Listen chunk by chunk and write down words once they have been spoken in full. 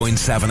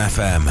7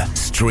 FM,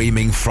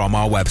 streaming from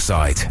our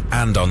website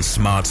and on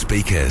smart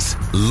speakers.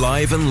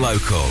 Live and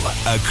local,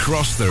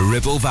 across the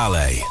Ribble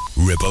Valley.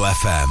 Ribble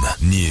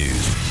FM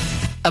News.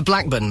 A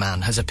Blackburn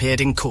man has appeared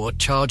in court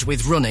charged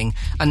with running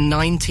a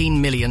 £19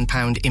 million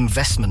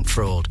investment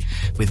fraud,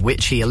 with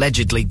which he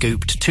allegedly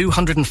gooped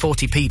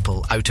 240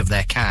 people out of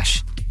their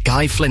cash.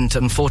 Guy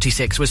Flintham,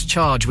 46, was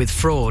charged with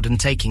fraud and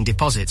taking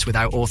deposits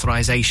without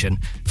authorisation,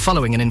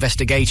 following an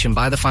investigation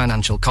by the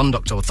Financial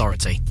Conduct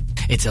Authority.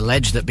 It's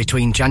alleged that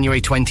between January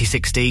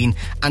 2016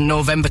 and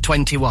November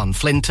 21,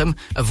 Flintham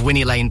of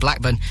Winnie Lane,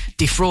 Blackburn,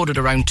 defrauded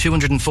around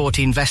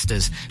 240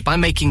 investors by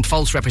making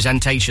false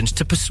representations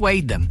to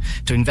persuade them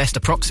to invest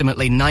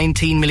approximately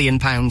 £19 million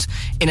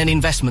in an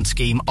investment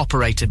scheme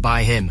operated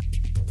by him.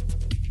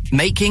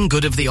 Making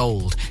good of the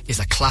old is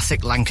a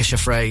classic Lancashire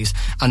phrase,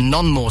 and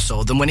none more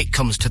so than when it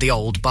comes to the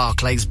old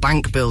Barclays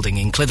Bank building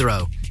in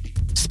Clitheroe.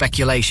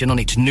 Speculation on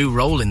its new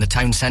role in the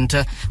town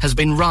centre has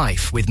been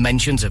rife, with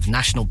mentions of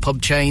national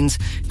pub chains,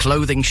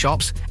 clothing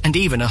shops and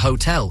even a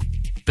hotel.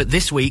 But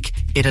this week,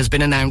 it has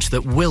been announced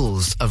that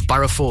Will's of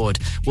Barrowford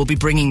will be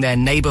bringing their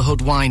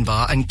neighbourhood wine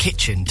bar and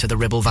kitchen to the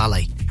Ribble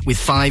Valley. With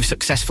 5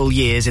 successful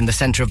years in the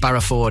centre of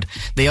Barrowford,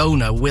 the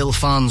owner, Will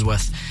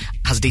Farnsworth,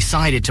 has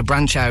decided to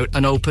branch out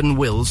and open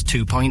Will's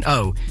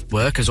 2.0.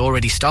 Work has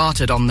already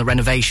started on the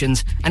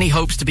renovations, and he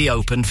hopes to be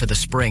open for the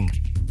spring.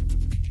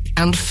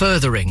 And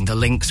furthering the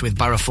links with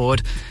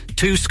Barrowford,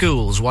 2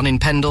 schools, one in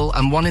Pendle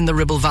and one in the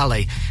Ribble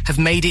Valley, have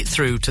made it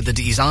through to the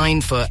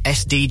Design for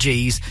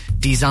SDGs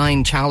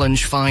Design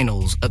Challenge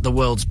Finals at the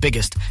world's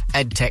biggest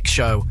EdTech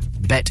show,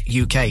 BET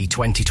UK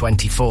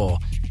 2024.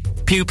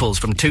 Pupils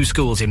from 2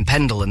 schools in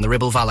Pendle and the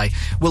Ribble Valley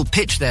will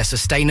pitch their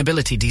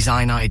sustainability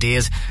design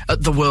ideas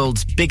at the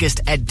world's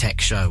biggest EdTech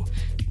show.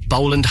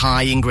 Bowland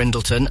High in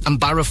Grindleton and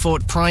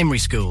Barrowford Primary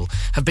School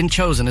have been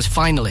chosen as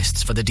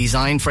finalists for the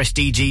Design for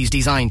SDGs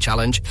Design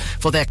Challenge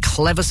for their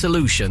clever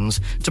solutions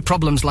to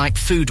problems like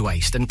food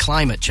waste and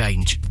climate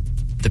change.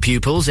 The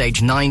pupils,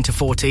 aged 9 to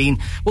 14,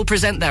 will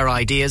present their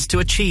ideas to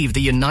achieve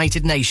the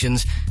United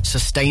Nations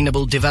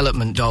Sustainable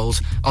Development Goals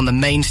on the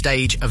main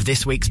stage of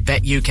this week's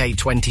BET UK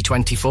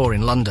 2024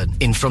 in London,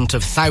 in front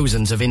of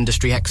thousands of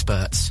industry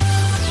experts.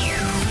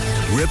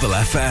 Ribble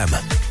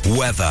FM.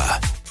 Weather.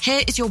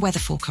 Here is your weather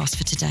forecast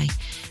for today.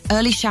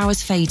 Early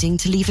showers fading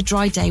to leave a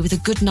dry day with a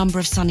good number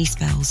of sunny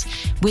spells.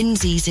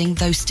 Winds easing,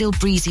 though still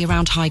breezy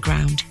around high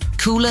ground.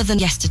 Cooler than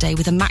yesterday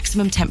with a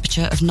maximum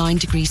temperature of 9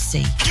 degrees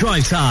C.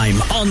 Drive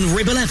Time on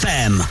Ribble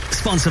FM.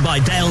 Sponsored by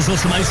Dales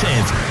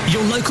Automotive,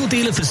 your local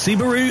dealer for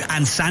Subaru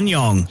and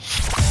SsangYong.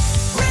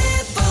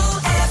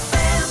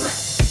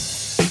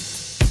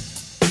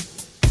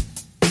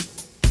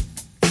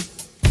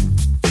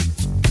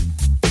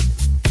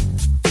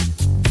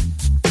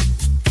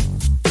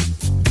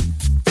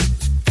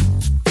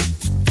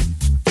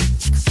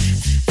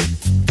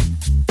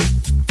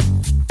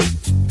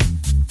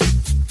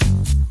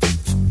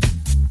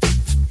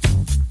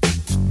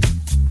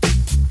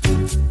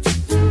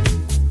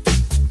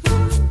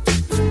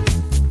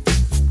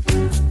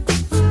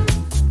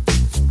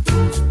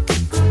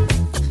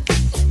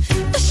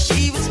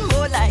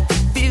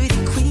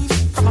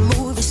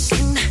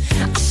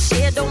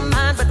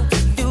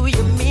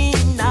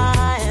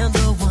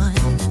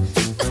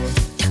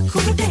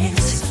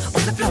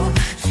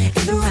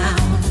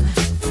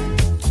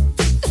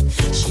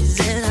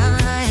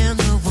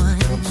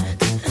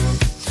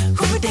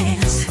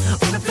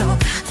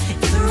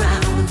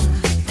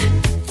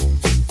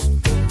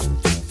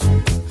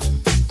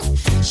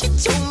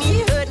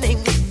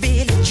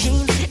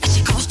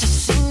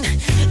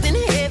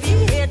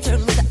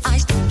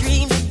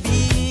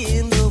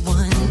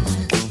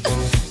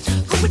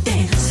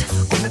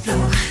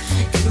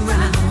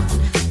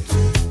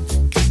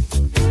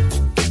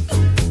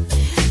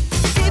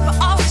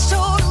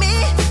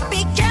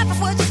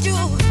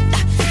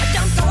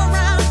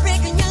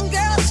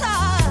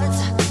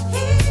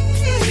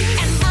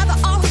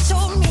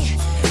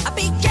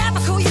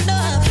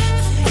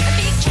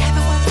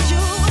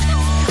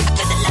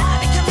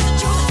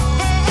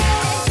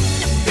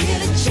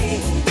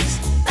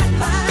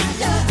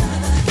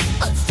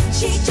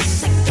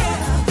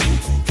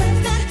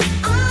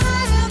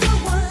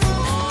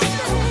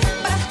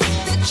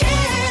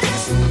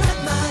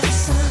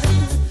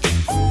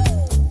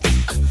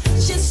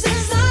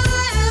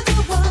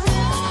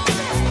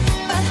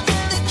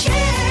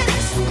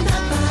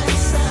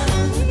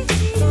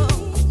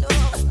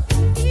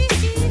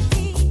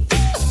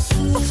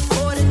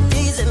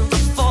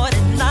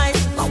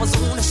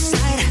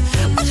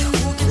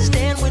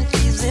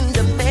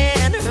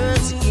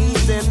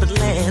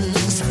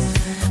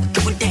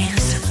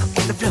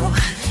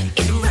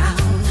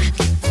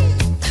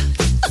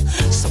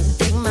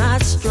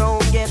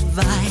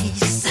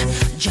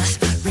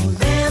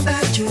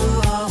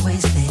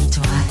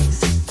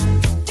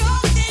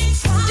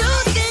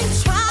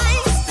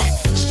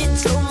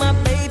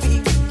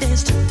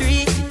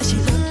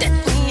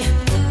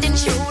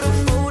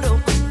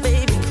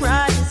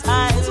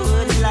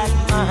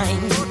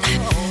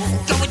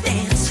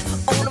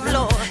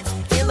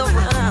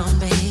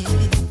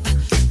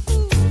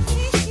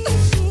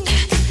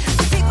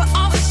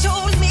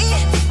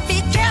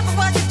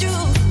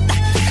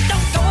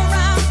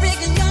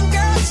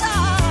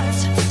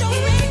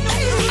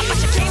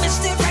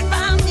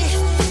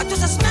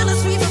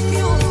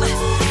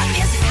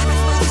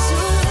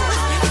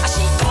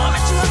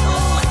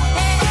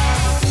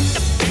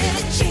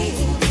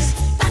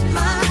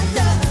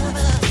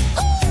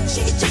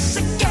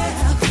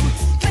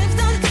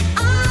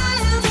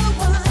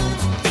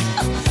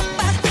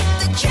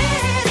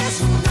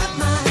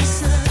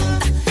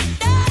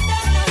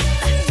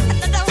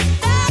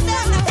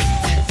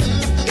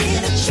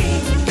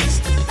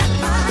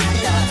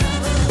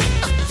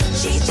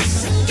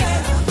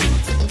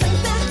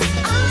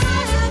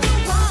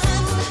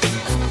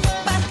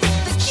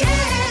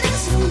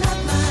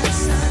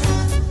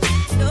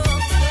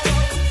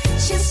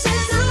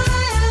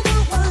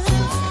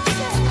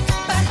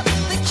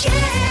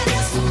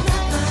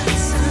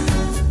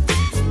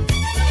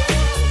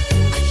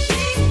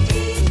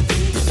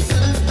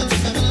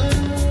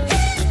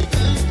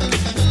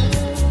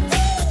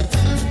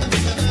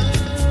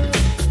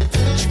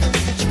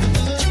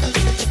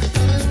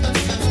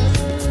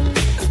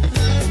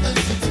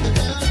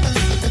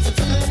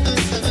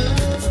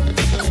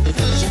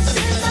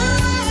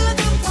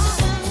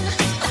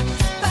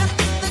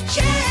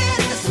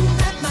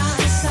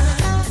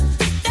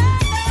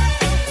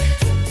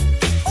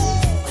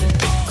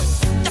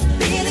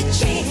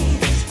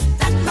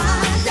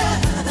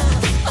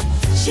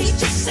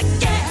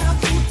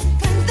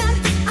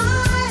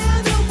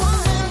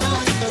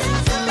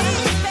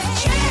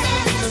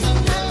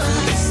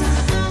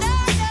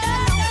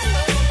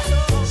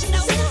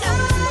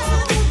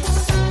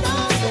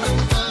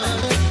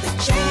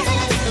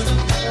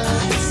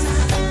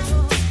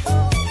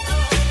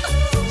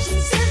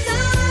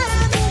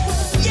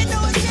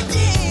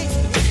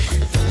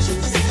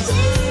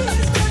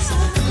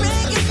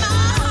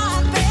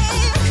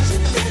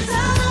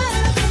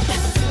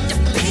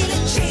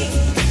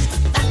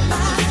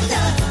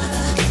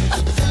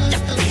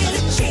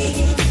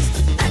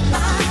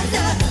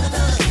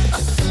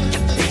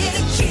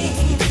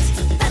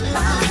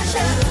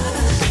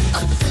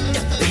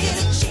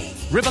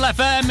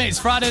 FM. It's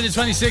Friday the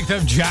 26th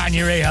of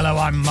January. Hello,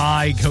 I'm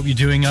Mike. Hope you're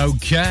doing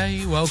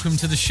okay. Welcome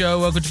to the show.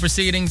 Welcome to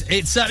Proceedings.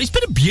 It's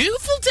been a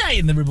beautiful day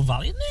in the Ribble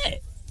Valley, isn't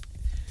it?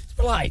 It's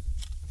been like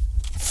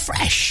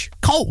fresh,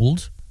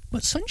 cold,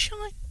 but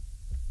sunshine.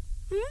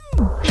 Do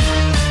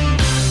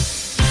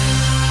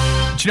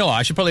you know what?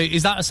 I should probably...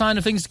 Is that a sign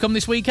of things to come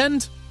this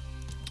weekend?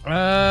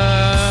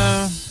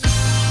 Let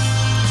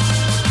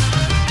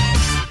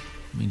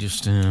me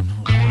just...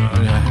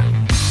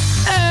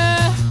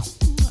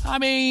 I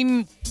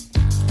mean,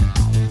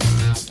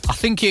 I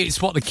think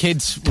it's what the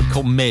kids would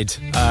call mid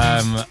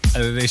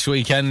this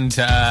weekend.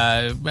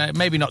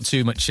 Maybe not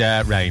too much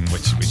rain,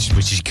 which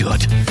is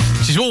good.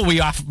 Which is all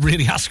we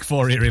really ask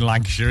for here in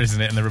Lancashire,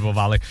 isn't it, in the Ribble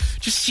Valley?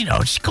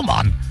 Just come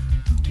on.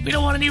 We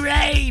don't want any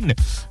rain.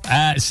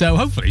 So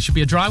hopefully it should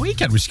be a dry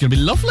weekend, which is going to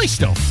be lovely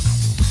stuff.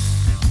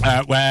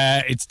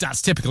 Where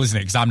that's typical, isn't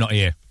it? Because I'm not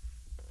here.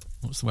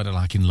 What's the weather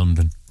like in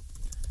London?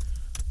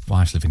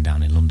 Wife's living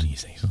down in London, you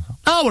see.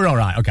 Oh, we're all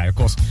right. Okay, of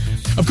course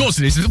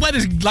it is. If the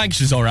weather's in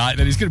Lancashire's all right,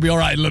 then it's going to be all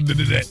right in London,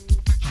 isn't it?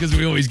 Because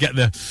we always get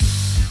the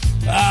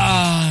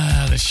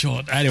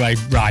short. Anyway,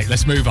 right,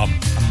 let's move on.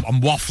 I'm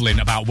waffling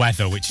about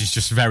weather, which is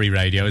just very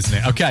radio, isn't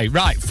it? Okay,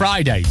 right,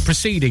 Friday,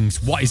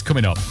 Proceedings. What is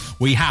coming up?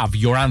 We have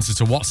your answer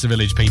to What's the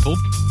Village, people?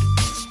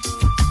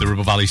 The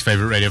Ribble Valley's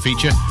favourite radio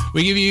feature.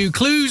 We give you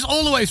clues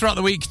all the way throughout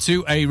the week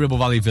to a Ribble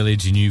Valley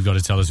village, and you've got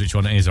to tell us which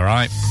one it is, all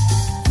right?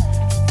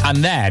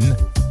 And then...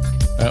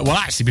 well,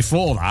 actually,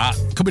 before that,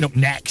 coming up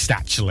next,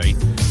 actually,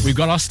 we've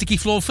got our Sticky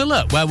Floor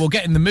Filler, where we'll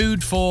get in the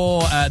mood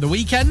for the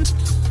weekend.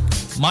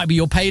 Might be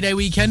your payday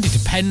weekend. It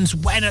depends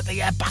when at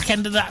the back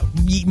end of that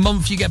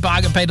month you get paid.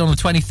 I get paid on the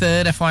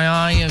 23rd,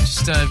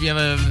 FYI. If you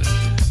ever...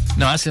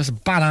 No, that's a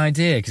bad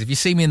idea, because if you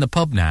see me in the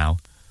pub now,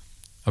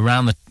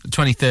 around the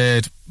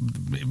 23rd,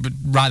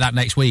 right that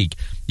next week,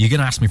 you're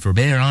going to ask me for a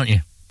beer, aren't you?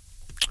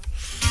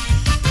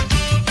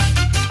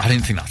 I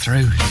didn't think that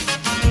through.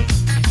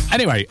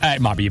 Anyway,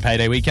 it might be your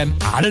payday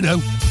weekend. I don't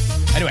know.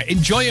 Anyway,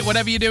 enjoy it,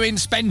 whatever you're doing.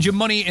 Spend your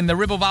money in the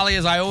Ribble Valley,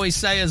 as I always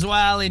say as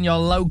well, in your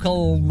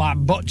local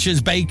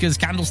butchers, bakers,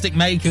 candlestick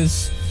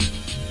makers.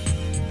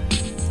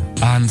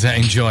 And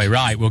enjoy.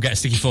 Right, we'll get a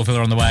Sticky Floor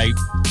Filler on the way,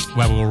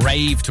 where we'll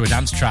rave to a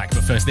dance track.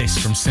 But first, this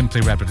from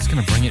Simply Red, but it's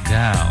going to bring it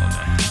down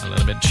a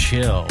little bit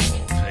chill.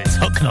 It's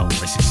Hucknall.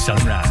 This is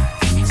Sunrise.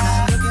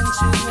 I look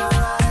into your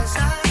eyes, I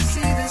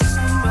see the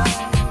sunrise.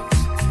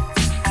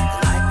 The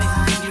light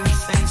behind your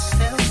face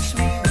helps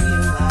me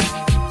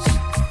realize.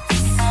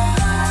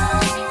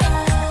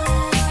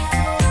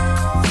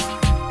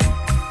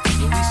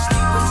 When we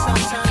sleep, we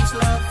sometimes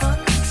love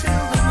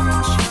until the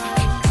moon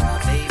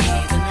shines. Baby,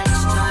 the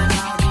next time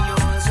I'll be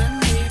yours and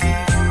maybe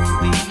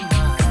you'll be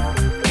mine.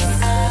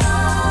 I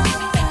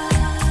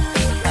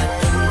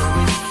don't know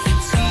if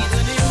it's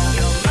even in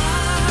your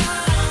mind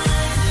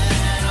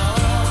at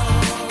all.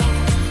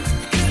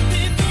 Could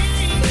it be?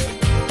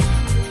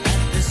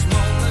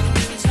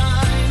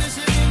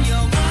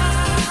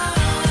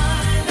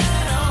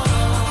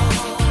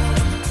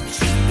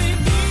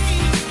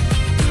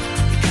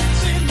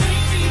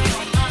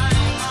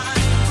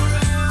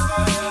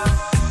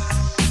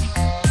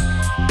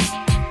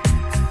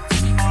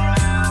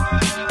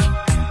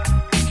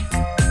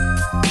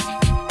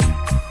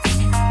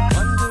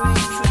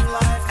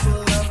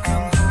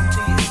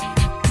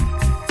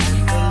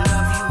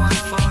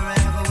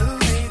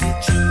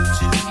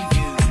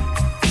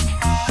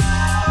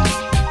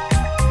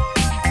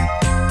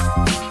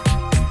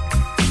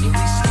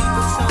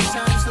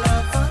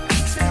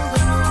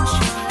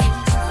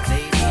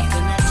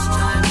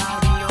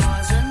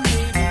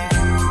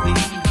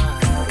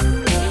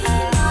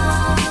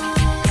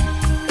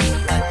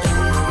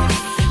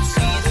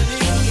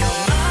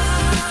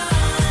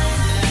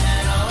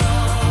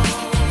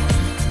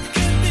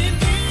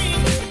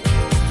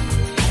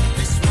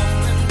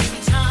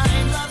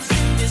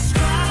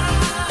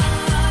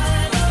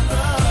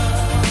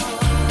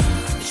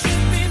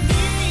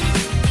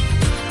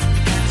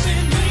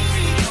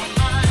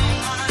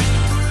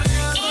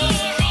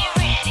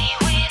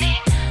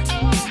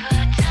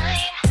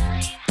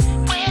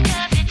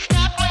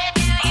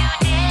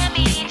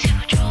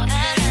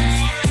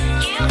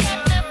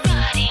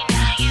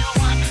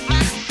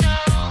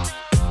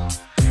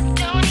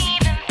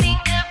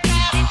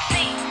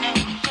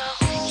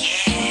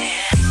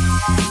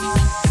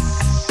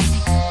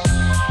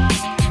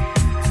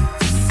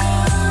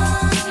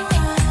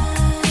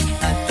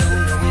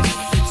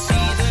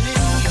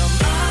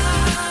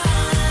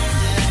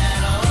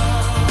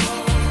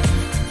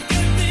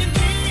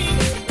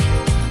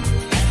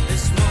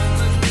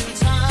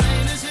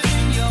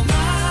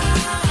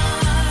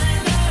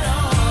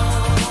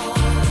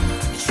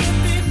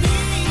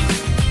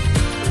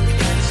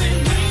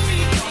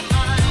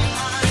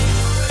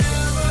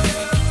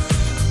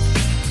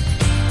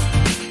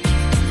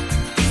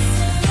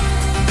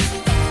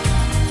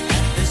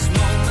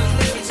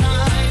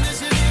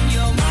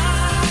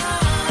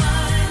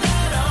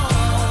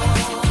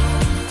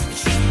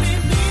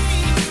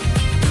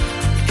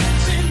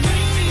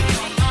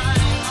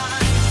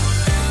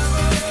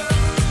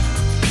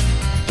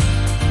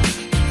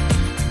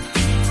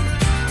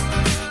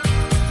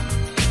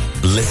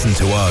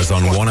 us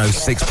on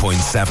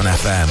 106.7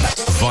 FM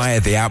via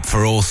the app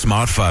for all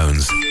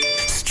smartphones.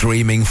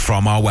 Streaming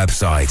from our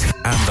website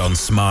and on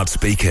smart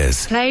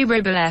speakers. Play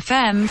Ribble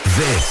FM.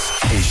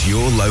 This is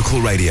your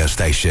local radio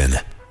station.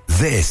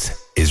 This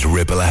is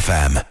Ribble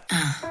FM.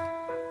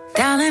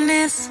 Darling,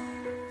 this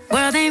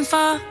world ain't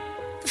for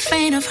the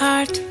faint of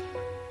heart.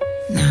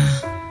 Nah,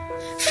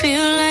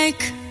 feel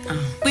like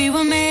we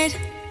were made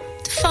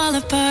to fall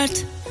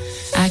apart.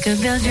 I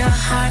could build your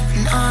heart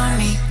an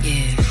army,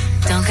 yeah.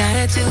 Don't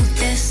gotta do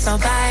this all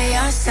by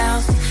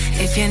yourself.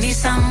 If you need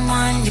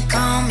someone, you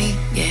call me,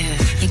 yeah.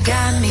 You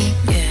got me,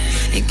 yeah.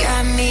 You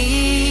got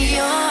me,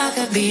 oh, I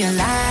could be a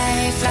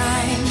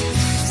lifeline.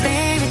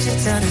 Stay with you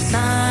till the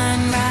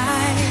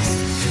sunrise.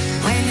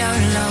 When you're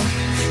alone,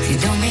 you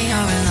don't mean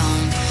you're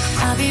alone.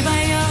 I'll be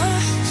by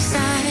your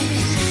side.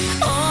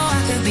 Oh, I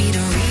could be the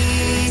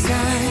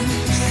reason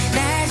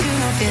that you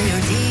don't feel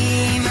your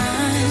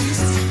demons.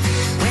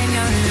 When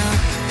you're alone,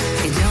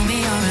 you don't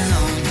mean you're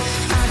alone.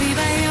 I'll be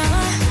by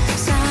your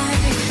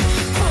side.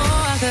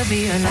 Oh, I could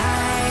be a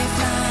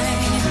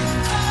lifeline.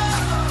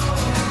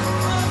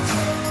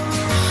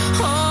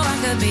 Oh, I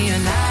could be a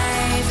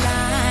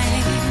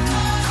lifeline.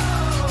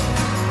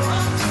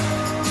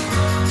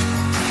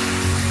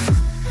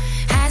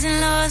 Highs and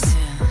lows,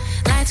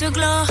 lights will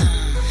glow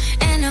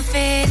and they'll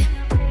fade.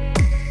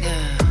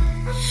 Yeah.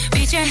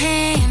 Reach your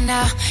hand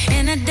out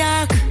in the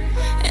dark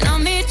and I'll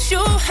meet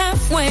you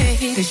halfway.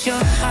 'Cause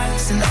your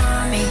heart's an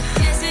army.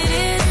 Yes, it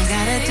is. You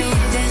gotta do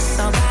this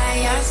all by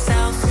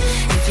yourself.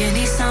 If you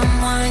need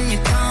someone, you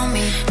call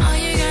me. All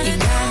you got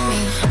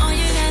me. All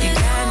you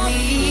got me.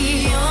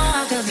 Oh,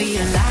 I could be a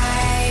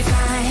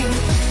lifeline.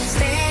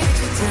 Stay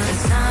with you till the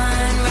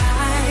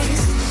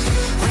sunrise.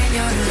 When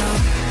you're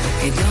alone,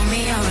 you don't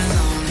mean you're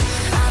alone.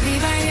 I'll be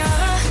by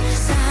your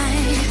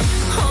side.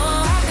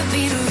 Oh, I could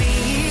be the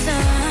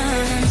reason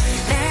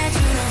that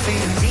you don't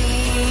feel your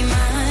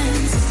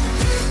demons.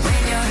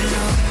 When you're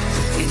alone,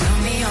 you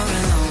don't mean you're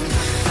alone.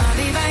 I'll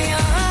be by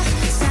your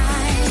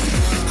side.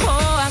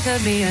 Oh, I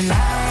could be a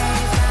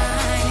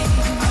lifeline.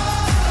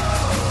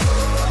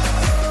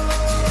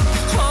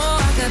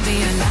 Oh, I could be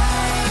a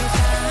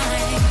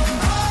lifeline.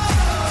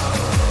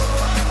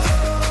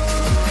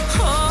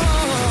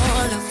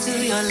 Oh, look to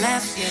your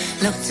left,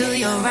 look to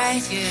your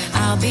right.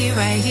 I'll be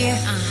right here.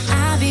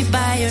 I'll be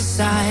by your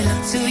side.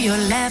 Look to your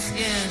left,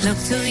 look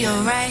to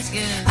your right.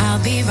 I'll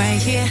be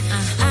right here.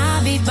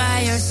 I'll be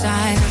by your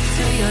side. Look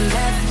to your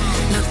left,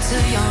 look to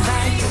your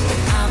right.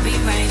 I'll be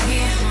right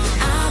here.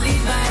 I'll be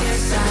by your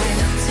side.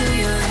 Look to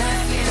your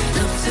left,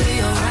 look to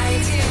your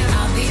right.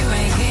 I'll be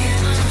right here.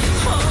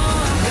 Oh,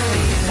 I'm gonna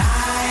be a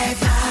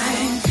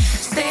lifeline.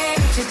 Stay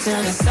with you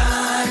till the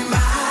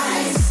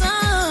sunrise.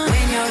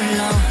 When you're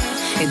alone,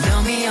 it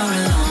don't mean you're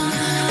alone.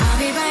 I'll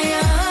be by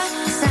your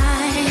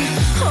side.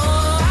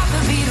 Oh, I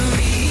could be the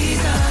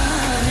reason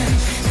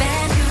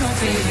that you don't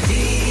feel your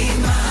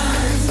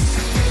demons.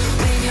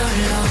 When you're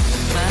alone,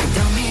 but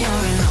don't mean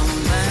you're alone.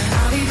 But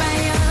I'll be by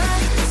your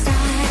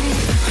side.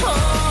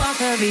 Oh, I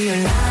could be a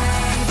lifeline.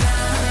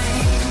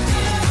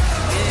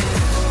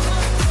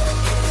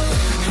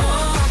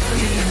 Oh, I could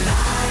be a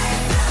lifeline.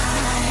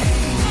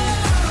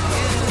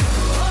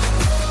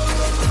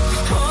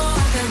 Oh,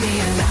 I could be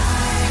a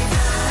lifeline.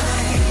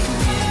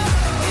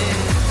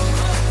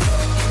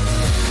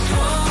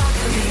 Oh, I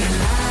could be a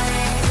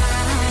lifeline.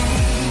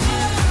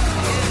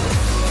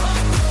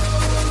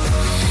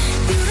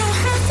 You don't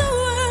have to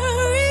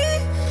worry.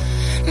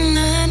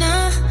 Nah,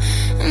 nah,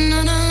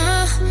 nah, nah,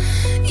 nah.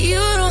 You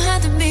don't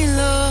have to be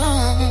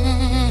alone.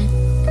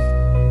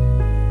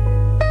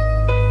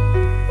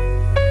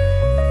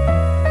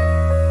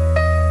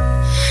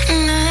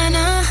 Nah,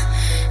 nah,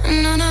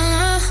 nah, nah,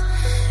 nah.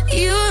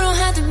 You don't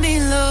have to be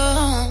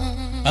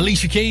alone.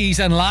 Alicia Keys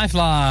and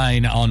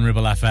Lifeline on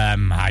Ribble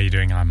FM. How you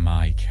doing? I'm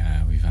Mike.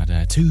 We've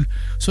had two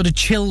sort of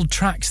chilled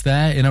tracks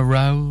there in a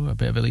row. A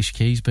bit of Alicia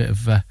Keys, a bit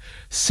of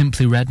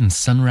Simply Red and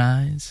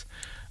Sunrise.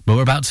 But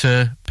we're about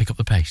to pick up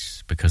the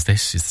pace because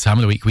this is the time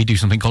of the week we do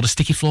something called a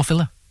sticky floor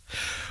filler,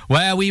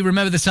 where we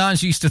remember the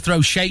times we used to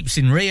throw shapes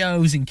in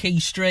Rios, in Key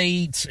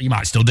Street. You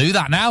might still do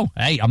that now.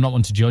 Hey, I'm not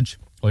one to judge.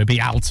 Or it'd be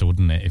Alta,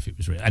 wouldn't it, if it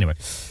was real? Anyway.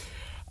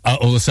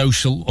 Or The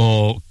Social,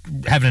 or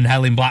Heaven and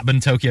Hell in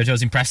Blackburn, Tokyo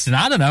Joe's in Preston,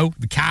 I don't know,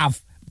 the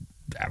Cav,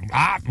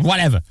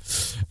 whatever.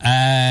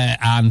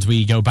 And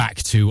we go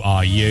back to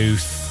our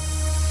youth.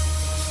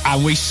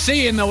 And we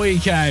see in the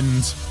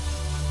weekend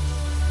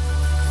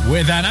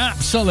with an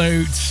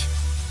absolute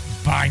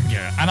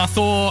banger. And I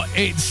thought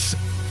it's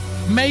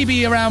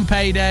maybe around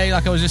payday,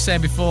 like I was just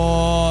saying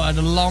before,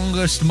 the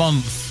longest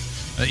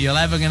month that you're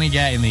ever going to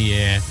get in the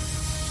year.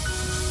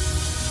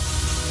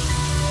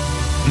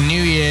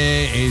 New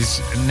Year is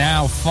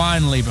now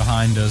finally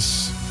behind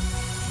us.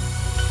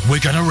 We're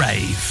gonna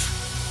rave.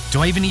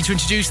 Do I even need to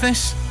introduce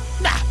this?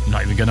 Nah,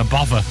 not even gonna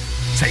bother.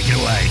 Take it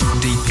away.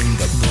 Deep in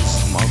the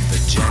bosom of the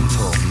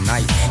gentle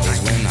night is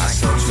when I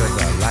search for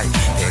the light.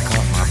 Pick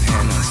up my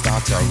pen and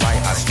start to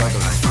write. I struggle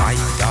to fight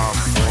dark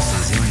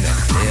forces in the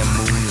clear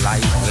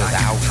moonlight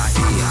without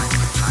fear.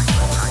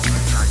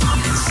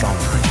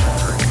 Insomnia.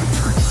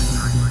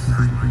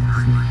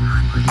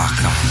 I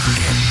can't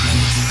get no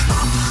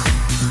sleep.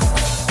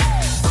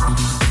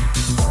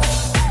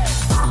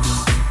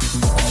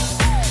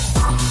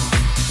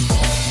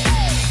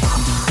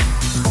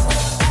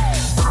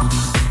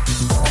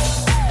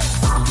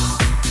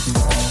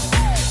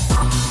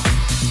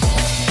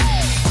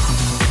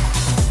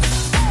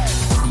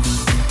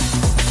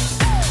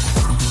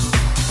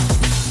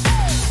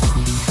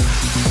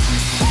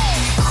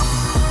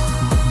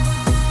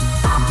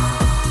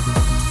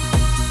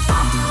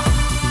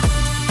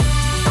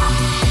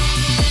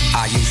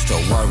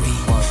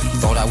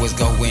 Was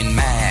going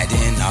mad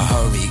in a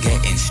hurry,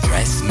 getting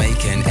stressed,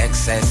 making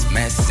excess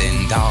mess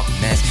in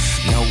darkness.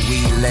 No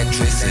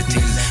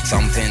electricity,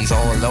 something's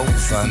all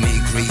over me,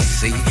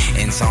 greasy.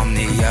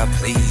 Insomnia,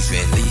 please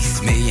release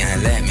me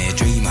and let me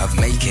dream of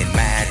making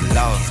mad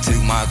love to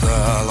my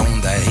girl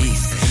on the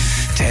heath.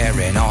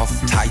 Tearing off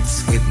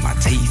tights with my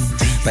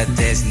teeth, but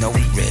there's no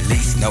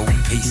release, no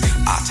peace.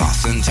 I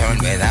toss and turn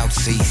without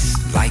cease,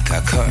 like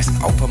a curse.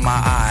 Open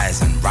my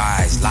eyes and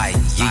rise like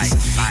yeast.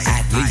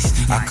 At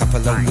least a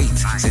couple of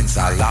weeks since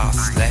I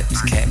last slept,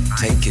 kept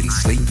taking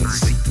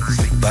sleepers,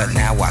 but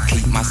now I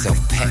keep myself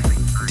pet.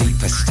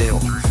 Deeper still,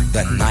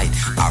 the night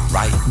I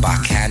write by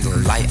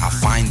candlelight, I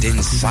find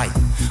insight,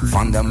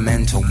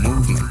 fundamental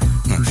movement.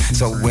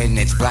 So when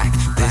it's black,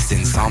 this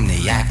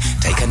insomniac,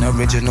 take an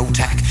original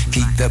tack,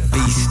 keep the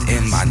beast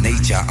in my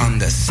nature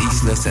under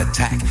ceaseless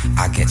attack.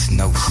 I get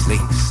no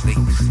sleep,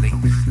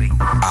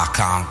 I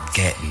can't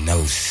get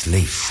no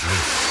sleep.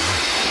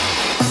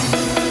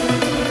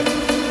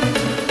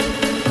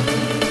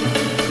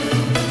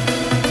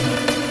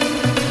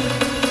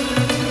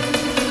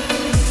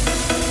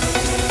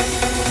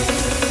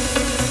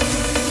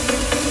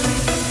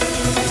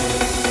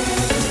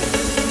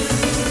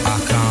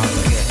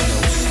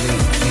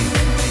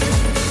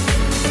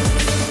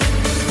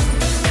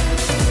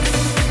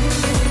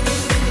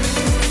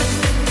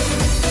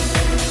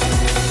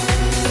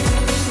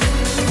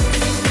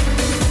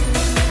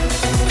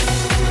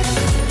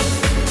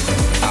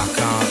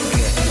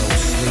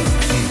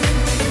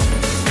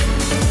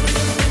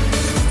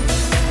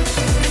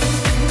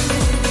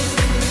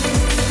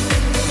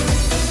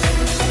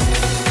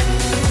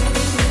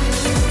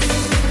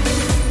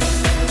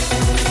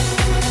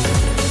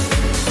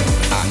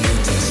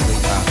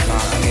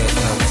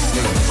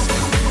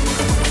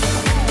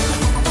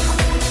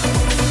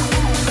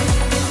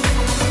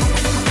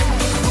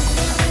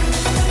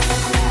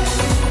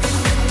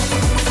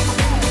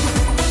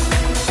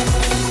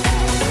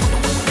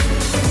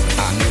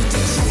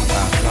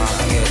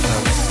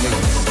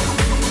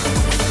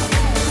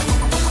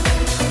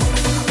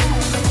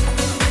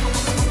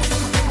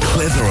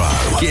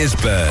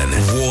 Gisborne,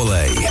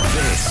 Worley.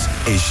 This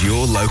is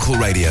your local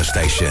radio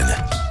station.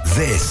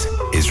 This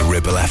is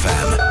Ribble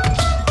FM.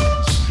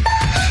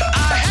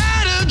 I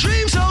had a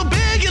dream so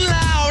big and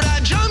loud, I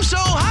jumped so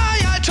high,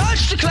 I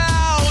touched the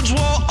clouds. Whoa,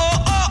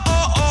 oh, oh,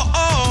 oh, oh,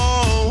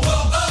 oh. Whoa,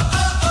 oh,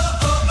 oh,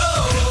 oh,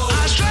 oh.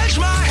 I stretched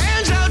my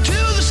hands out to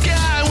the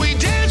sky, we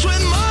danced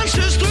with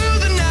monsters through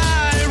the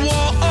night.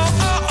 Whoa, oh,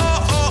 oh,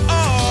 oh, oh,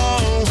 oh.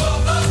 Whoa,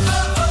 oh,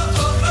 oh,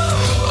 oh,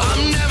 oh.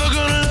 I'm never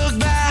gonna look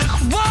back.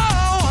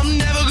 Whoa, I'm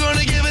never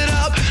gonna give it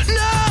up.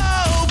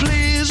 No,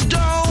 please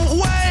don't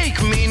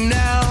wake me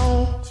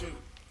now. 2,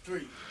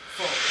 3,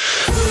 4.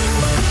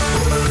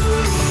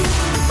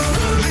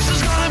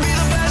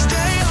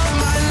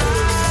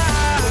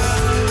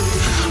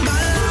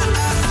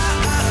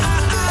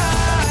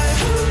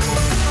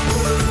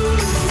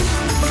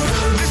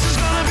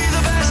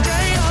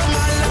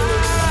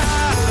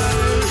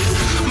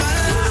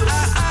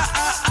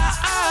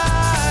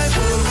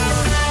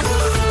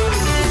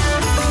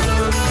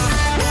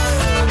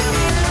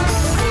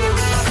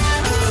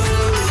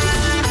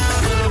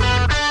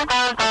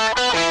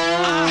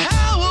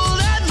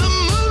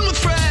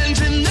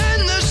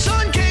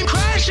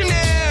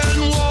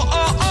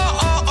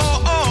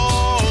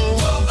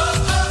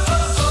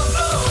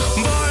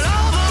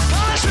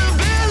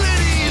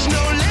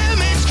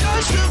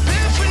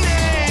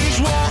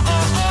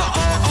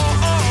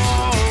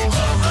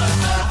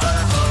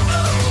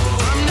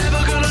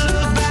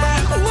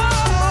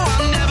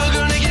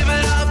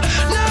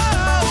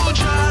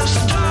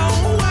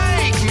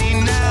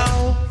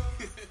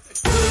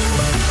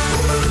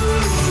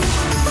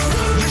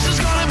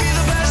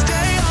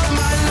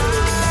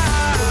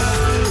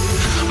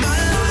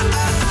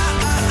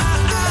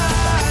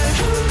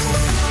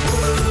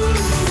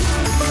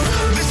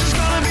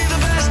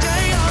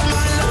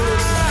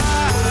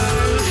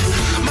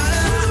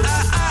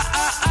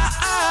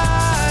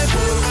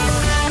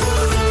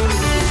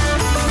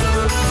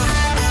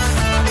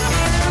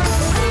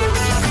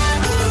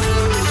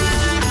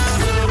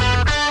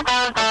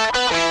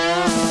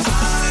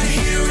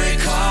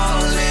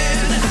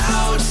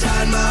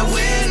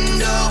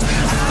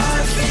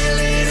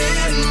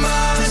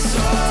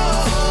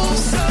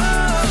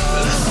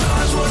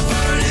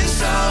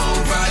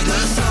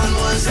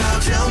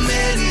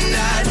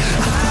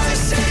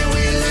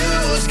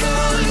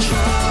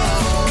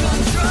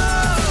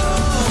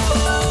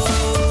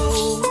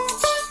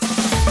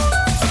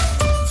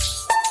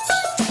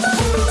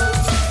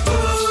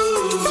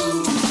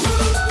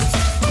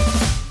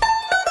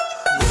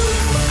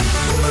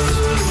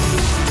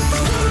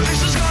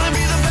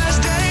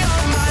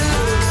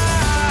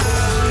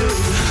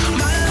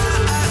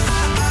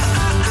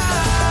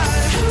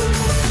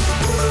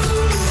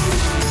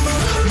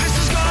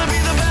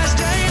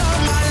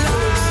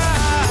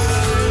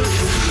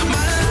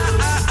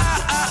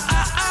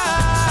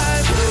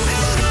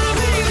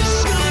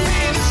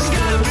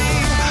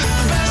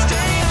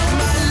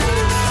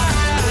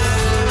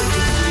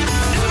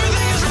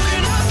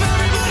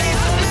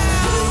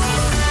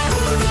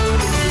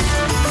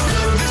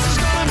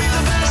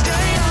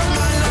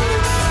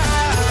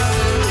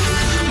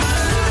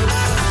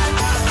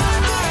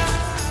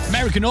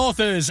 American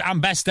Authors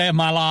and Best Day of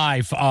My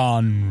Life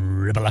on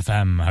Ribble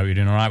FM. Hope you're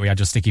doing all right. We had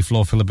your sticky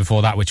floor filler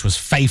before that, which was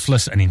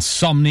Faithless and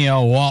Insomnia.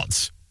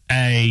 What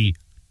a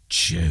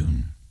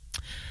tune.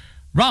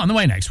 Right, on the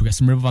way next, we'll get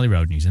some Ribble Valley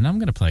Road news, and I'm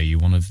going to play you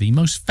one of the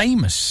most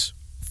famous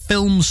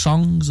film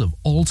songs of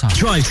all time.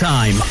 Drive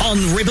Time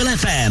on Ribble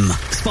FM.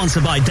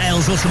 Sponsored by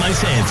Dales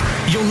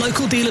Automotive, your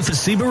local dealer for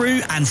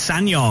Subaru and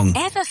SsangYong.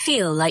 Ever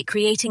feel like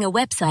creating a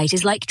website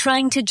is like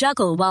trying to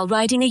juggle while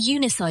riding a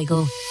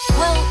unicycle?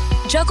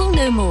 Well, juggle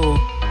no more.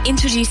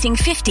 Introducing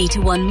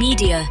 50-to-1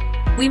 Media.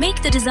 We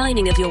make the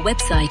designing of your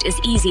website as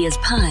easy as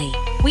pie.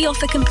 We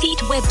offer complete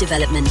web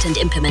development and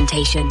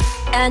implementation.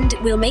 And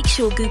we'll make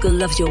sure Google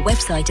loves your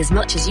website as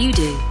much as you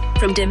do.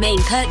 From domain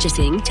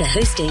purchasing to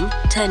hosting,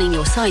 turning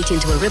your site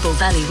into a Ribble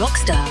Valley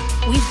rockstar,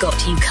 we've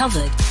got you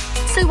covered.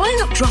 So why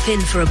not drop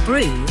in for a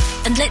brew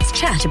and let's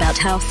chat about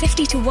how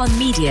 50-to-1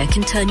 Media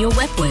can turn your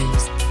web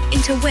woes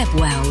into web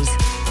wows.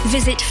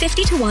 Visit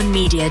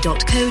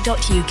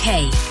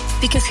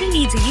 50to1media.co.uk, because who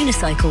needs a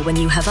unicycle when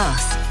you have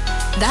us?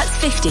 That's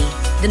 50,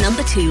 the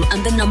number 2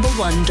 and the number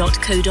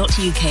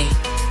 1.co.uk.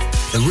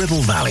 The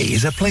Ribble Valley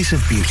is a place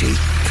of beauty,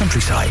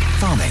 countryside,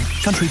 farming,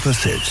 country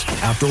pursuits,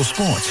 outdoor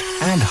sports,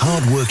 and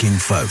hard-working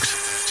folks.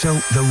 So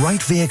the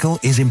right vehicle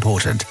is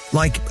important,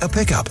 like a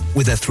pickup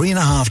with a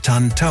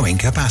 3.5-ton towing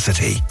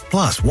capacity,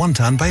 plus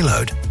 1-ton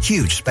payload,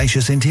 huge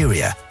spacious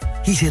interior,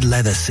 heated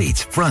leather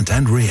seats front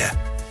and rear,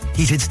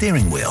 heated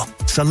steering wheel,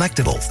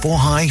 selectable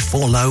 4-high,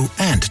 4-low,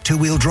 and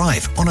 2-wheel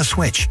drive on a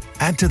switch.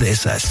 Add to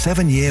this a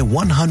 7-year,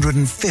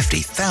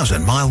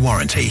 150,000-mile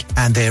warranty,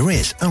 and there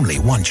is only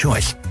one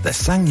choice, the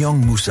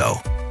SsangYong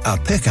Musso, a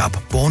pickup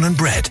born and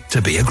bred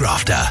to be a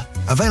grafter.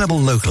 Available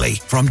locally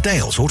from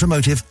Dales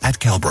Automotive at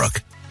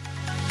Kelbrook.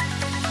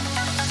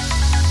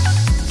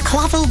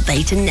 Clavel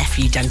Bait &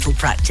 Nephew Dental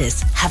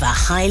Practice have a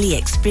highly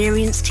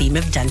experienced team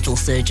of dental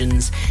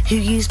surgeons who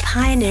use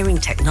pioneering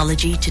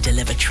technology to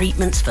deliver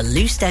treatments for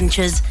loose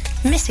dentures,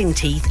 missing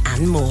teeth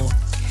and more.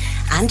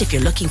 And if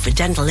you're looking for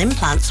dental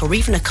implants or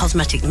even a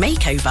cosmetic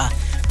makeover,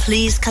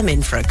 please come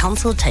in for a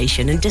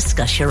consultation and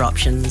discuss your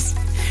options.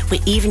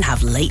 We even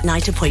have late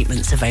night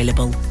appointments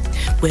available.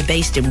 We're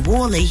based in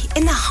Worley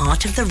in the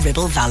heart of the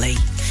Ribble Valley.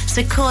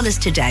 So call us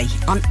today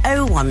on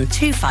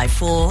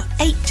 01254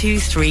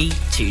 823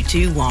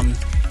 221.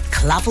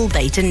 Clavel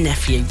Bait &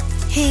 Nephew,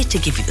 here to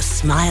give you the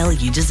smile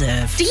you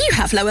deserve. Do you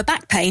have lower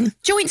back pain,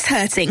 joints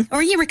hurting, or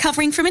are you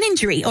recovering from an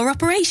injury or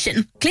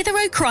operation?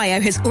 Clitheroe Cryo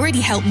has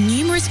already helped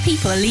numerous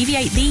people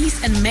alleviate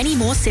these and many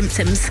more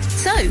symptoms.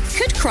 So,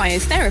 could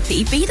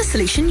cryotherapy be the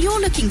solution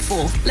you're looking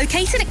for?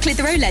 Located at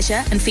Clitheroe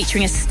Leisure and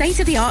featuring a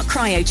state-of-the-art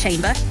cryo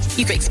chamber,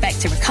 you can expect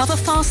to recover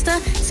faster,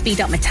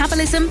 speed up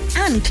metabolism,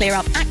 and clear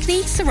up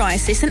acne,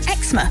 psoriasis, and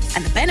eczema.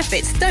 And the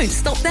benefits don't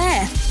stop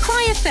there.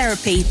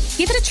 Cryotherapy.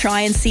 Give it a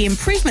try and see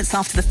improvements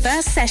after the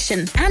first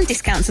session, and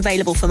discounts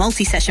available for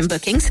multi-session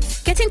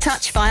bookings. Get in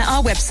touch via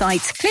our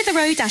website,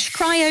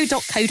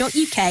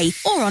 clitheroe-cryo.co.uk,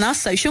 or on our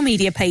social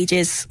media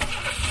pages.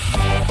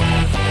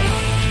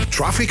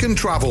 Traffic and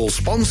Travel,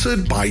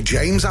 sponsored by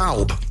James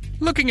Alb.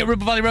 Looking at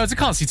Ribble Valley Roads, I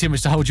can't see too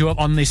much to hold you up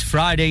on this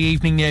Friday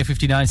evening. The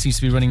A59 seems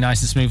to be running nice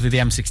and smoothly. The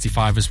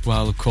M65 as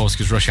well, of course,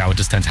 because rush hour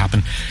does tend to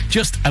happen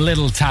just a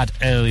little tad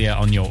earlier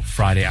on your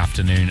Friday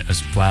afternoon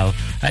as well.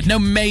 No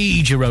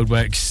major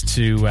roadworks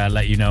to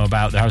let you know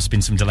about. There has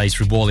been some delays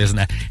through Worley, hasn't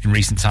there, in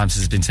recent times.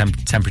 There's been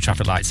temporary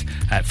traffic lights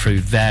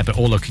through there, but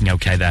all looking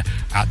okay there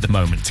at the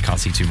moment. Can't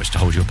see too much to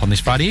hold you up on this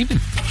Friday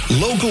evening.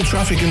 Local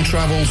Traffic and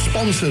Travel,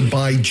 sponsored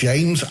by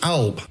James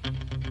Alb.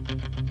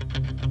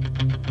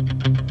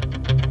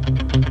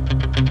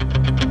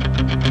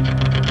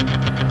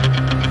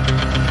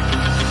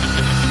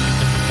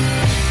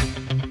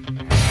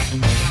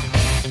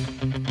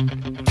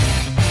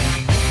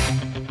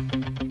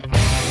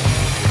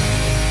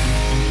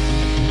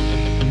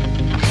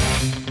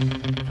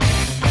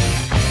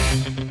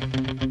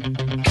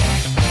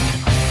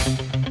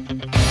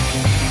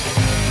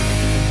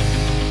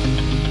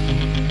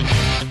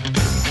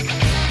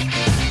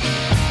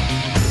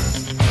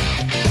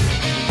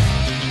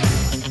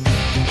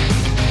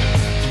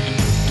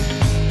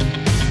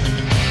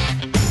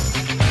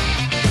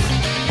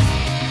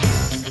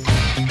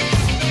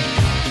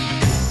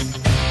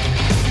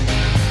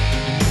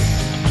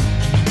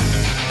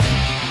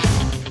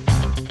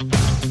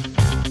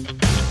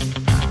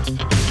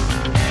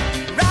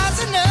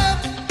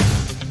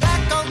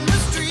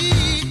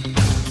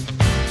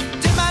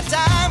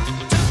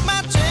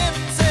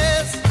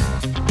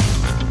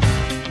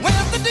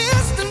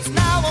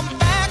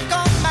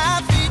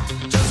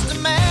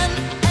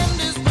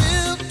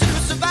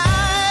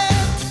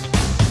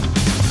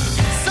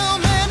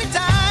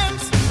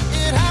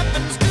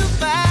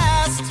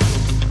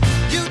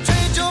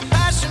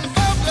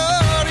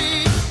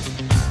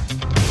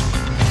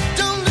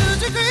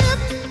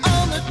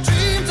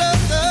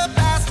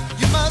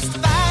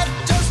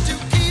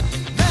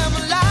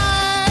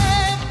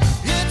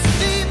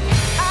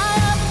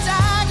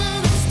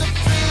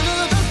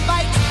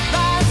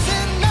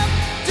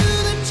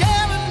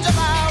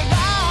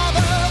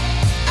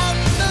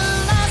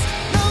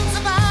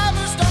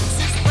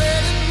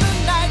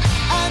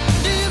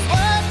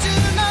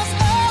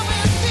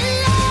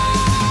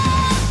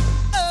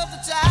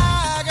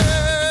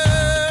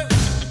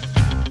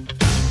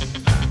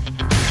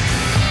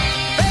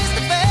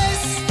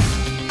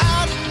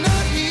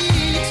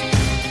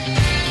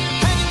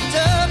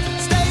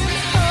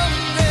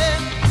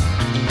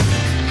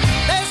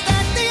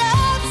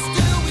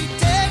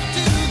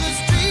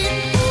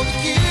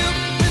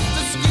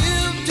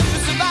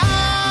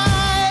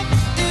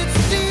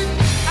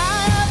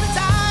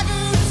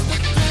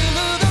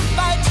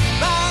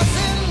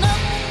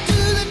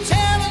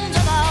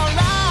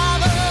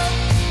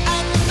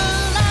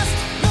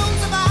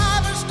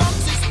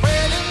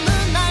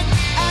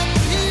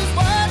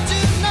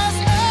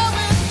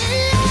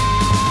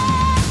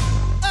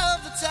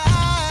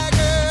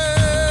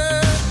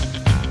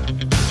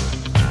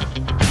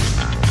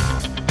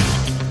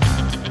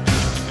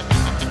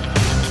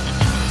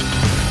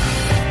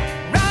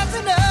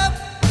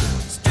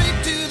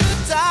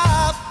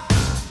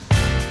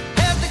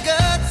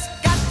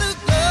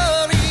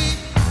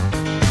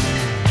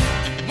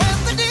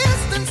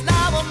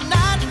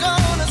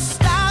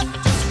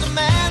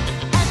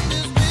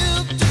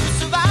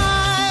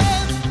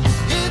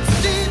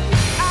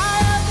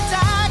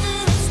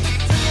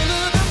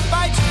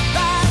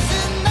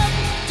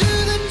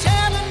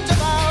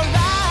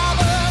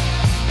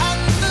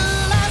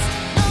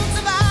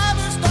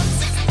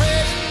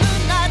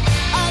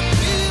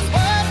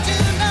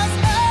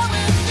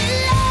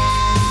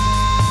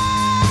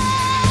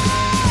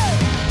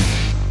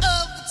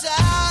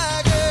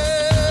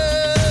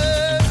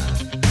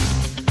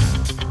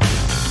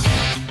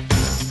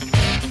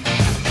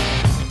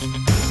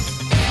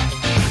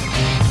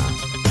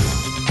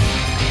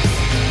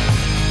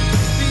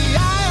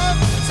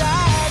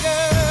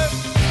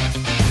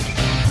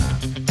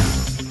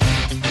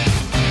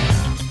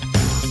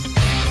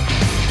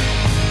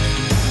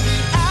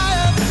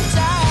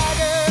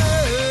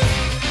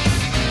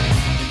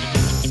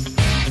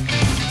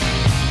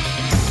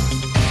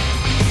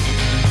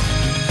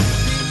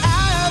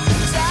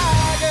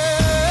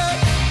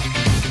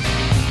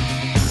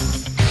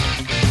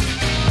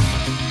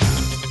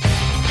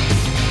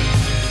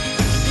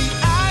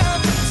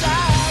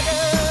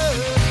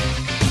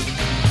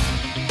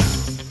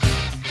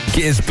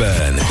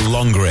 Gisburn,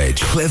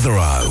 Longridge,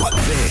 Clitheroe.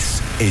 This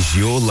is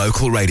your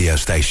local radio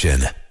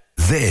station.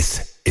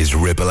 This is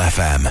Ribble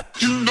FM.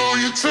 You know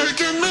you're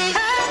taking me.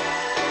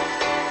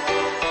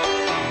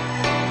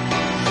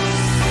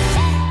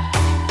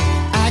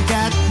 I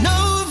got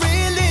no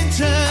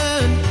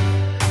religion,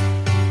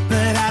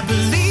 but I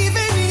believe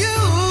in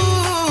you.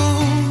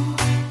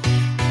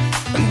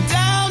 I'm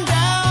down,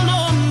 down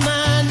on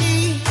my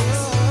knees.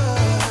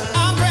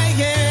 I'm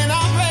praying,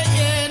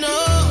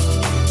 oh.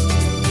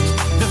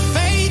 The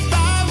faith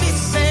I'm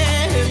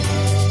missing,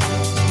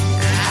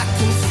 I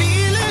can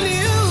feel in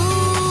you.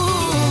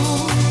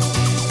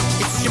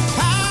 It's your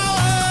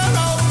power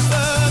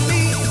over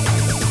me.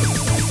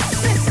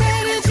 This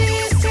energy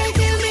is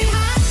taking me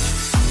high,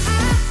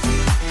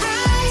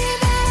 higher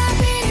than I've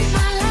been in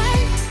my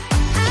life.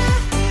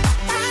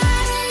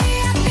 Finally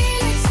I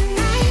feel it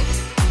tonight.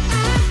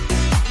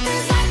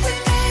 It's like we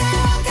made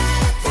our own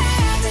kind of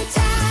paradise.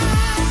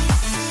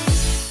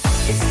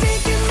 It's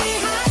taking me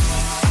high,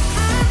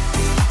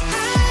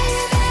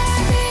 higher than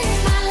I've been in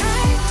my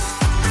life.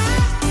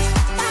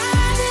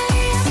 Finally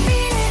I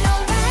feel it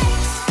alright.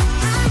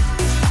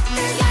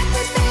 It's like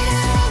we made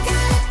our own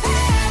kind of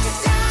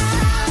paradise.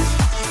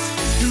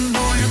 You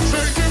know you're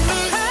taking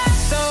me.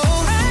 So,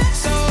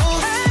 You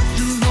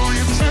know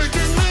you're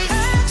taking me.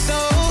 so,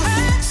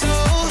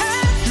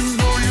 You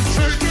know you're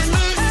taking me.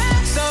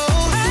 so,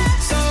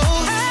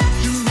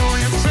 You know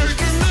you're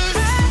taking me.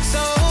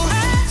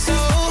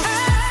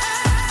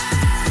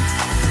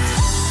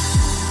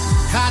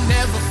 I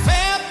never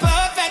felt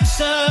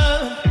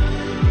perfection.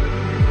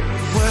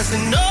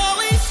 Wasn't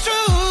always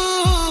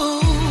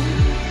true.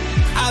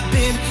 I've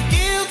been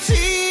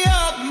guilty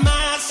of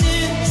my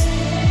sins.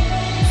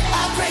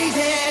 I pray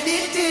that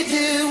it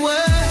didn't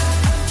work.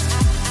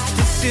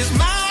 This is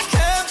my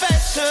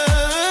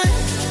confession,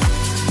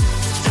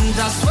 and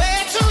I swear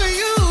to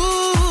you,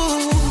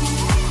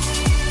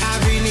 I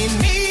really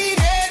mean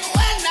it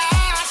when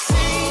I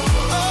sing.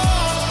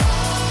 Oh,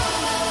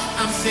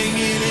 I'm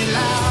singing it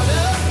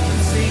louder.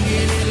 I'm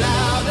singing it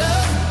louder.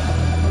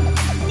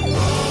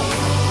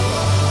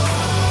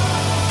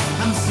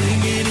 I'm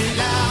singing it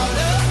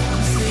louder.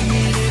 I'm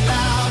singing it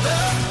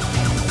louder.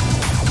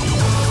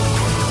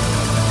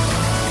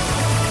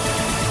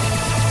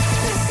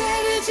 This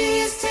energy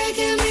is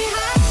taking me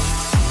high,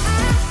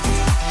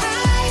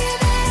 higher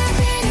than I've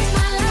been in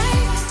my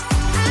life.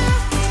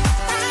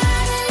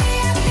 Finally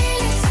I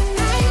feel it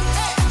tonight.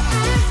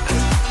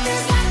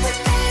 It's like we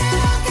made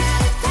our own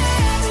kind of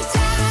paradise.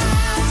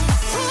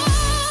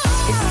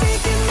 It's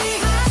taking me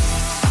high,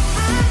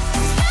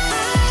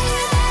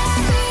 higher than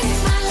I've been in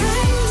my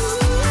life.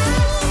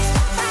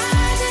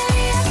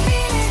 Finally I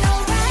feel it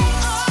alright.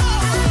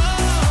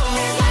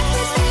 It's like we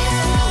made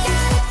our own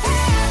kind of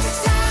paradise.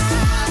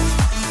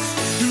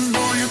 You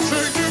know you're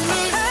taking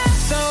me.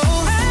 So,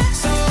 You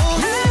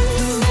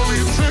know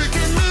you're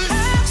taking me.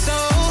 so,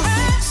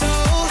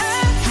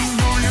 You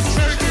know you're taking me. You know you're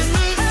taking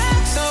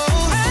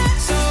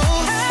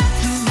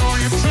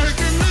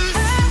me.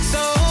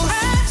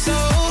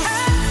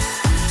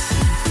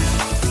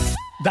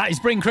 That is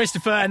Bring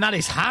Christopher, and that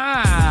is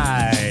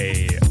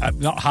High.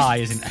 Not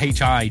High, as in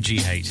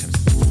H-I-G-H.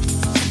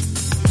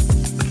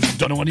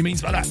 Don't know what he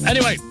means by that.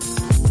 Anyway,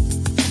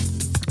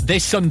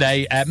 this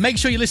Sunday, make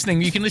sure you're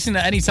listening. You can listen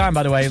at any time,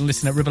 by the way, and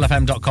listen at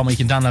ribblefm.com, or you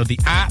can download the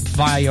app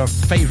via your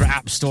favourite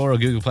app store or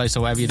Google Play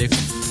Store, whatever you do.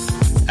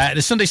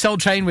 The Sunday Soul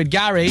Train with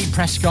Gary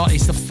Prescott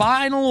is the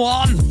final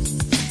one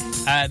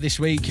this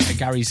week.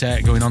 Gary's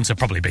going on to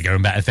probably bigger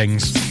and better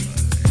things.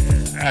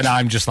 And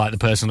I'm just like the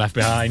person left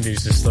behind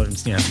who's just,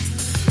 you know,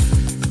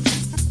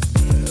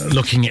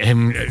 looking at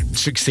him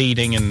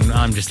succeeding, and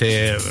I'm just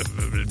here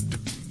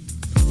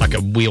like a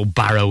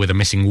wheelbarrow with a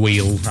missing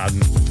wheel.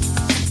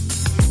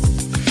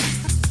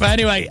 But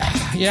anyway,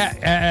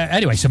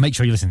 anyway, so make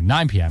sure you listen at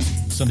 9 p.m.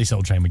 Sunday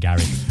Soul Train with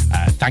Gary.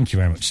 Thank you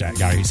very much,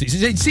 Gary.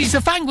 It's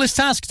a thankless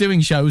task doing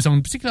shows,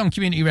 particularly on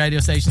community radio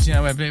stations, you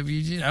know, where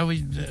we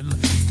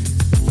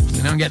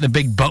don't get the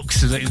big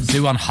bucks that you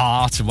do on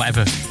Heart or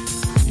whatever,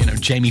 you know,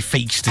 Jamie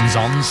Feakston's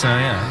on, so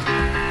yeah.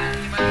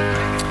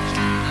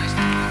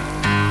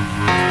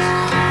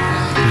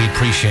 We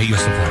appreciate your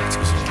support, as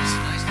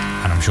always.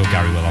 And I'm sure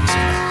Gary will on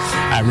Sunday.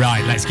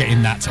 Right, let's get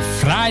in that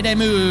Friday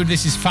mood.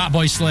 This is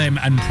Fatboy Slim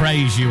and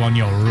Praise You on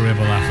your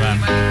Ribble FM.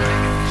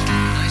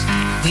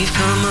 We've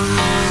come a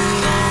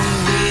long,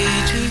 long way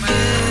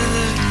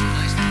together,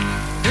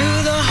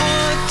 through the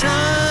hard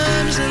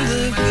times and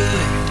the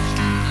good.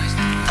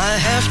 I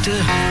have to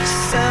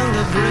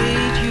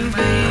celebrate you,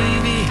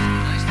 baby.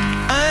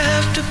 I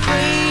have to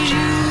praise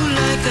you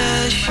like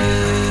I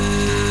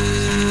should.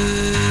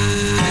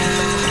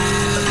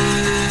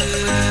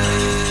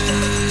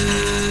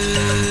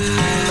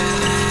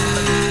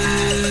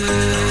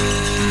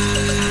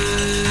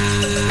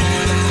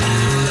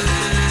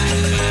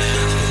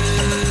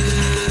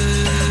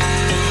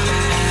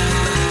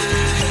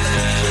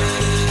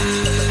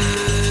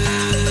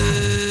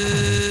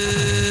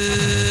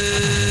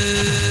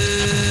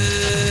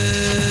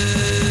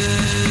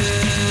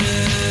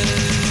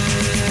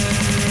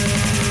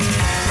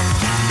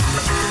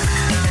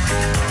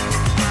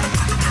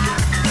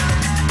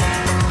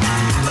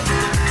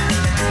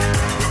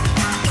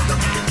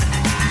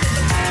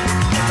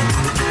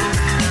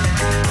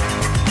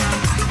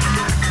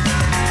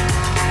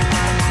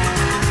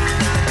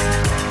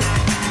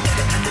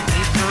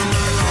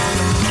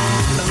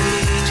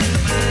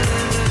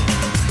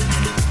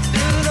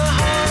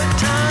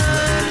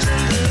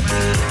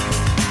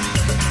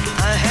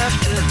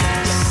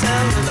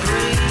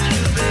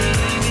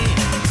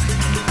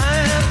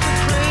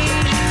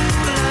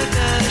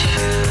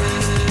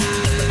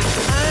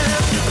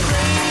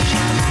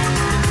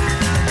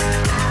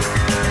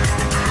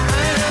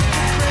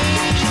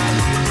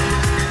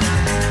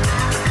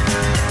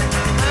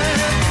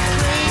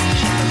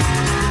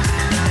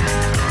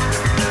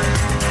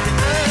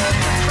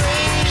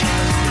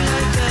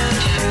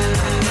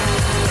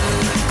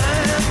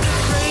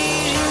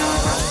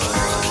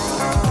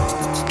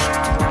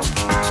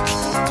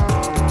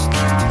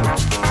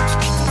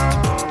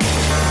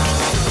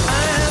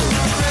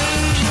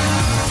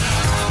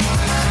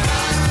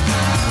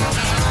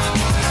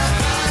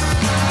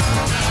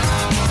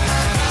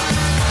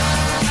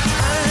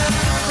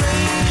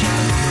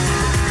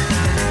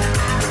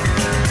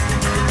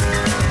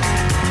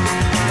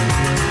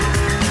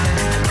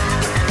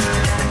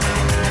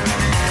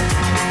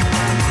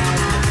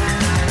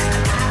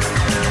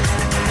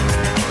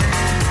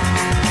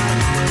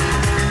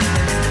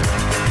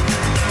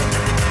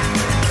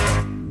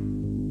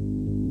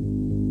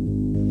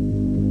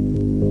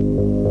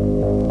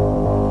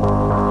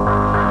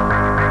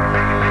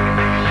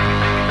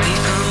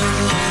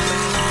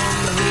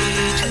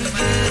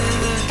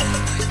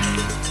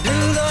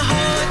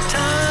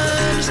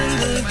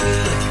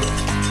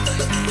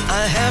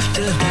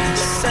 have to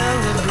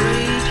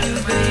celebrate you,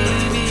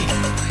 baby.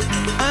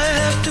 I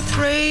have to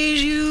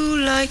praise you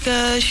like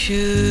I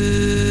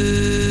should.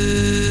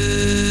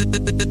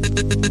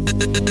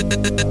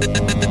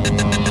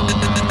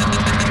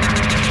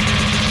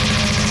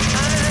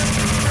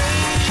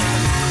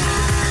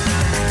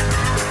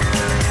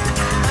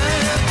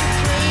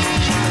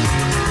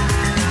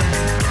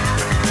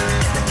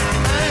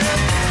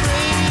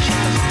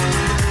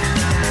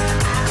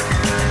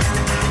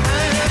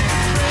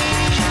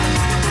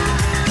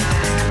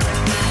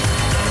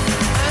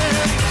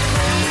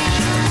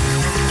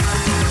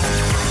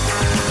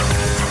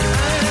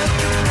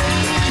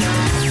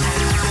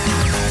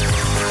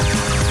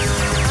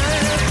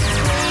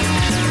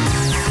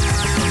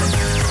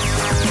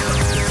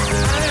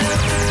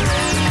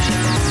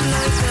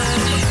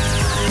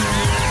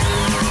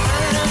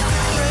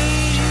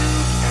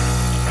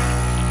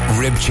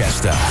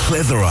 Ribchester,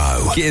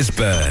 Clitheroe,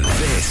 Gisborne.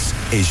 This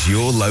is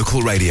your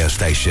local radio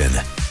station.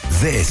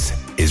 This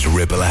is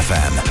Ribble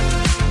FM.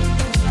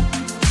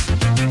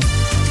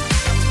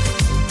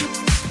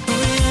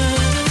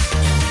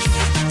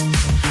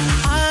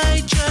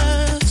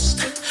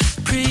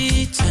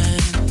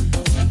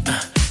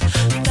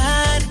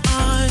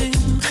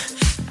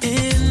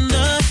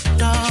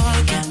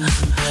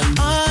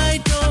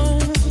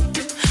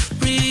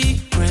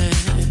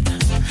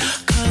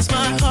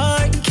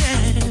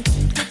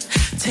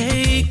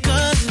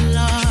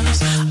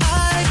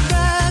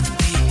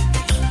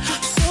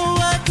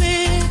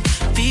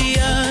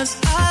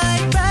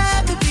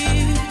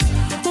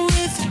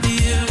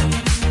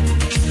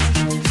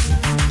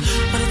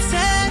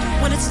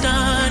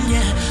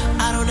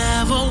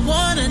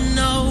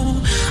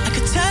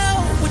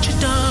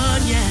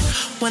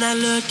 When I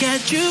look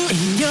at you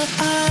in your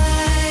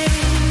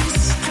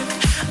eyes,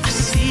 I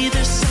see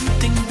there's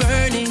something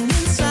burning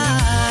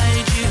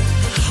inside you.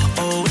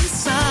 Oh,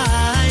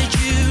 inside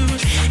you,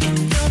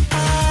 in your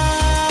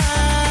eyes.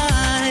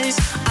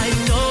 I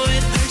know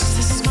it hurts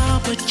to smile,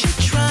 but you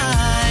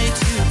try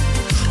to.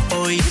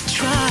 Oh, you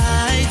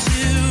try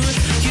to.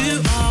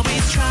 You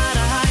always try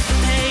to hide the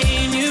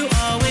pain. You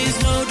always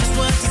know just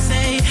what to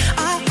say. I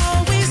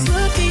always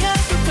look the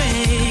other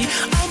way.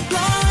 I'm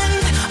blind.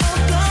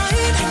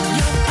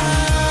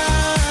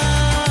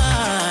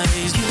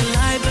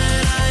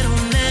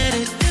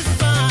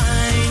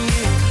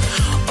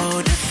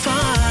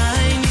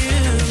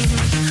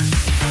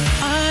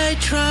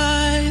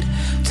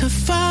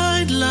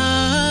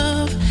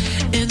 Love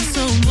in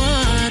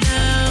someone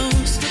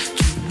else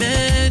too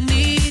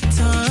many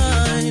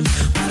times,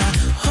 but I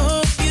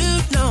hope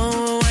you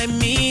know I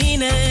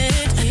mean it.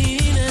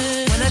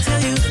 When I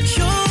tell you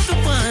you're the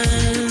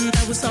one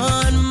that was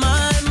on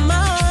my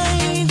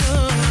mind.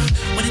 Oh,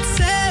 when it's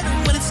said,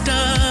 when it's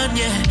done,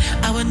 yeah,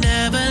 I would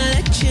never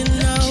let you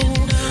know.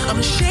 I'm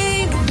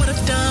ashamed of what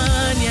I've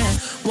done, yeah.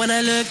 When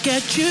I look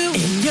at you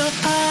in your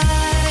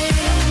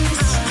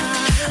eyes,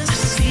 I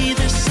see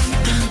there's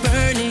something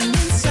burning.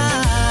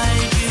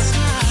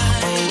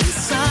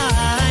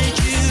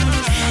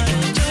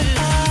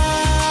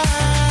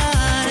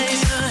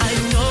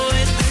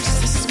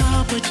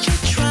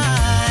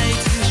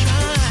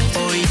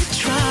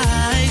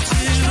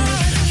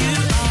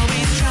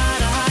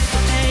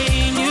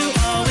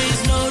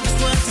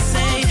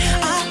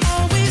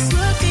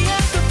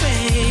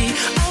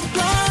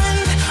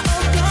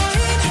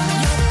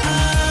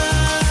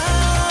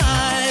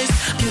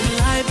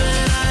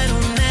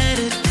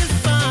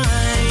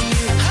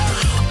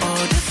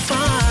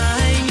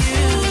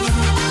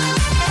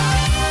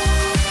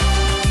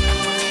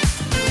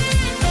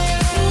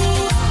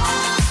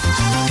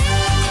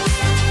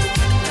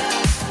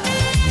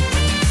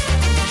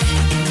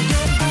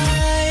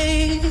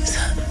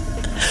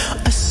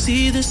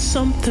 There's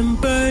something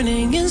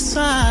burning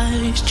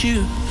inside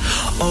you.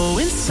 Oh,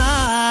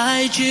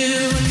 inside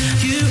you.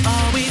 You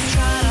always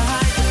try to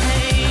hide the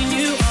pain.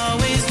 You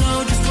always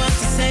know just what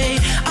to say.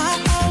 I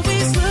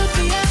always look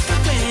the other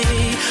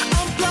way.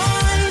 I'm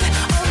blind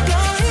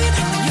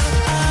in your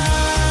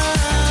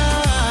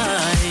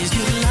eyes.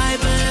 You lie,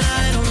 but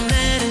I don't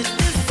let it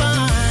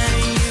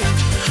define you.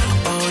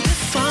 Oh,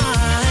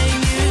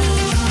 define you.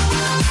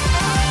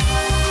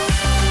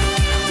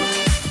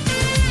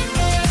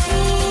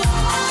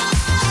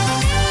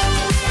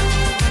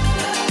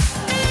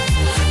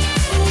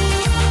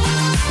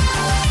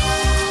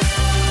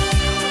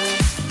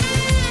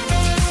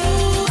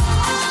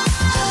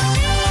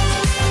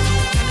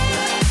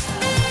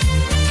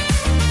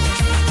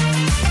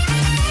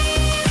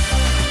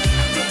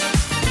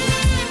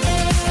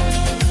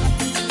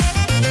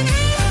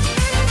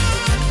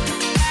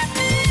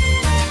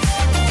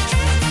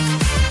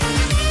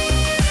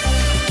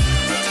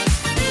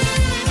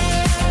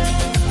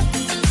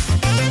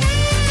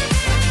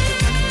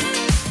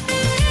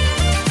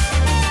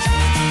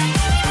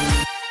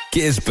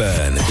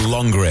 Gisborne,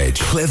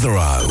 Longridge,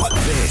 Clitheroe.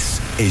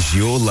 This is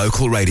your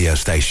local radio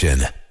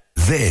station.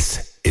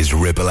 This is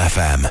Ribble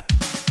FM.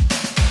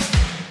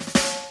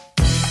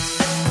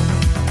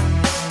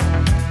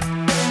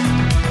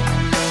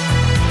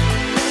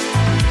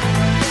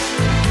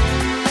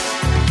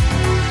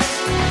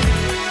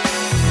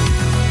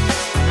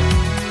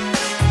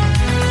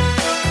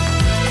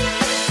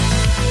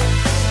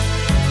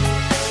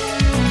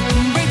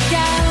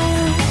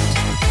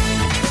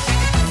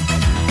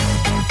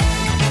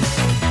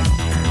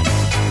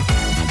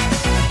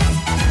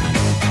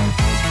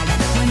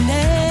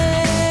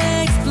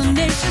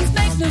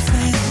 no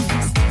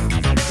sense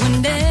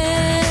when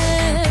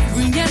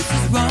every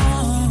answer's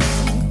wrong.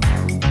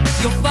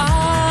 You're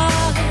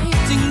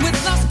fighting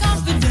with lost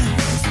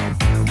confidence.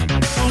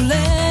 Don't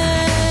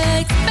let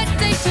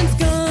expectations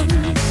come.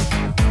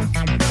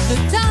 The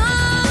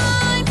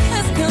time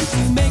has come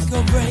to make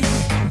a break.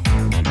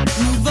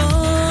 Move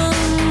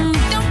on,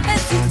 don't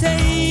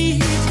hesitate.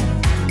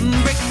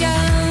 Break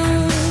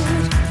out,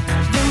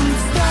 don't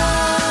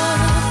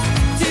stop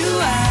to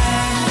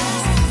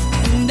ask.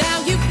 Now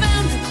you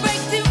found a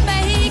break to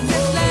make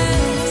it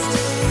last.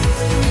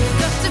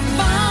 Got to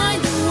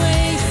find a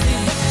way, say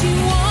what you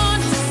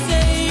want to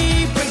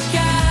say. Break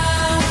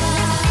out.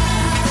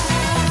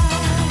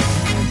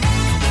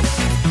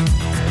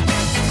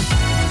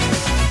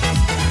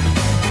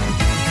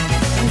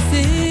 And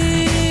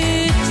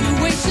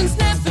situations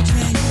never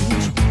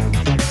change.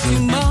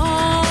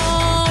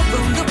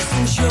 Tomorrow looks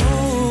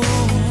unsure.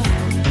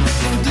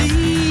 Don't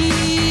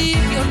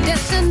leave your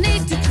destiny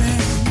to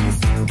chance.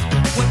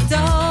 What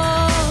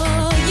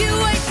are you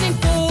waiting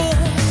for?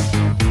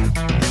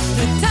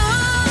 The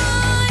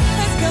time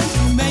has come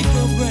to make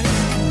a break.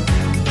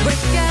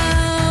 Break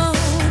out.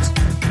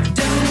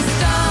 Don't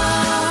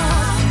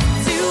stop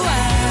to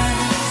ask.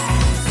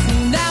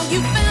 Now you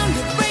found a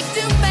break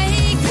to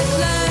make it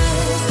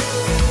last.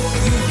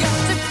 You got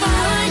to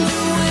find a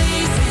way.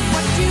 Say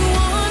what you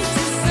want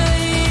to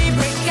say.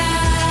 Break out.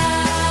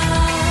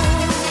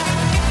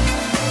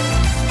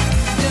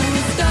 Don't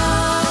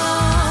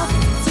stop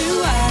to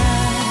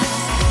ask.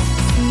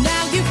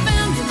 Now you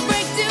found a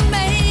break to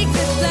make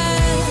it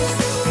last.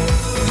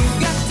 You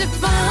got to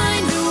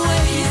find a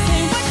way.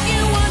 Say what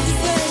you want to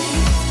say.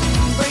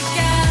 Break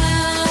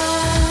out.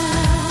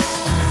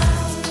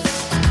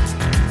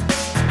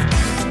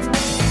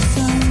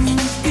 Some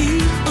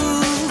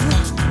people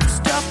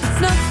stop at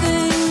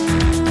nothing.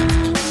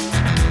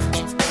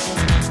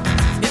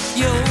 If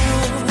you're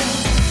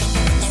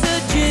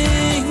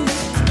searching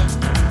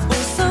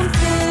for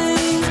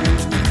something,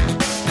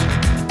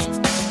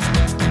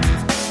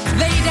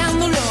 lay down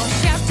the law,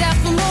 shout out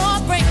for more,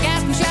 break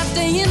out and shout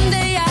day in,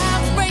 day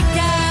out, break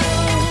out.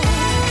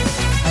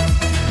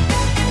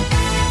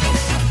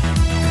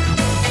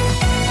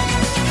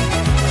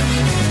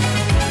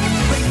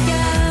 Break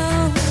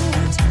out,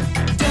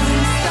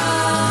 don't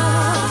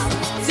stop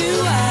to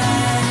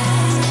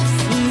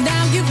ask.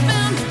 Now you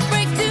found a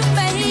break to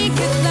make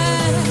it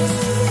last.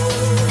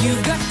 You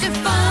got to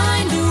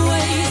find a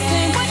way,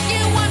 say what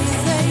you want to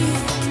say.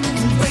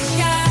 Break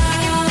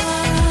out.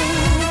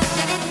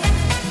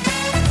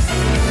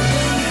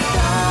 Don't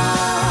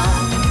stop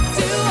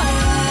to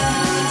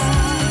ask.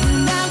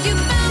 Now you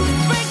found a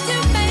break to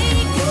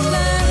make it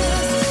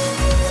last.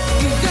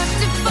 You got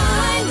to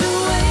find a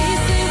way,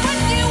 say what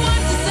you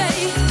want to say.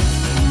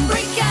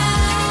 Break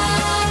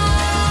out.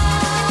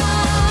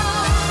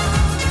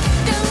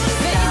 Don't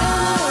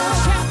stop.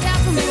 Shout out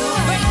for more.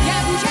 Break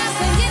out and shout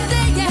day in,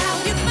 day out.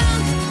 You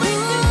found a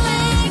break to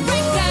make.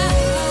 Break out.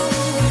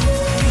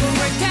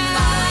 Break out.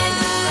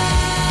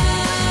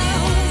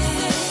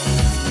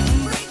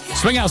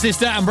 Swing Out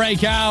Sister and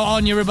Break Out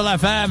on your Ribble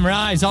FM.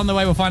 Right, on the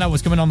way. We'll find out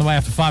what's coming on the way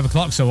after 5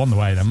 o'clock, so on the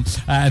way then.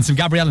 And some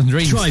Gabrielle and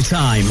Dreams. Drive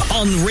Time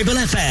on Ribble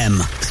FM.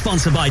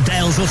 Sponsored by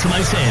Dales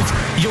Automotive,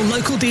 your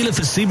local dealer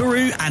for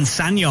Subaru and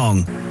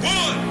SsangYong.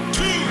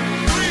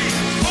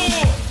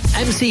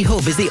 MC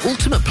Hub is the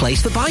ultimate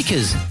place for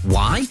bikers.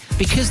 Why?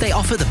 Because they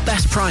offer the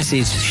best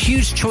prices,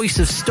 huge choice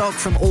of stock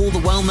from all the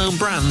well-known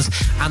brands,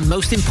 and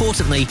most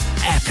importantly,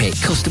 epic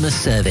customer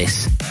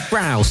service.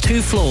 Browse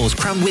 2 floors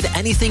crammed with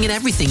anything and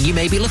everything you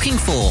may be looking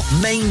for.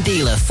 Main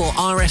dealer for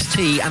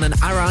RST and an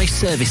RI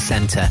service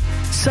centre.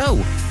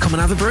 So, come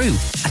and have a brew,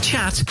 a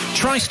chat,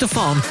 try stuff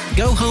on,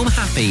 go home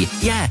happy.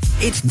 Yeah,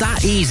 it's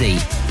that easy.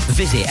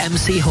 Visit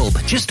MC Hub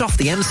just off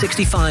the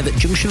M65 at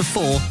Junction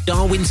 4,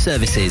 Darwin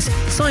Services.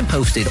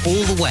 Signposted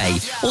all the way,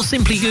 or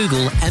simply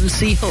Google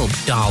MC Hub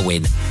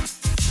Darwin.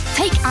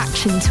 Take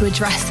action to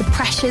address the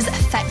pressures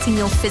affecting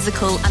your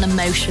physical and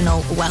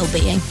emotional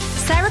well-being.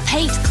 Sarah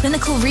Pate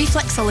Clinical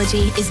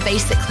Reflexology is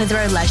based at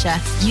Clitheroe Leisure.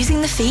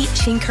 Using the feet,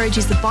 she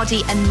encourages the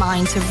body and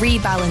mind to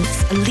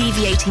rebalance,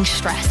 alleviating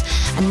stress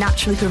and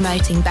naturally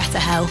promoting better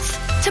health.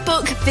 To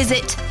book,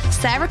 visit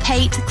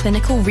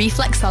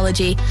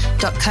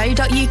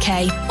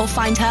sarahpateclinicalreflexology.co.uk or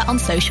find her on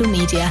social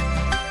media.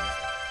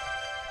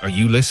 Are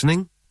you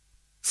listening?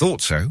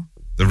 Thought so.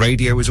 The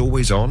radio is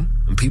always on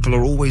and people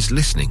are always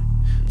listening.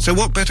 So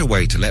what better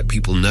way to let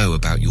people know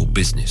about your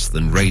business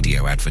than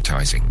radio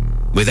advertising?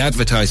 With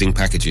advertising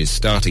packages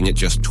starting at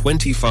just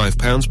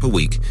 £25 per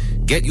week,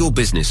 get your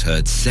business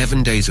heard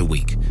 7 days a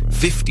week,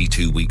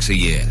 52 weeks a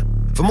year.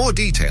 For more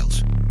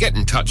details, get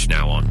in touch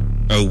now on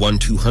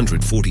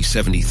 01200 40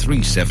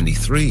 73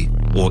 73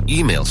 or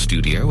email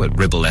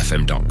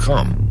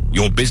studio@ribblefm.com.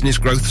 Your business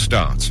growth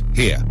starts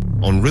here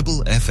on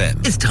Ribble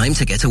FM. It's time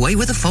to get away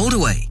with a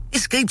foldaway.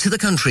 Escape to the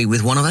country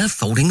with one of our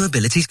folding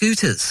mobility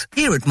scooters.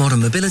 Here at Modern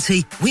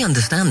Mobility, we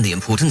understand the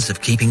importance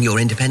of keeping your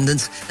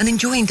independence and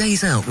enjoying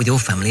days out with your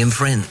family and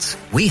friends.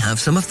 We have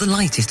some of the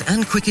lightest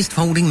and quickest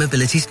folding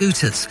mobility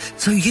scooters,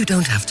 so you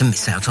don't have to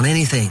miss out on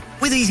anything.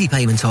 With easy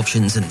payment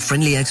options and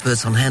friendly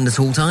experts on hand at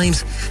all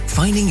times,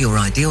 finding your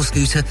ideal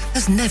scooter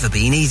has never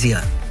been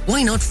easier.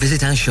 Why not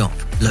visit our shop,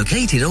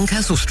 located on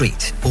Castle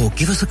Street, or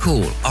give us a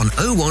call on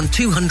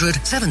 01200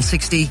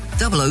 760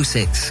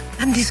 006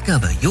 and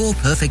discover your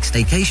perfect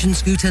staycation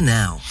scooter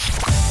now.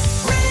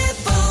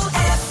 Ribble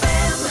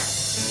FM.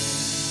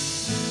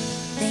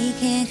 They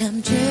can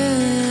come true.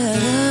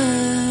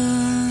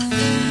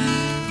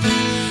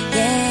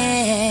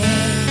 Yeah,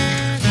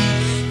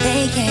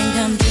 they can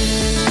come true.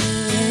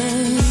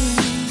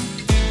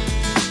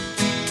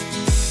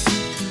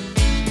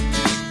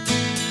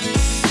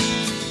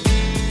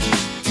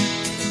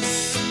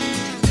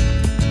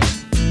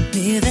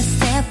 Move a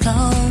step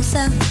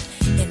closer.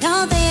 You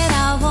know that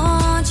I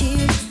want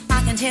you.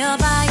 I can tell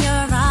by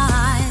your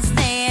eyes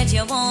that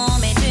you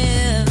want me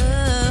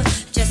to.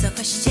 Just a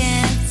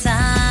question of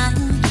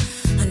time.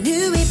 I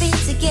knew we'd be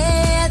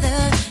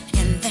together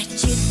and that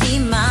you'd be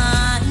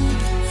mine.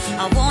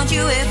 I want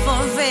you here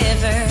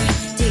forever.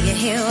 Do you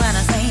hear what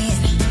I'm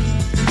saying?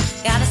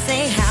 Gotta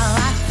say how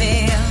I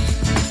feel.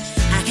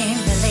 I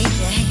can't believe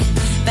it,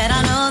 but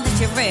I know that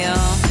you're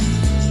real.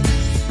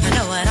 I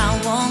know what I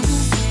want.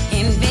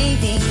 And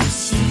baby,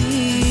 it's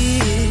you.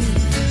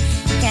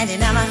 Can't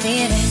deny my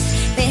feelings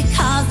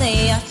because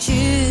they are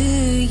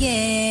true,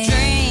 yeah.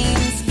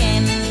 Dreams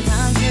can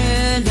come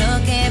true.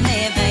 Look at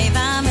me, babe,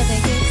 I'm with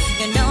you.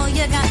 You know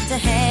you got to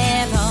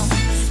have hope.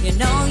 You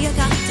know you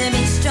got to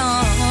be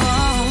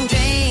strong.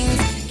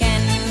 Dreams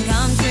can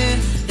come true.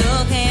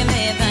 Look at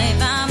me, babe,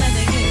 I'm with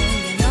you.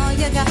 You know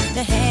you got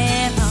to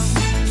have hope.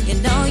 You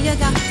know you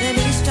got to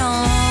be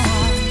strong.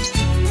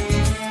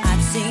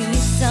 I've seen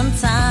you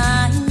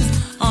sometimes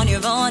on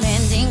your own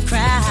ending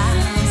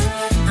cries.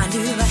 I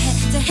knew I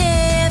had to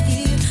have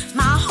you,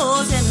 my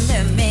whole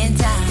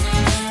sentimental.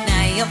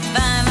 Now you're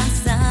by my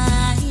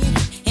side,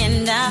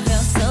 and I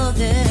feel so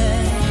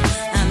good.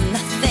 I'm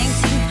nothing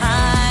too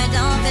high,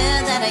 don't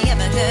feel that I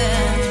ever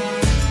could.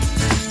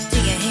 Do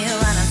you hear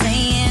what I'm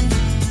saying?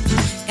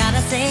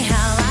 Gotta say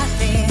how I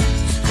feel.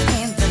 I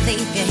can't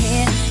believe you're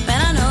here, but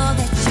I know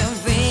that you're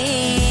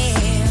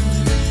real.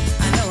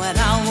 I know what I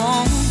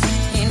want,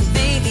 and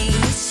baby,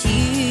 it's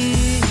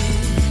you.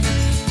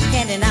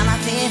 Can't deny my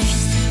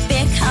feelings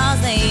because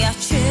they are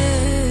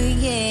true,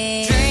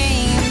 yeah.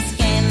 Dreams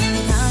can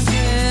come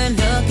true.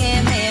 Look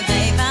at me,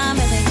 babe, I'm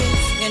with you.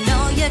 You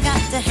know you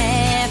got to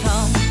have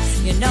hope.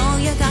 You know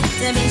you got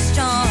to be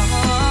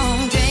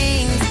strong.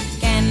 Dreams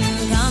can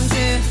come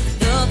true.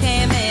 Look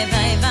at me,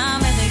 babe,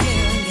 I'm with you.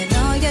 You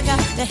know you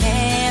got to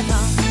have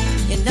hope.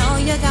 You know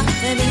you got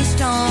to be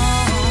strong.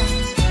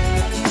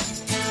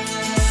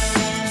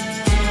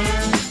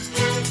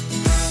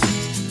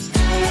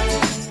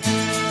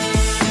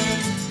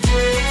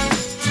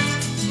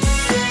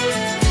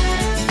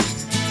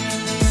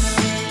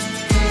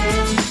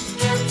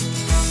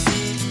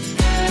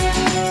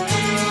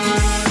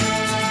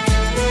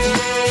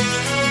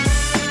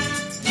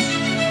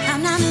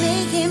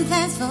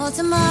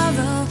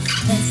 Tomorrow,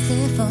 let's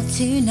live for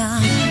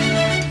tonight.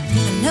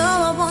 I know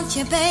I want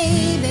you,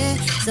 baby,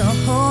 so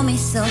hold me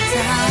so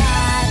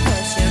tight.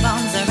 Put your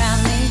arms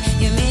around me,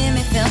 you make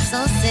me feel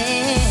so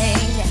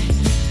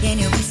safe. Can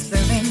you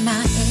whisper in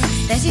my ear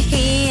that you're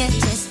here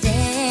to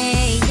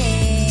stay?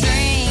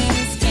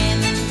 Dreams can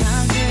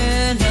come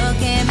true.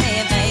 Look at me,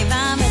 babe,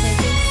 I'm with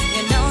you.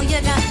 You know you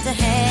got to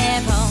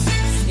have hope.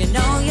 You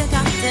know you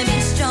got to be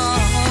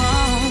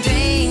strong.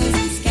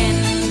 Dreams can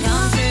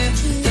come true.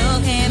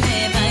 Look at me,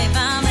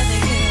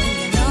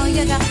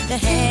 you got to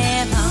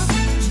have hope.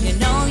 You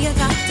know you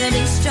got to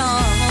be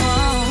strong.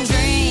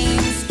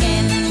 Dreams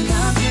can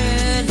come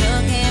true.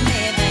 Look at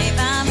me, babe,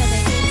 I'm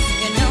with you.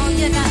 You know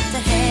you got to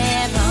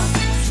have hope.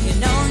 You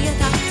know you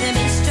got to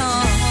be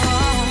strong.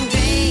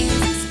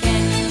 Dreams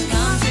can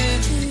come true.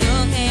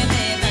 Look at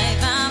me,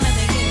 babe, I'm with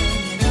you.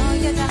 You know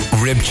you got to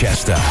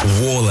Ribchester,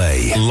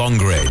 Worley,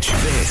 Longridge.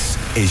 This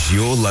is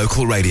your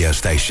local radio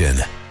station.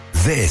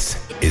 This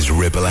is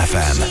Ribble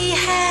FM. He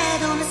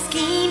had on a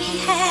scheme he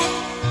had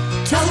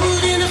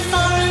told in a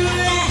foreign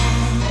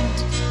land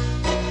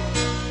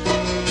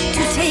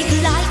to take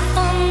life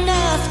on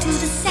earth to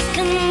the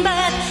second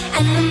birth,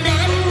 and the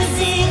man was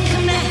in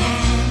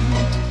command.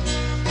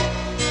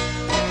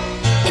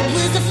 It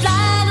was a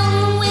flight on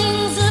the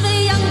wings of a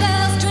young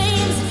girl's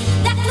dreams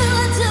that flew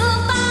her too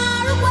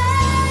far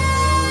away.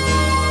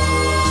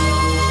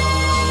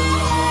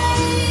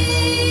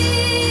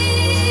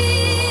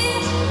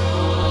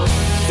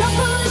 Don't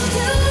push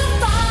too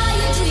far,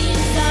 your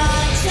dreams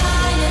are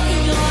China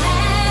in your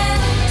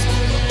hand.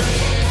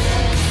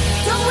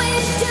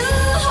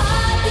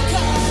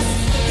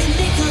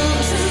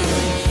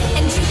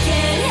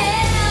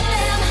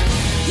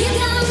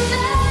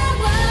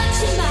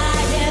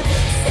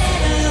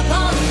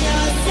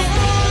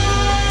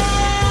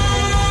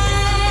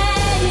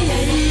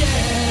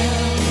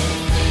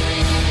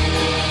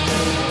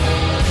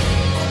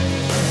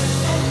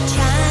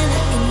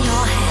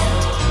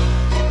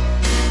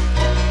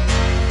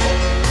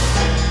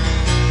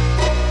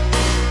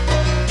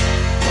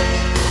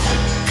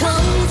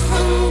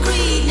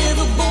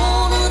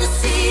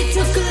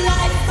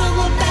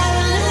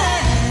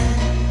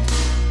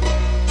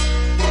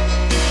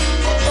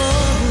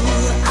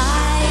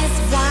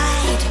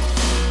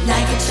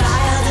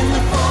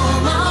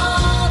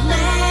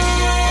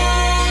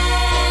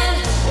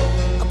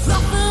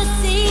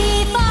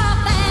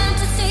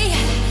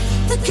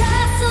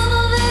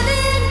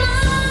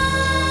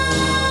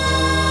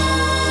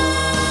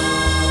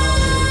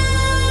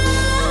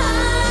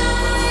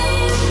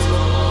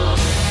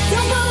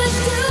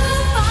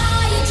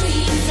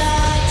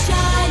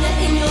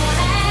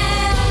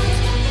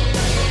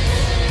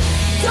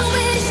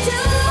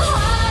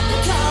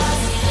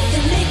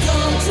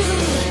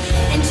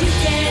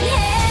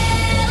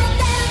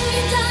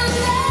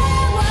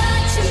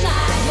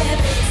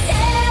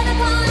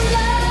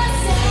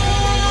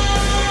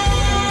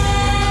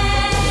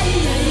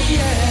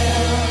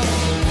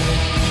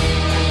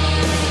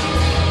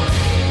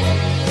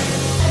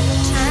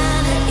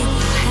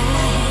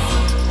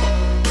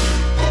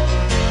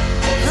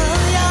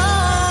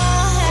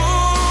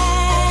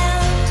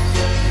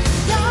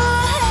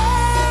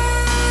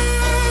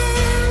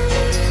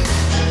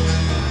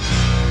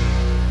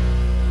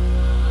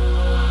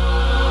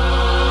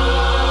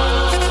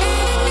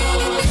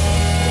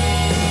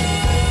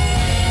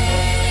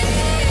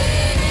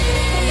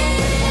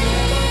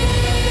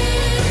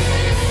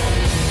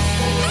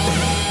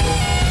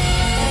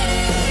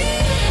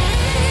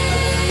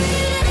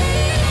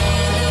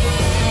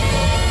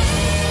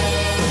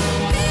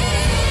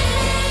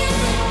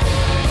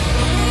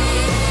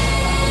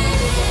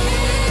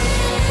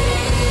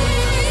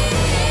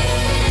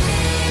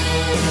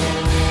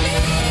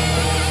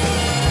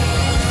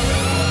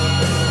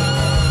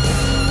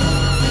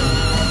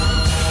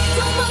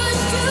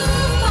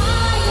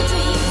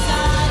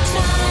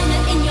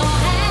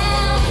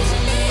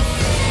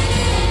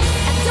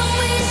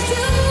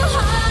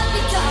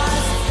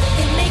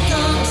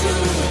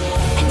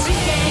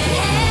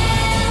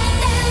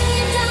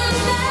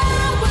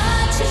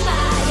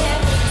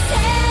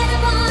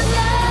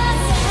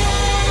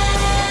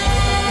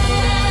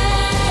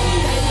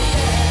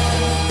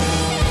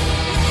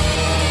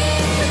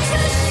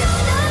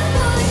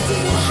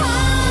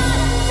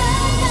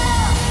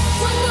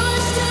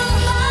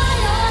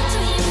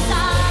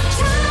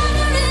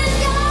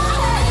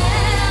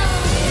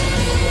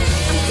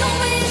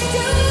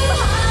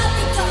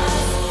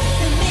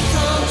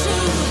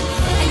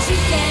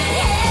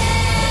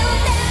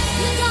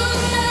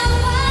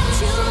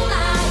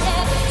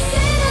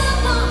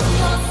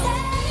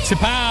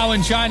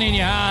 And Shine in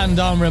Your Hand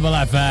on Ribble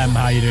FM.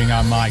 How are you doing?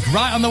 I'm Mike.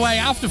 Right on the way,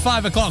 after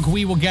 5 o'clock,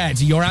 we will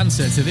get your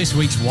answer to this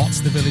week's What's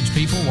the Village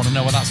People. Want to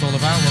know what that's all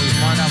about? Well,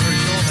 you'll find out very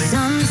shortly.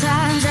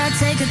 Sometimes I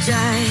take a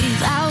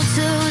drive out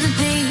to the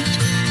beach.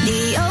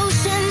 The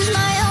ocean's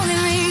my only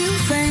real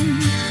friend.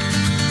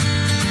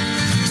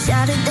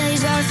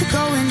 Saturdays are for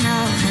going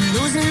out and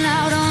losing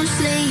out on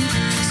sleep.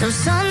 So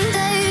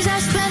Sundays I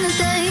spend the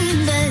day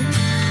in bed.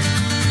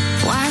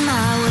 Why am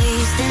I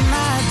wasting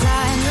my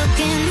time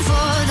looking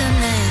for the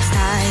next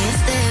high? If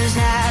there's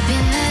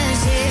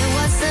happiness here,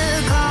 what's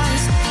the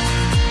cost?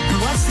 And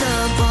what's the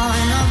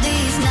point of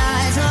these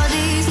nights or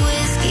these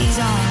whiskeys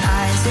on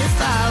ice? If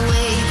I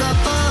wake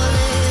up a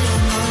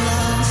little more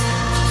lost.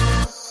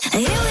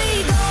 Here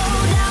we go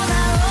down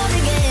that road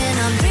again.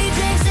 I'm 3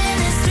 drinks in,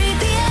 it's 3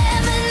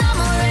 p.m. and I'm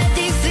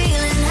already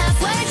feeling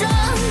halfway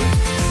drunk.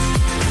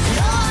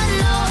 No one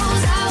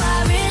knows how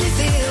I really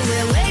feel.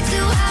 We're way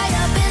too high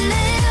up in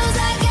the hills.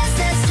 I guess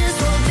that's just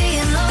what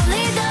being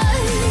lonely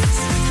does.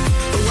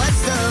 But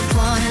what's the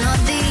point of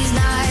these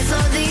nights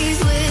or these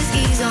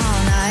whiskeys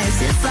on ice?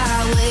 If I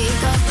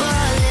wake up a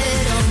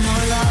little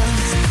more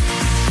lost.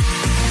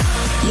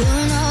 You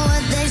know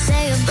what they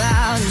say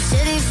about a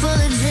city full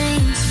of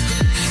dreams.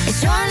 It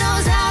sure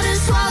knows how to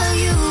swallow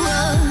you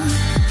up.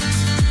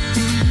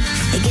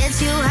 It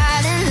gets you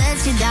high and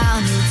lets you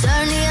down. You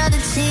turn the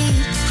other cheek.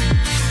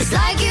 It's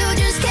like you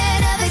just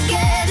can't ever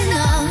get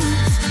enough.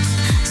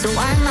 So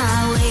why am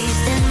I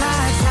wasting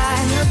my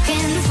time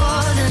looking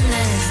for the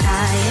next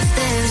high? If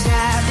there's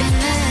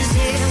happiness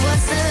here,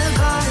 what's the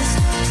cost?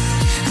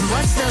 And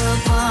what's the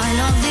point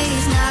of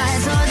these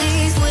nights or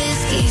these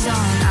whiskeys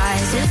on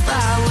ice? If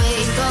I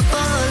wake up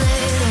a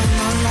little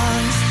more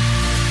lost.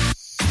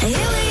 Here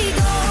we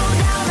go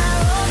down that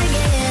road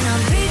again.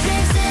 I'm 3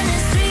 drinks in,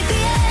 it's 3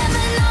 p.m.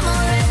 and I'm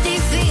already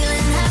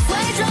feeling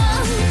halfway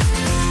drunk.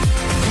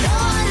 No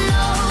one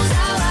knows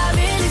how I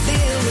really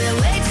feel. We're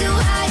way too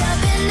high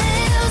up in the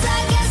hills.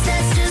 I guess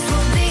that's just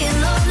what being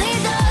lonely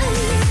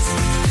does.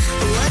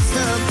 But what's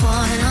the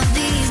point of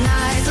these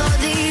nights or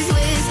these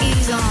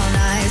whiskeys on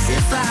ice?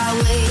 If I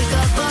wake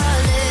up a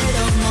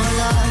little more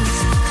lost.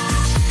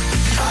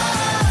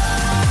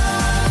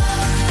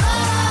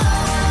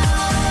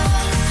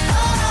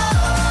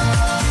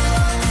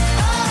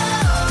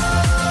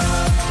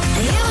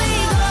 Here we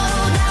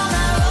go down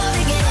that road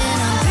again.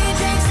 I'm 3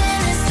 drinks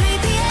in, it's 3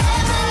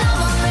 p.m. and I'm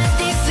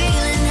already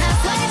feeling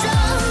halfway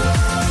drunk.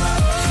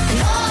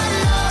 No one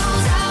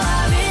knows how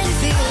I really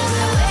feel.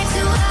 We're way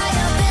too high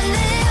up in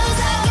the hills.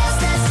 I guess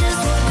that's just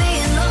what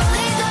being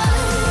lonely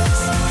does.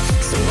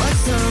 So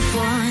what's the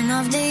point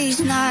of these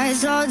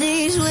nights or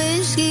these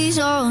whiskeys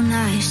all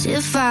nice?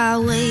 If I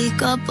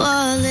wake up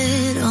a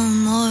little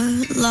more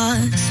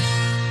lost.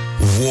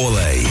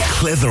 Worley,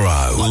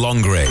 Clitheroe,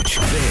 Longridge.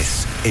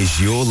 This is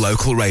your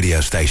local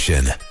radio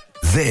station.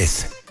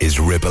 This is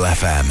Ribble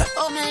FM.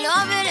 Oh, me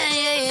love it,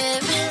 yeah.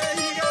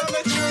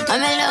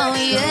 I'm alone,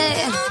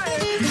 yeah.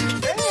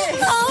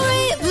 I'll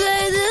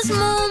replay this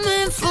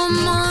moment for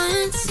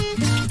months.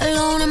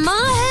 Alone in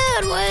my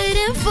head,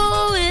 waiting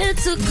for it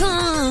to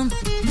come.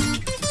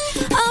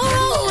 I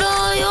wrote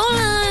all your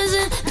lines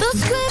and the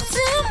script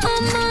in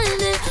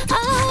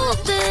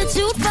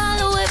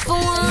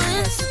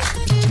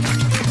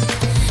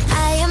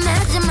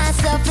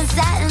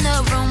sat in the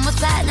room with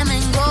platinum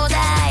and gold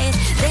eyes.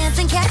 Dance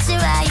and catch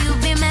your eye, you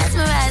be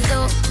mesmerized,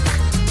 oh.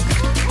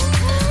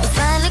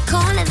 Find a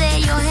corner there,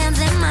 your hands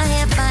in my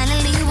hair.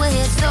 Finally we're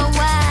here, so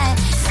why?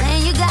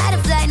 Saying you got a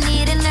flight,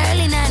 need an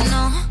early night,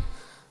 no.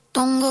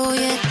 Don't go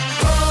yet.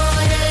 Oh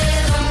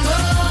yeah, don't go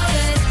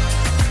yet.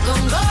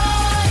 Don't go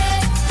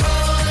yet.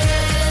 Oh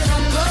yeah,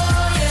 don't go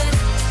yet.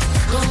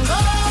 Don't go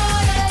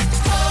yet.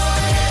 Oh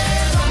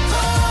yeah, don't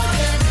go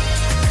yet.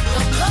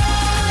 Don't go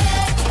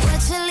yet.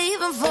 What you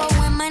leaving for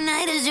when my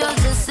night is yours?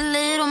 Just a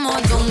little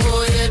more. Don't go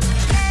yet.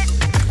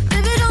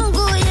 Baby, don't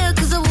go yet,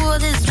 'cause I wore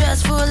this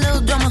dress for a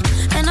little drama.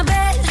 And I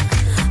bet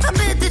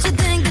that you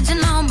think that you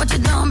know, but you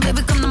don't,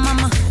 baby, come to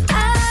mama.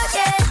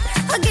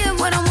 I get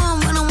what I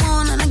want when I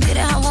want, and I get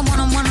it how I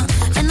wanna.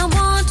 And I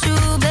want you,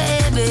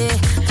 baby,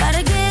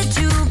 gotta get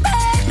you,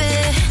 baby.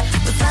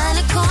 We find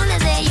a corner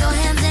there, your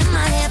hands in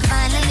my hair.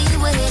 Finally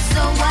we're here,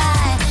 so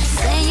why?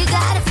 Saying you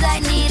got a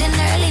flight, need an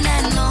early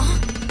night, no.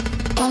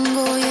 Don't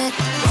go yet.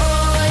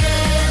 Oh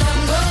yeah,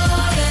 don't go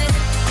yet.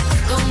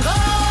 Don't go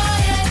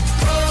yet.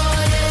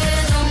 Oh yeah,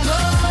 don't go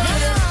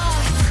yet.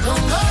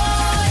 Don't go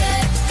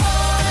yet.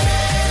 Oh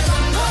yeah,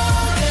 don't go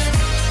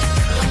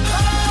yet. Don't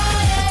go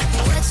yet.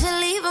 What you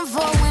leaving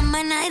for when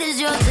my night is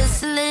yours?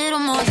 Just a little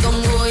more.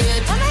 Don't go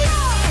yet.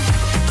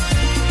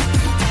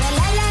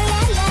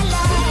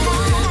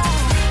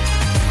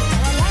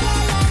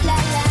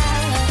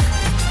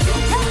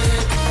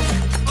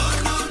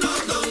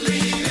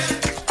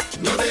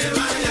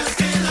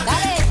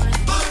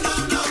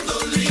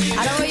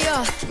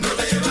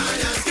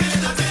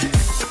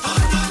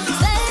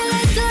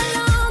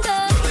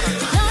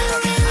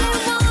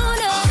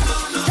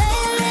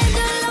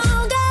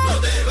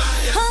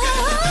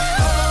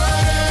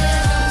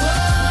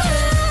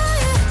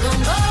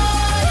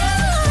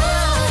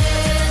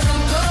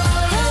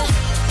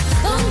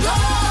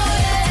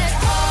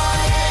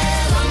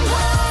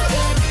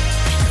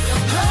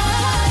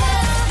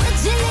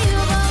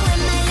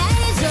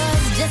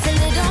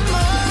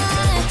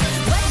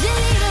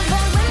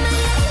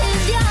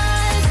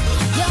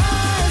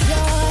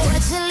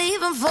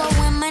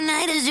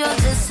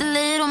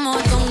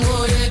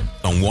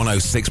 On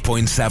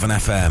 106.7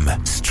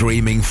 FM,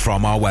 streaming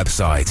from our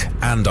website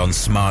and on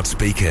smart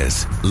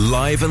speakers,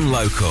 live and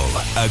local,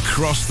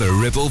 across the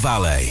Ribble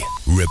Valley.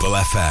 Ribble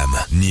FM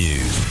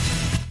News.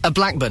 A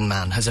Blackburn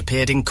man has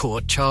appeared in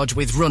court charged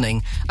with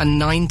running a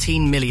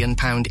 £19 million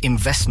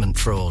investment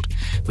fraud,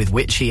 with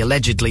which he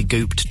allegedly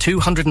gooped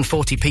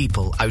 240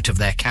 people out of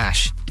their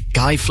cash.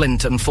 Guy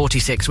Flinton,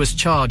 46, was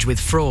charged with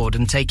fraud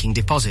and taking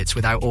deposits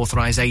without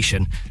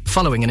authorisation,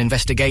 following an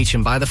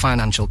investigation by the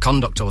Financial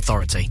Conduct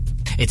Authority.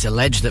 It's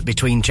alleged that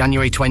between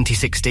January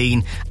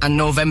 2016 and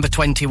November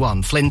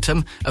 21,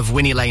 Flinton of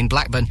Winnie Lane,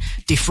 Blackburn,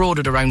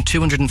 defrauded around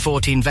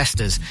 240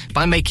 investors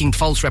by making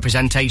false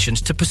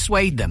representations to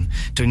persuade them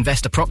to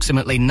invest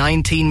approximately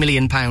 £19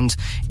 million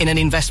in an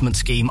investment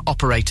scheme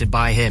operated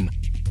by him.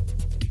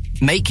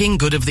 Making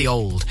good of the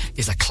old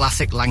is a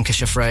classic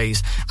Lancashire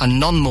phrase,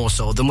 and none more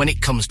so than when it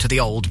comes to the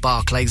old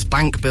Barclays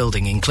Bank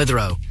building in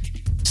Clitheroe.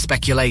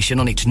 Speculation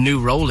on its new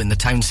role in the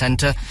town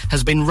centre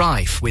has been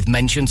rife, with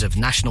mentions of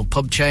national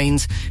pub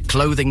chains,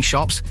 clothing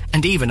shops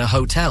and even a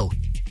hotel.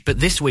 But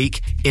this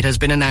week, it has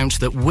been announced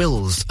that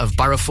Will's of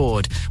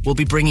Barrowford will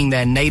be bringing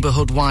their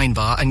neighbourhood wine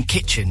bar and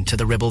kitchen to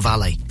the Ribble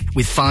Valley.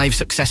 With 5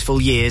 successful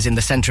years in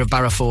the centre of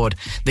Barrowford,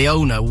 the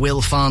owner,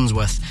 Will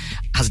Farnsworth,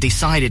 has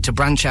decided to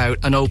branch out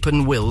and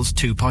open Will's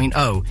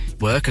 2.0.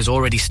 Work has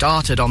already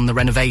started on the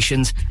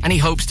renovations, and he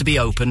hopes to be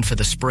open for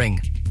the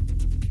spring.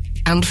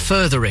 And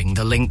furthering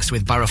the links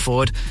with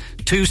Barrowford,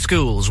 2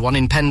 schools, one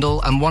in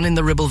Pendle and one in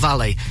the Ribble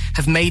Valley,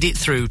 have made it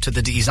through to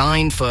the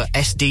Design for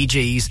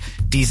SDGs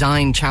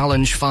Design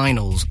Challenge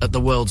Finals at the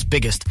world's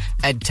biggest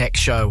EdTech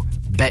show,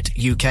 BET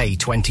UK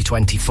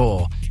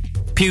 2024.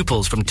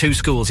 Pupils from 2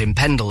 schools in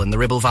Pendle and the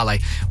Ribble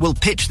Valley will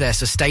pitch their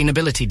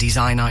sustainability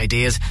design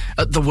ideas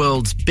at the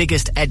world's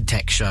biggest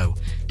EdTech show.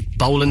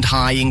 Bowland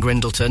High in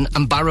Grindleton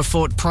and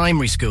Barrowford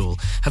Primary School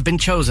have been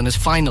chosen as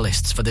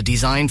finalists for the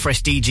Design for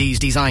SDGs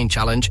Design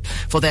Challenge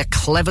for their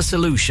clever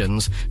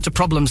solutions to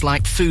problems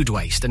like food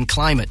waste and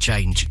climate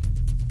change.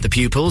 The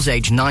pupils,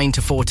 aged 9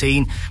 to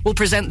 14, will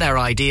present their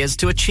ideas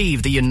to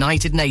achieve the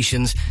United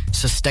Nations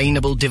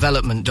Sustainable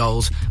Development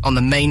Goals on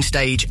the main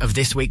stage of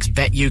this week's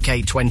BET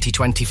UK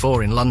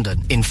 2024 in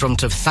London, in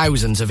front of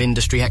thousands of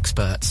industry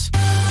experts.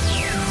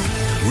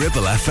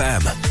 Ribble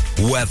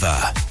FM.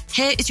 Weather.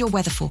 Here is your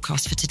weather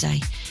forecast for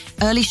today.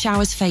 Early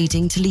showers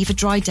fading to leave a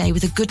dry day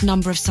with a good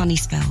number of sunny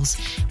spells.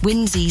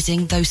 Winds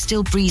easing, though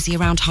still breezy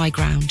around high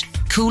ground.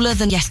 Cooler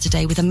than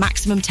yesterday with a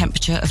maximum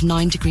temperature of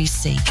 9 degrees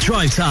C.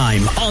 Drive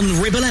Time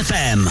on Ribble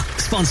FM.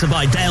 Sponsored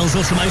by Dales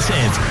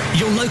Automotive,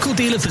 your local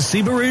dealer for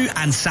Subaru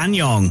and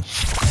SsangYong.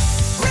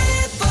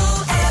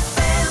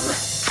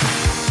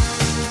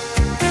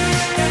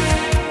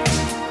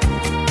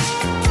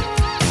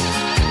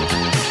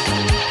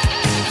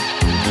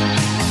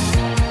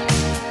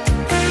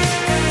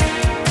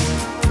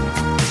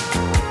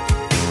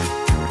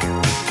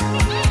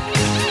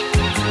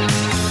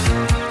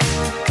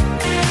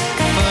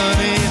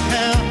 Funny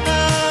how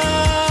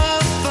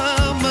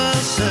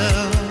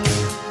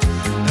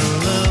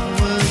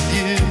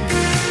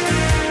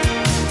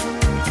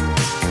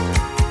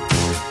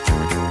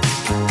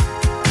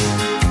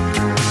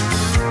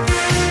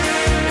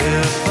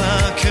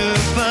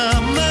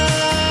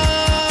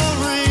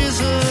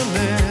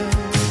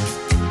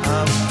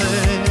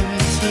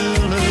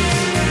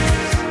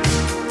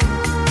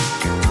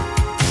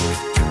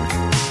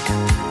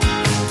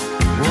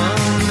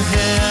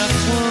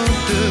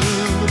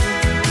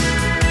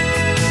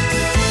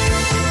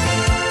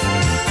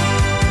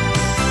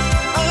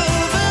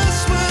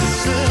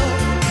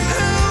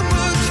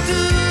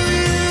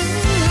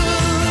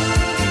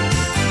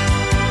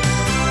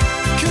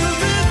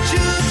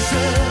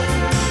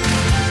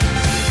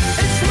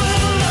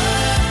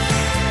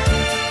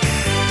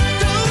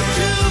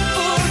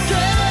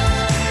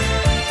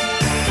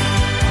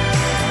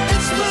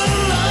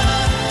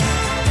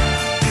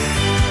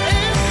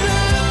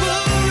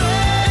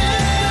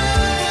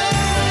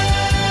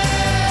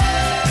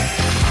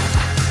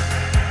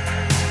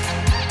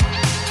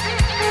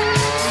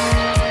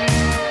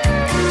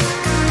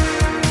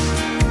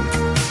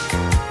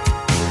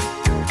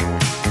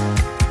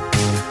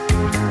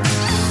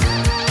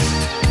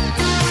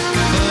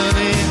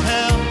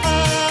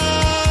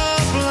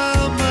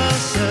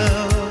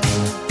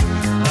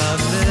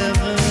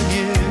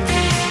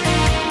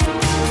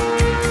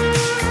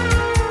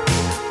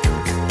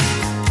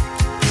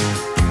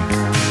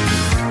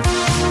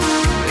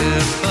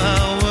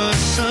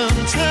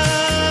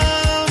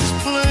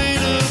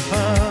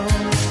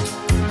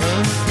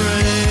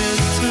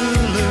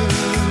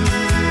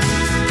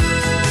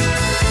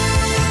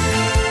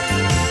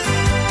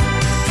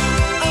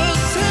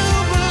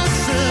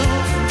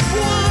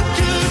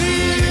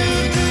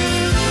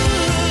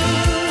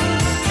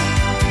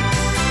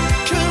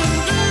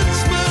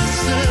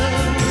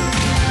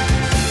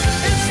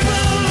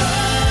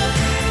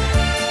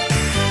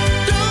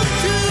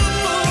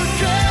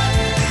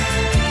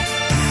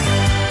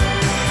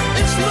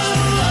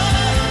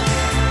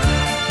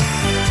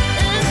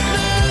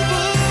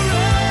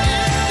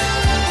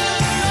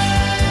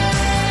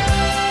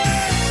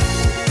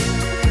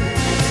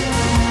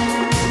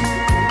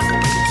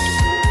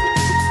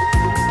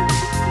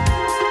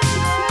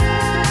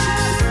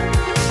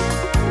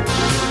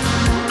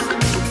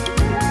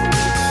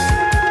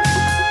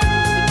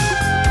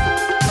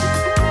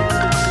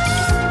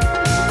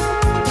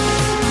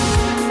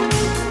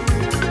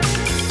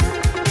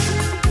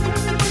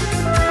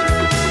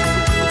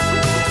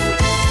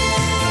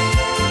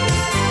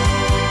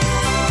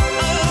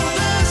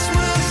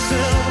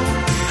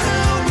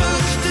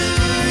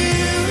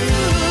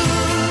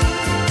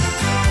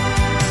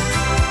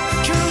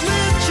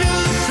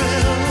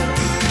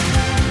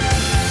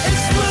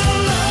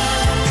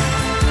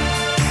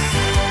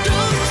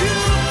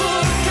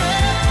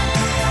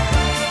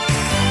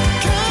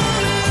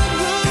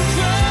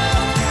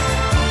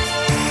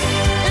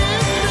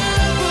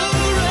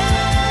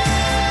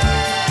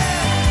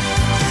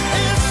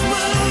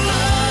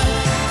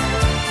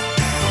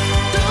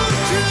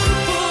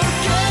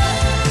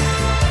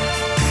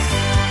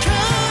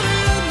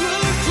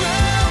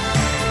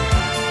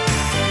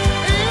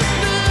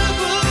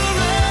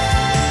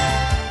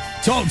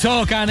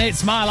Talk, and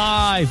it's my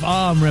life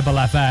on Ribble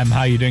FM.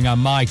 How you doing? I'm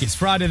Mike. It's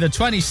Friday the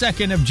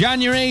 22nd of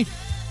January.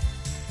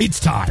 It's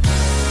time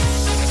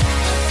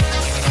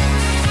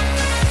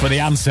for the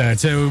answer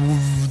to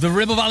the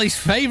Ribble Valley's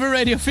favourite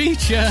radio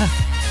feature.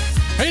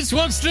 It's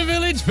What's the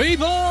Village,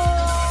 people?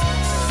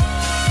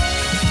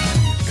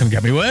 Couldn't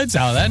get me words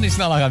out then. It's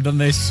not like I've done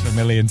this a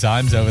million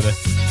times over the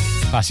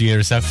past year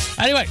or so.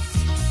 Anyway,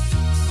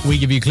 we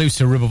give you clues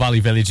to Ribble Valley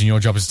Village, and your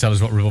job is to tell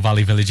us what Ribble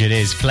Valley Village it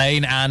is.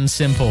 Plain and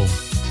simple.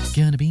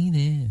 Gonna be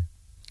there.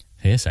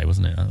 Hearsay,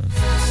 wasn't it?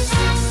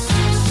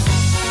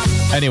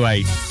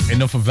 Anyway,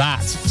 enough of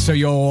that. So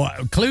your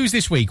clues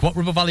this week. What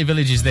Ribble Valley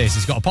Village is this?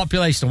 It's got a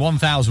population of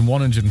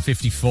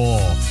 1,154.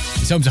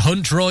 It's home to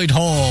Huntroyd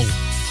Hall.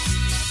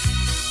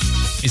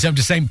 It's home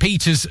to St.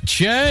 Peter's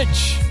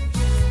Church.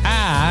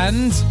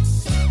 And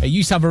it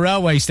used to have a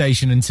railway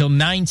station until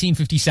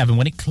 1957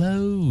 when it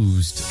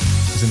closed.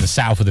 It's in the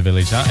south of the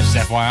village, that. Just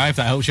FYI, if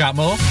that helps you out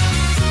more.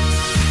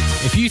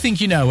 If you think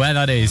you know where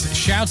that is,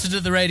 shout it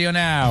at the radio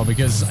now,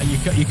 because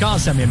you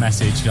can't send me a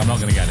message. I'm not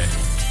going to get it.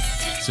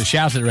 So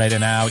shout at the radio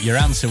now. Your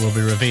answer will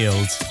be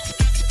revealed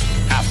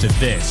after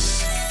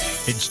this.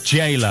 It's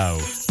J-Lo.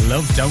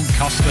 Love don't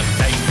cost a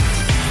thing.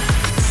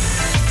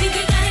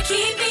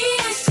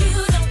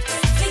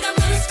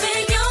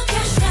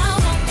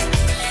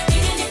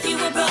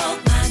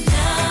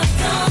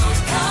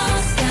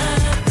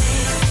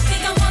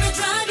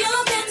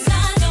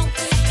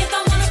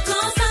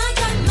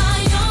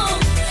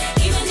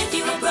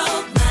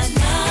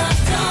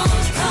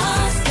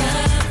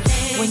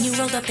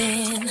 Up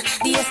in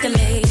the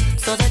Escalade,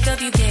 saw the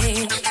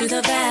WK to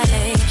the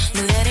valet,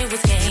 knew that it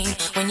was game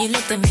when you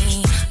looked at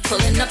me,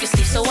 pulling up your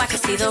sleeve so I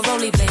could see the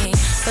roly blade.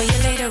 So you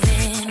later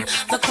in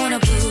the corner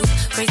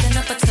booth, raising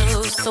up a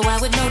toast so I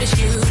would notice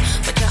you,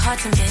 but your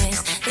heart's a miss,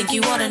 think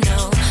you ought to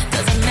know,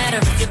 doesn't matter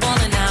if you're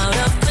balling out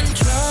of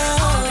control.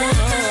 All that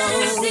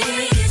matters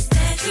is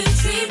that you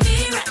treat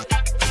me right,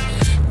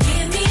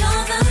 give me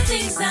all the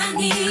things I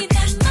need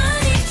that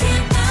money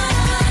can't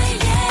buy,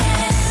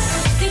 yeah,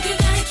 think you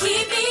gotta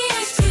keep me.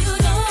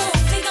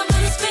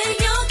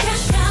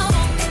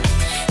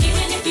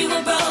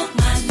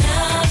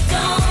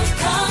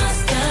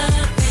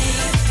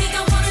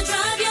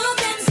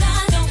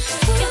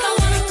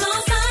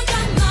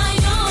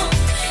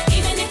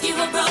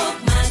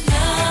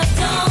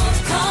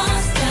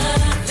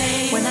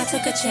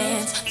 Took a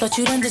chance, thought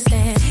you'd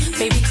understand.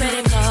 Baby,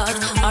 credit cards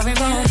are in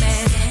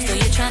romance. So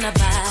you're trying to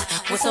buy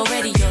what's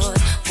already yours.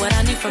 What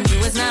I need from you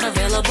is not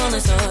available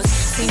in stores.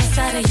 See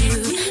inside of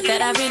you that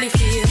I really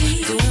feel.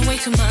 Doing way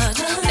too much,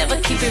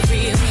 never keep it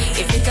real.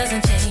 If it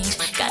doesn't change,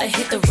 gotta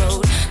hit the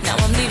road. Now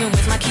I'm leaving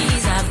with my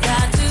keys, I've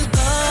got to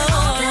go.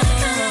 All that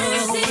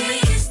matters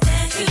is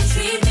that you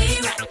treat me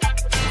right.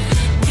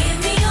 Give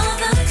me all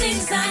the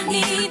things I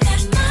need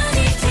that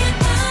money can't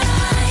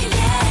buy,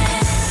 yeah.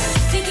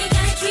 Think you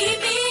gotta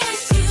keep me.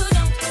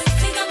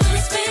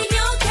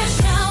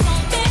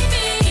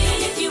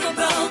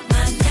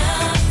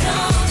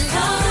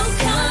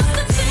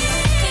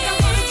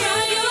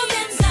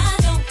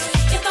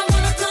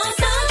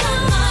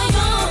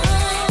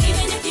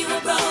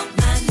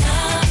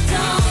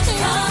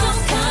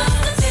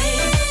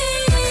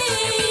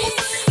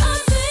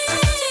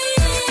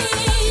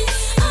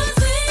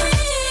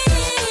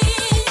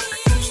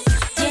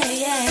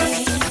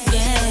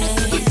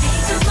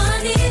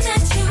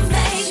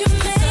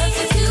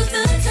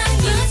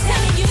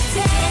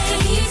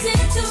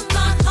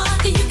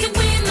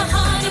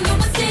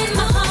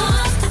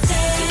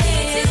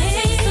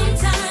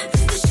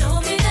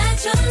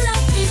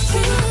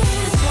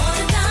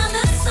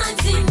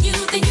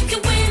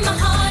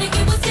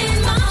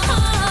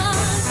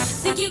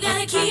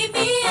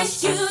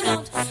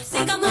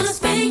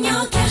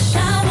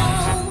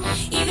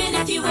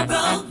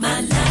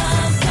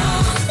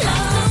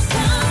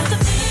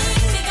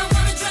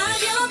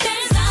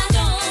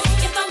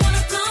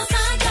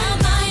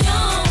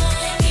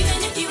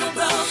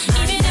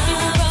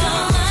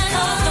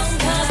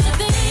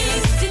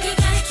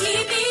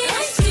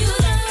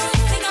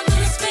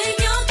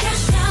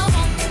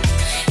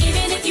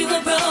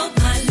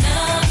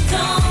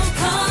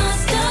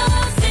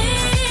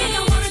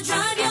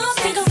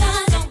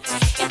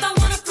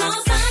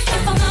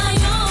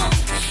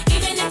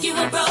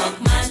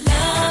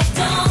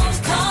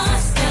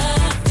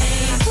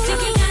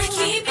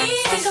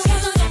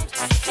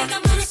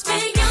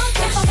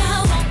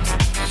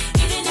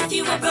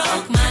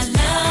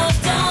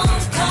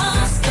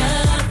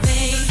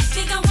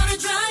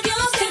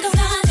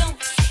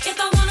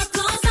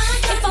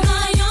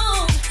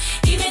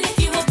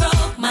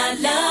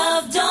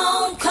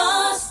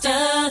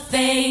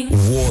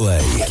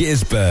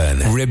 Gisborne,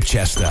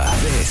 Ribchester.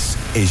 This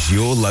is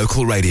your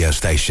local radio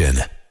station.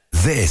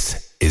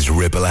 This is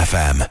Ribble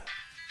FM.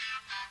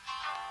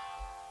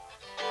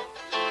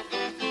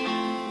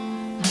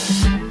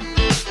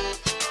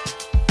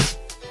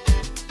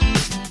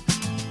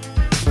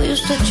 We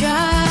used to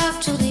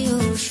drive to the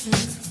ocean,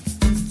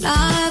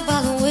 lie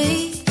by the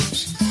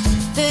waves,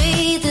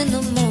 bathe in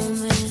the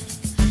moment.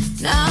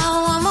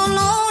 Now I'm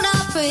alone,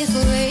 I pray for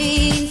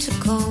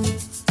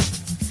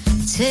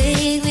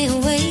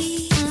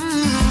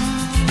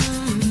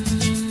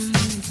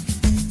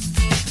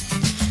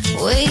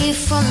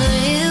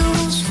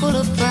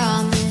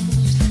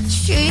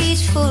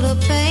for the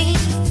pain,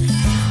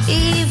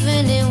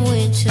 even in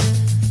winter.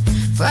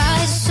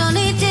 Bright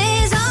sunny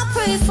days, I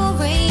pray for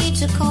rain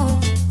to come.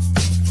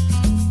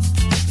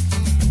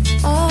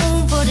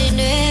 Oh, but it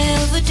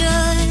never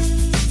does.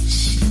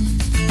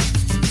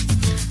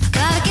 I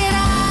gotta get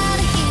out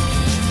of here,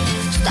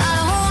 start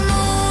a whole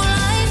new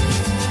life.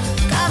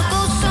 Gotta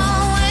go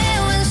somewhere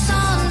where the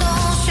sun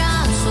don't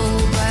shine so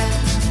bright.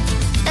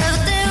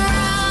 Everything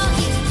around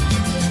here,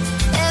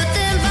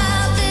 everything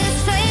about this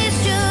place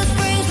just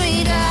brings me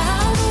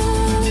down.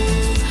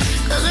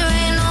 'Cause there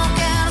ain't no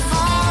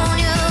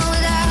California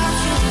without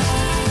you.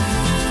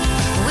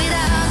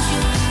 Without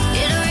you,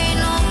 yeah, there ain't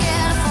no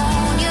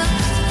California.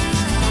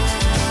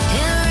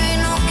 Yeah, there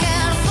ain't no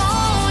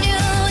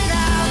California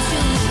without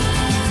you.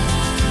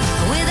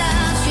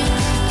 Without you,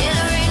 yeah,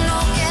 there ain't no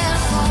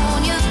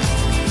California.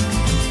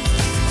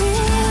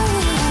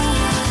 Ooh,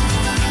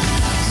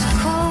 it's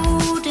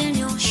cold in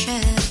your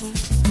shadow.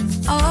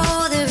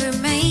 All that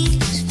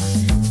remains,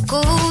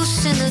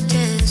 ghosts in the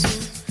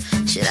desert.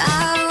 Should I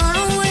run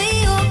away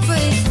or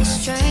pray for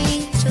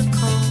strength to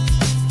come?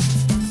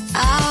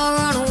 I'll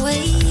run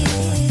away.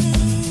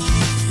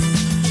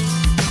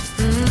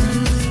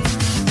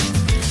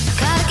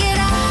 Gotta get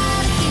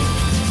out of here,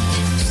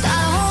 start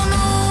a whole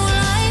new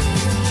life.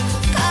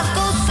 Gotta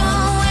go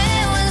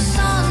somewhere where the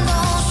sun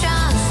don't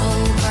shine so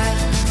bright.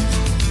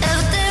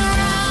 Everything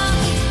around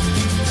here,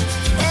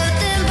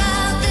 everything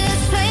about this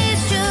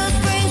place just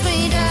brings me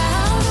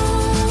down.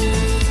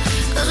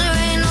 'Cause there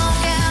ain't no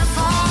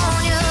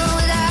California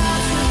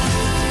without you.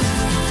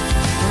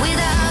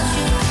 Without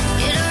you,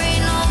 yeah, there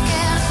ain't no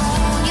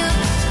California.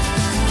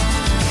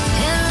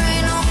 Yeah, there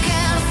ain't no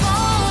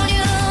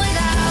California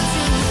without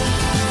you.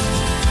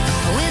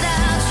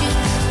 Without you,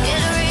 yeah,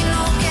 there ain't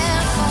no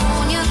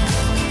California.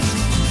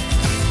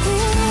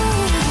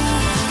 Ooh,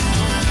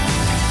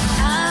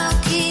 I'll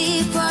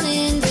keep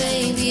running,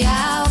 baby,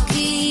 I'll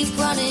keep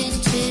running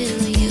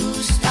till you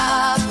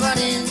stop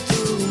running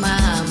through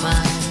my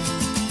mind.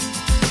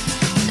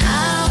 And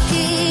I'll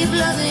keep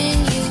loving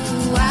you,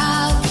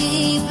 I'll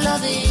keep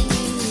loving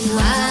you.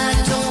 I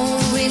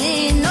don't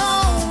really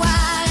know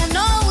why. I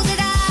know that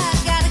I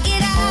gotta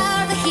get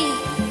out of here,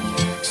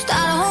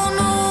 start a whole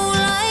new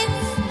life.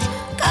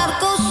 Gotta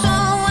go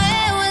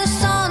somewhere where the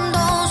sun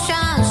don't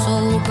shine so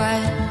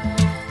bright.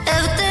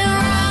 Everything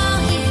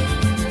around here,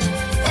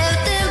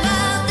 everything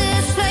about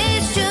this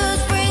place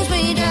just brings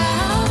me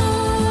down.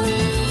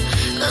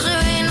 'Cause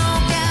there ain't no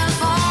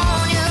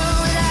California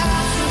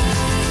without you.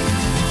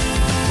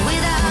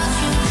 Without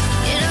you,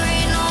 yeah, there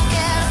ain't no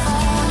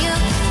California.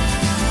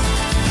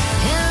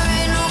 Yeah, there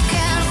ain't no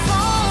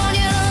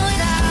California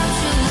without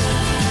you.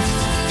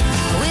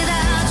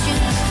 Without you,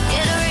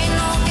 yeah, there ain't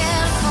no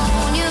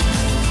California.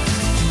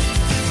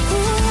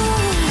 Ooh,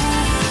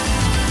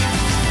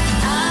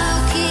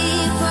 I'll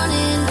keep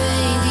running,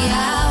 baby,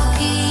 I'll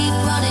keep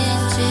running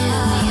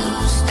till you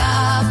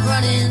stop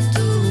running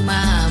through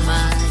my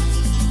mind.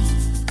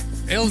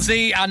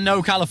 Ilzy and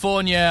No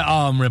California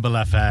on Ribble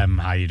FM.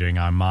 How you doing?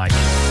 I'm Mike.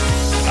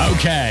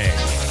 Okay,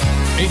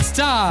 it's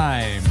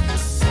time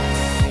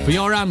for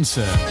your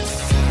answer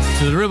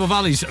to the Ribble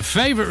Valley's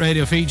favourite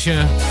radio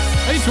feature.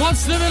 It's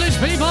What's the Village,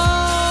 people?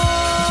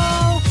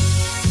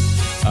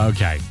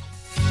 Okay,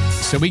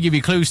 so we give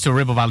you clues to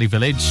Ribble Valley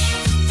Village.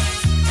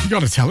 You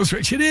got to tell us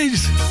which it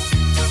is.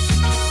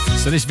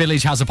 So this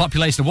village has a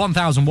population of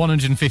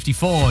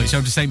 1,154. It's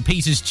home to St.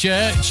 Peter's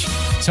Church.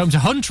 It's home to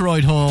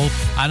Hunteroyd Hall.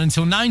 And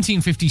until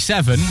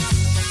 1957,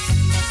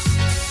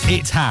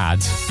 it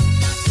had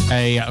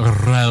a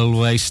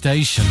railway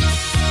station.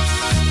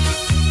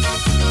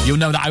 You'll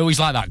know that I always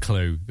like that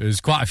clue. There's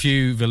quite a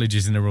few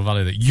villages in the Ribble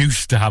Valley that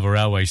used to have a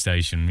railway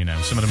station. You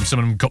know, some of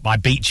them cut by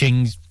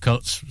Beeching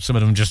cuts, some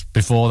of them just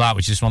before that,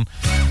 which is this one.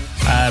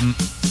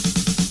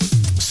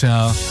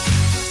 So,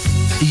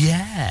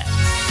 yeah.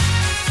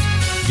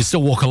 You can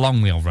still walk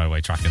along the old railway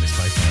track in this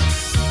place.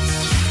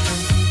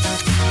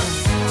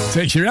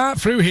 Takes you right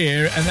through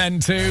here and then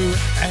to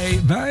a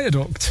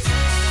viaduct.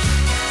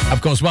 Of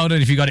course, well done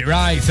if you got it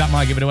right. That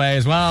might give it away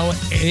as well.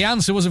 The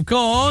answer was, of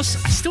course,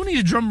 I still need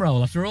a drum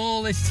roll after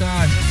all this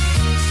time.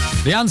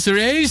 The answer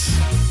is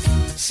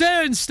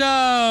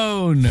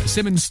Simonstone.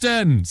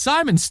 Simonstone.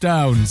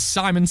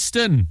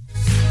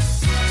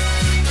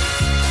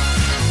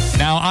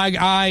 Now,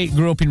 I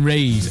grew up in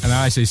Reed and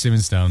I say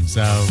Simonstone,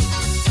 so...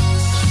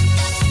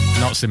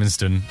 Not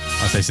Simonstone.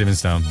 I say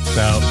Simonstone.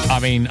 So, I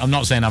mean, I'm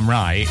not saying I'm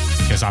right,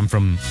 because I'm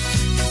from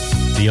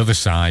the other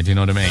side, you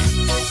know what I mean?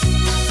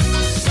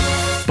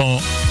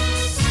 But,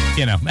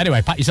 you know,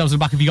 anyway, pat yourselves on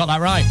the back if you got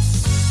that right.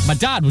 My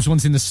dad was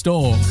once in the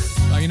Stork.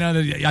 Like, you know,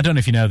 I don't know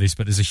if you know this,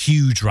 but there's a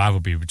huge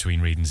rivalry between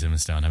Reed and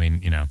Simonstone. I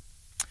mean, you know,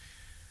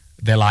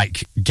 they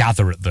like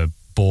gather at the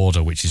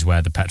border, which is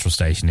where the petrol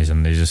station is,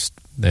 and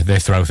they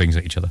throw things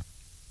at each other.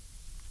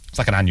 It's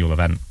like an annual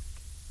event.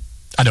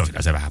 I don't think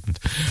that's ever happened.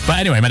 But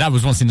anyway, my dad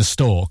was once in the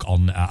Stork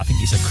on, I think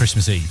it's a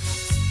Christmas Eve.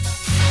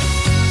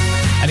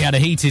 And he had a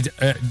heated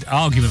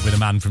argument with a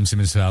man from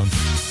Simonstone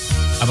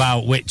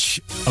about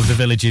which of the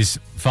villages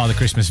Father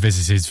Christmas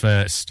visited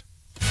first.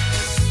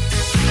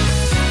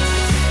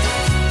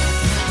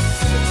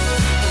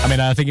 mean,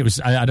 I think it was.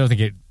 I don't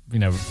think it,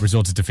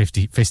 resorted to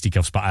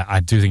fisticuffs, but I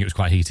do think it was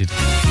quite heated.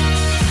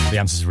 The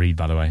answer's Reed,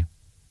 by the way.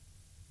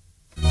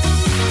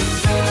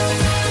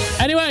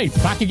 Anyway,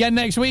 back again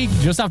next week,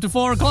 just after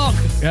 4 o'clock.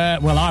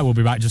 Well, I will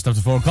be back just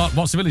after 4 o'clock.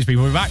 What's the Village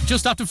people will be back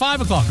just after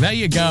 5 o'clock. There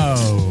you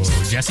go.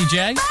 Jessie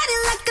J.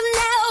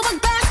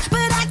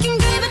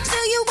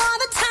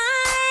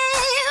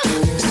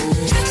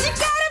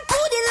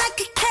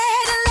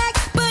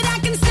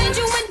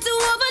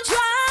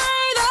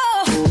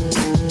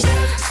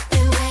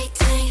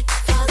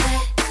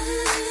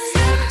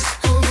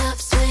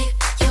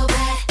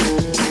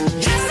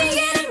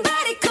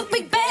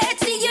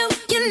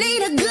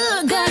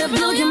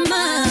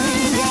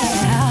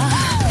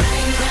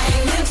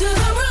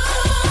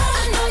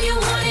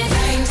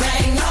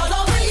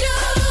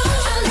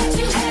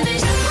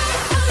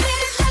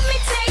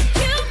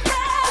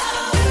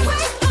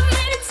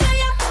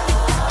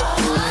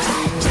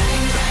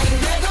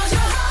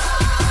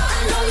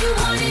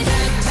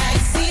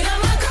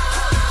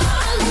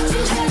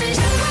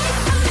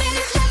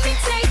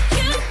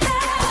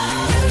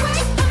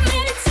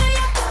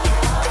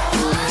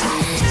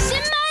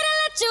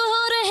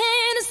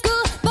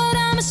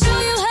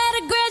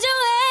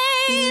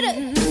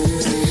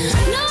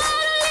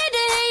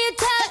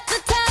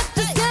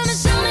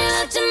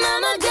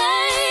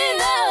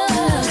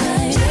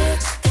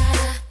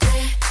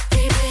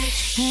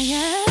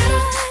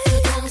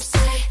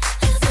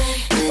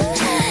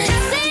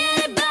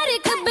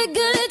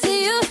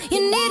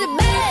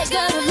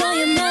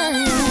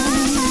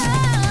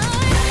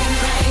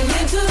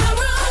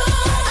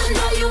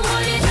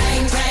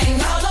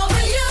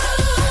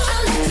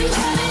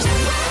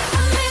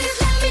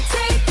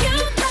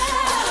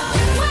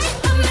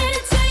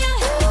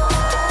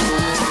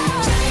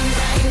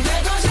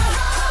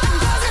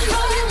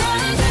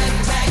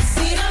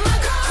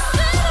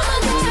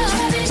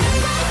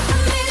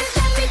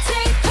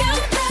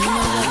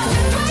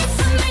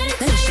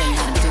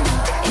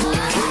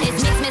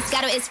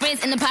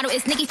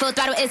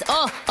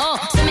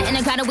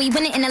 We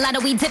winning in the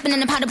lotto, we dipping in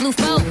the pot of blue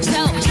flow.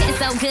 Getting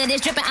so good,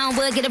 it's dripping on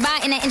wood. Get a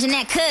ride in that engine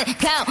that could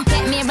go.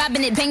 Batman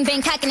robbing it, bang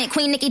bang cocking it.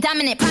 Queen Nicki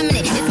dominant,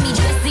 prominent. It's me,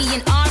 Jessie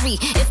and Ari.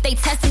 If they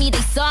test me,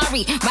 they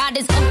sorry.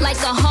 Riders up like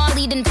a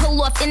Harley, then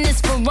pull off in this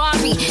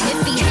Ferrari.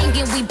 If he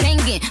hanging, we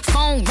banging.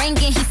 Phone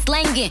ringing, he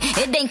slanging.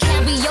 It ain't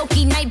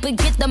karaoke night, but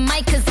get the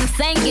mic 'cause I'm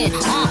singing.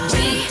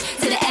 B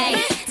to the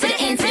A, to the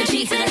N to the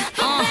G. B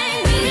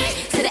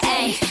to the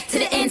A, to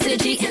the N to the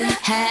G.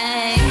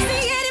 Hey.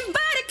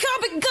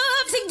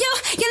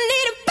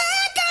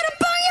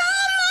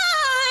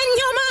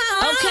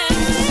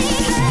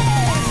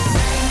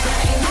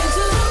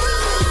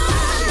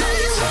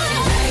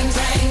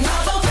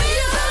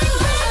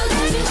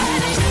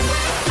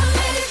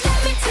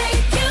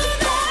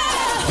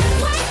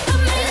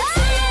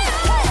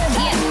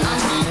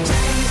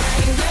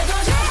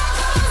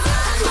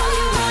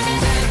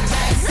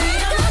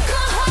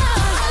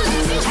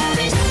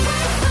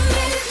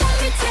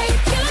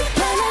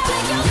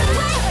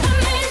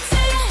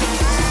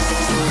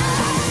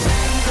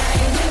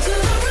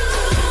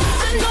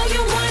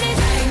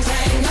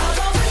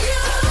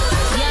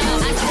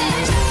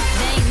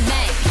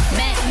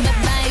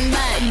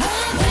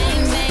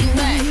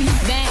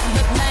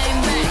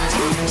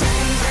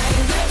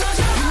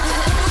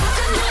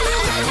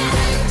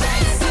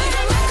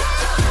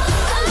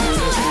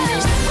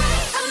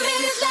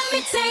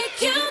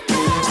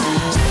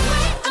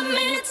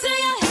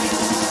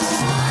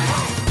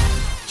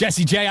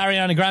 Jessie J,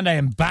 Ariana Grande,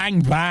 and Bang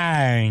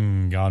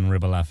Bang on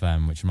Ribble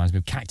FM, which reminds me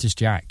of Cactus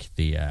Jack,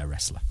 the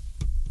wrestler.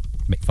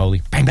 Mick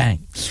Foley, bang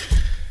bang.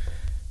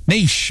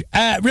 Niche.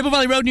 Ribble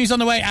Valley Road News on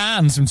the way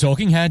and some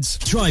talking heads.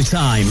 Drive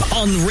Time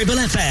on Ribble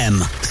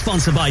FM.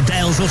 Sponsored by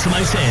Dales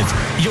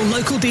Automotive, your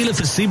local dealer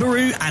for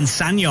Subaru and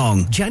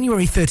SsangYong.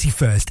 January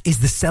 31st is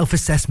the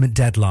self-assessment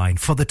deadline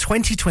for the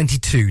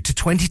 2022 to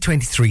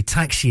 2023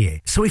 tax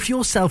year. So if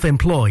you're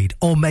self-employed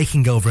or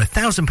making over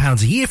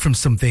 £1,000 a year from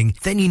something,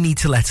 then you need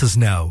to let us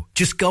know.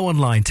 Just go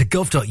online to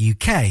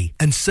gov.uk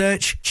and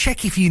search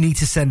check if you need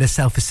to send a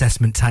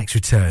self-assessment tax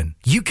return.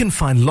 You can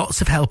find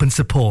lots of help and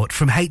support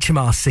from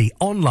HMRC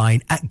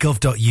online at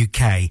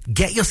gov.uk.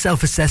 Get your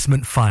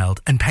self-assessment filed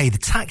and pay the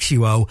tax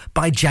you owe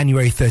by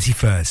January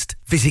 31st.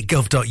 Visit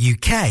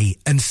gov.uk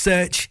and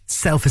search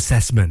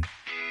self-assessment.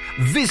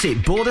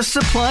 Visit Border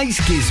Supplies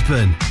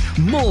Gisborne.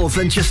 More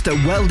than just a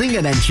welding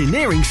and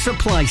engineering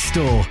supply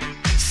store.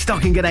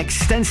 Stocking an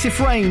extensive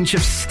range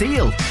of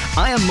steel,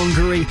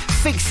 ironmongery,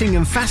 fixing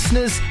and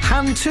fasteners,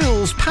 hand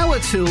tools, power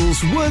tools,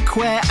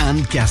 workwear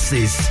and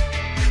gases.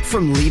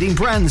 From leading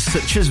brands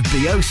such as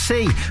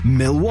BOC,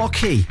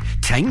 Milwaukee,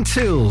 Tang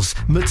Tools,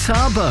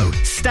 Metabo,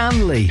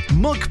 Stanley,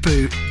 Muck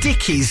Boot,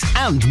 Dickies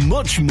and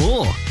much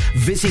more.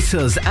 Visit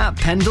us at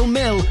Pendle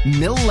Mill,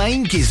 Mill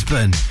Lane,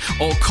 Gisborne,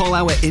 or call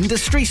our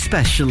industry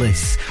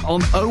specialists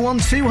on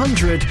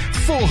 01200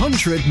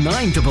 400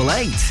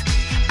 988.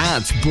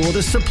 At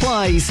Border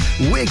Supplies,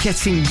 we're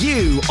getting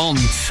you on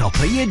top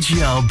of your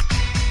job.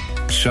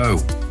 So,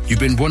 you've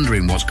been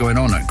wondering what's going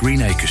on at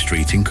Greenacre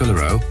Street in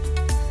Clitheroe?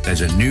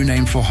 there's a new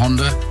name for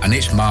Honda, and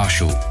it's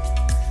Marshall.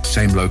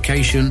 Same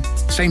location,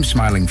 same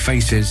smiling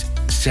faces,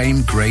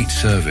 same great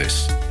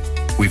service.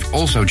 We've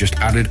also just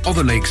added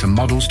other makes and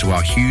models to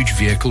our huge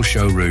vehicle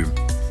showroom.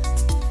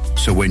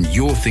 So when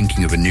you're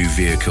thinking of a new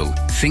vehicle,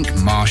 think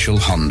Marshall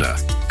Honda.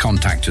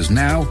 Contact us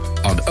now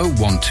on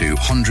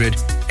 01200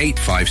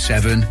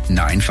 857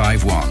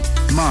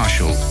 951.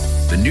 Marshall,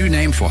 the new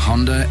name for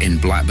Honda in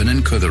Blackburn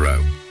and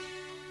Clitheroe.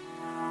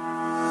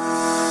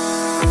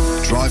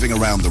 Driving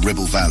around the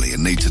Ribble Valley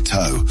and need to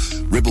tow?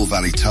 Ribble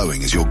Valley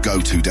Towing is your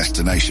go-to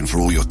destination for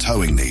all your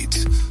towing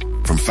needs.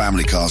 From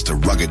family cars to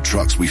rugged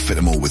trucks, we fit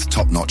them all with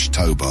top-notch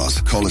tow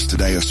bars. Call us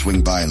today or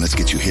swing by and let's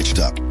get you hitched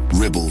up.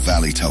 Ribble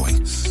Valley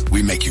Towing.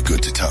 We make you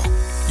good to tow.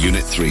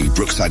 Unit 3,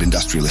 Brookside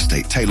Industrial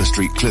Estate, Taylor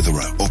Street,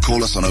 Clitheroe. Or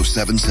call us on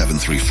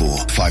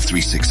 07734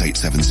 536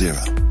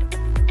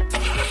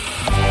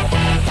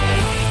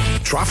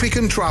 870. Traffic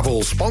and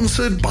Travel,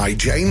 sponsored by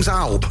James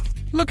Alb.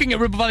 Looking at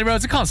Ribble Valley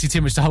Roads, I can't see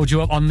too much to hold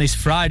you up on this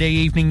Friday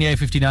evening. The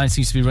A59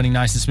 seems to be running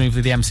nice and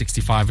smoothly. The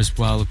M65 as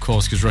well, of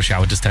course, because rush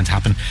hour does tend to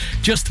happen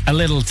just a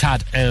little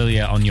tad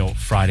earlier on your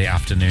Friday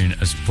afternoon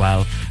as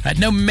well.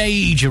 No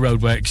major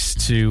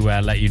roadworks to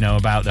let you know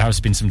about. There has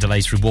been some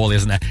delays through Whalley,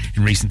 hasn't there,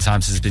 in recent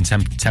times. There's been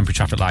temporary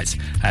traffic lights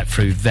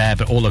through there,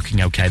 but all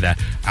looking okay there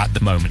at the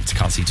moment.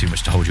 Can't see too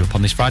much to hold you up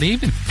on this Friday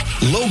evening.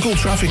 Local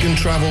Traffic and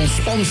Travel,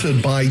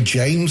 sponsored by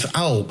James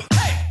Alb.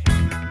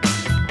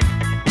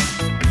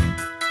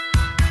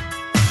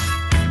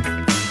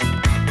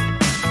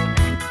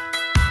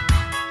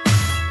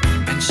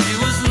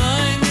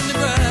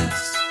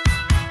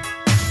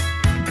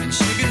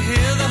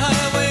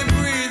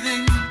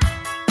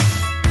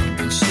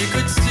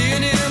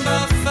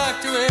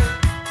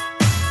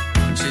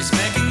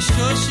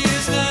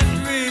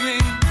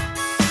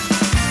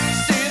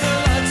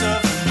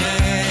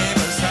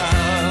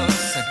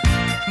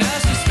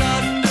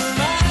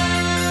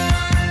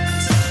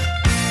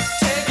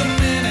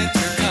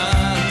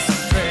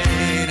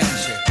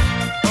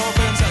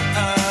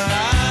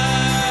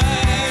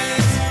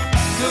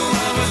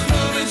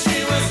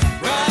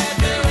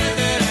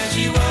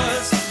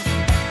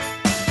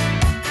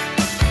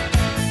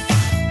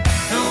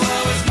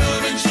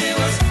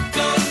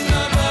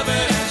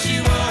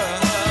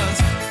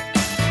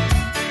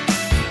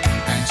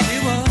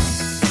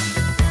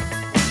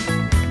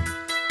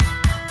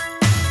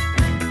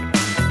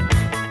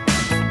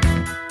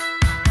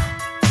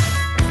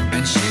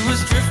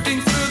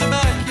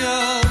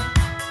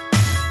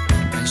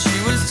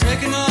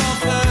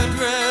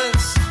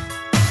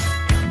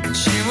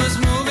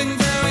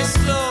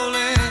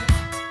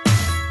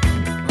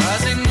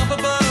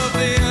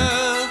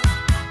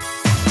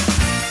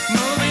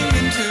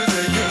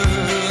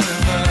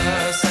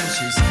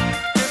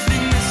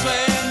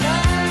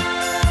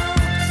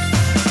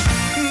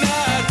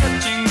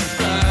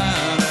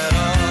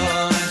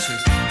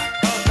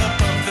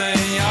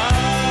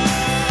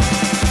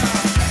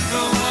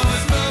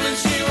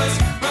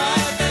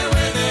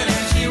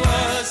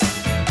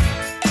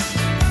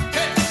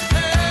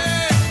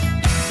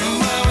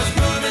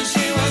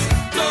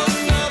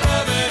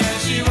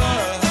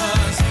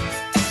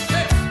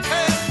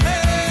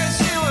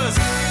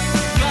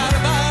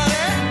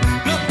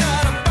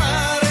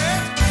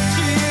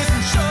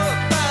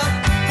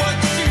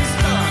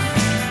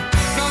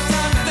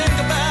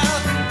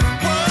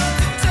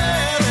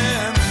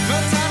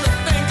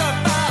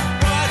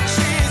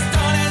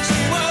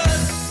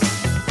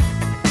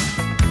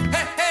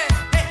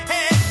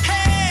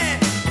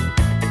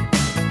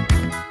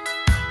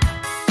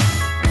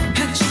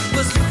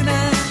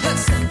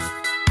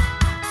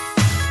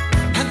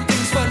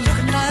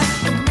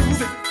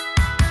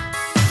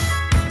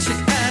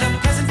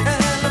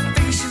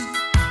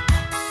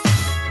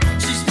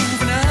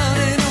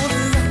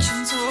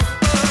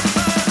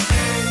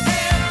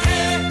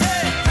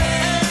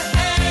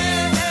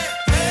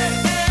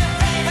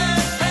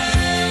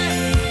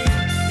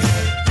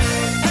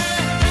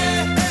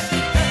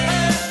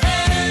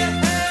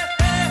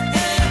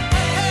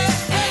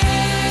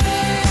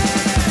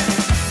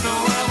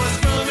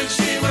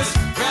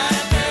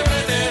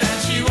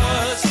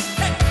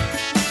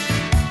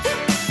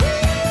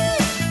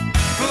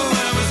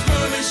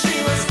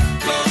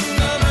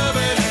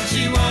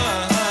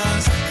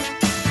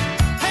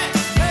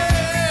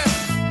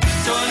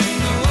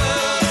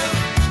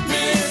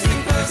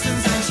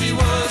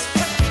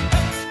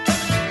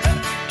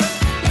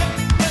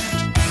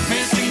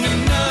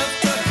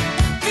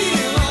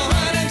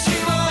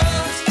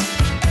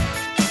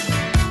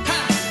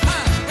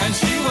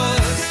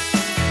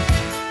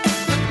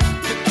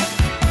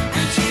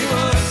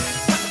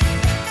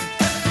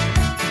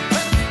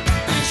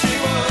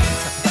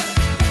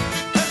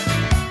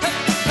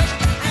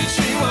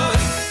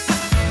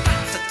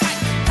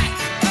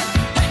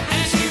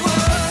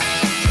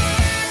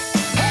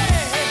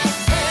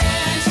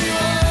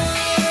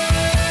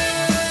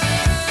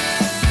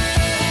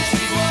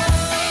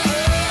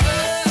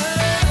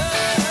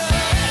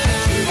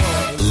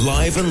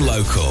 Live and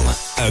local,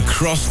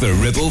 across the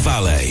Ribble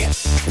Valley.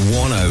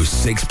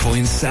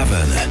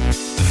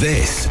 106.7.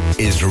 This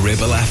is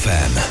Ribble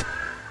FM.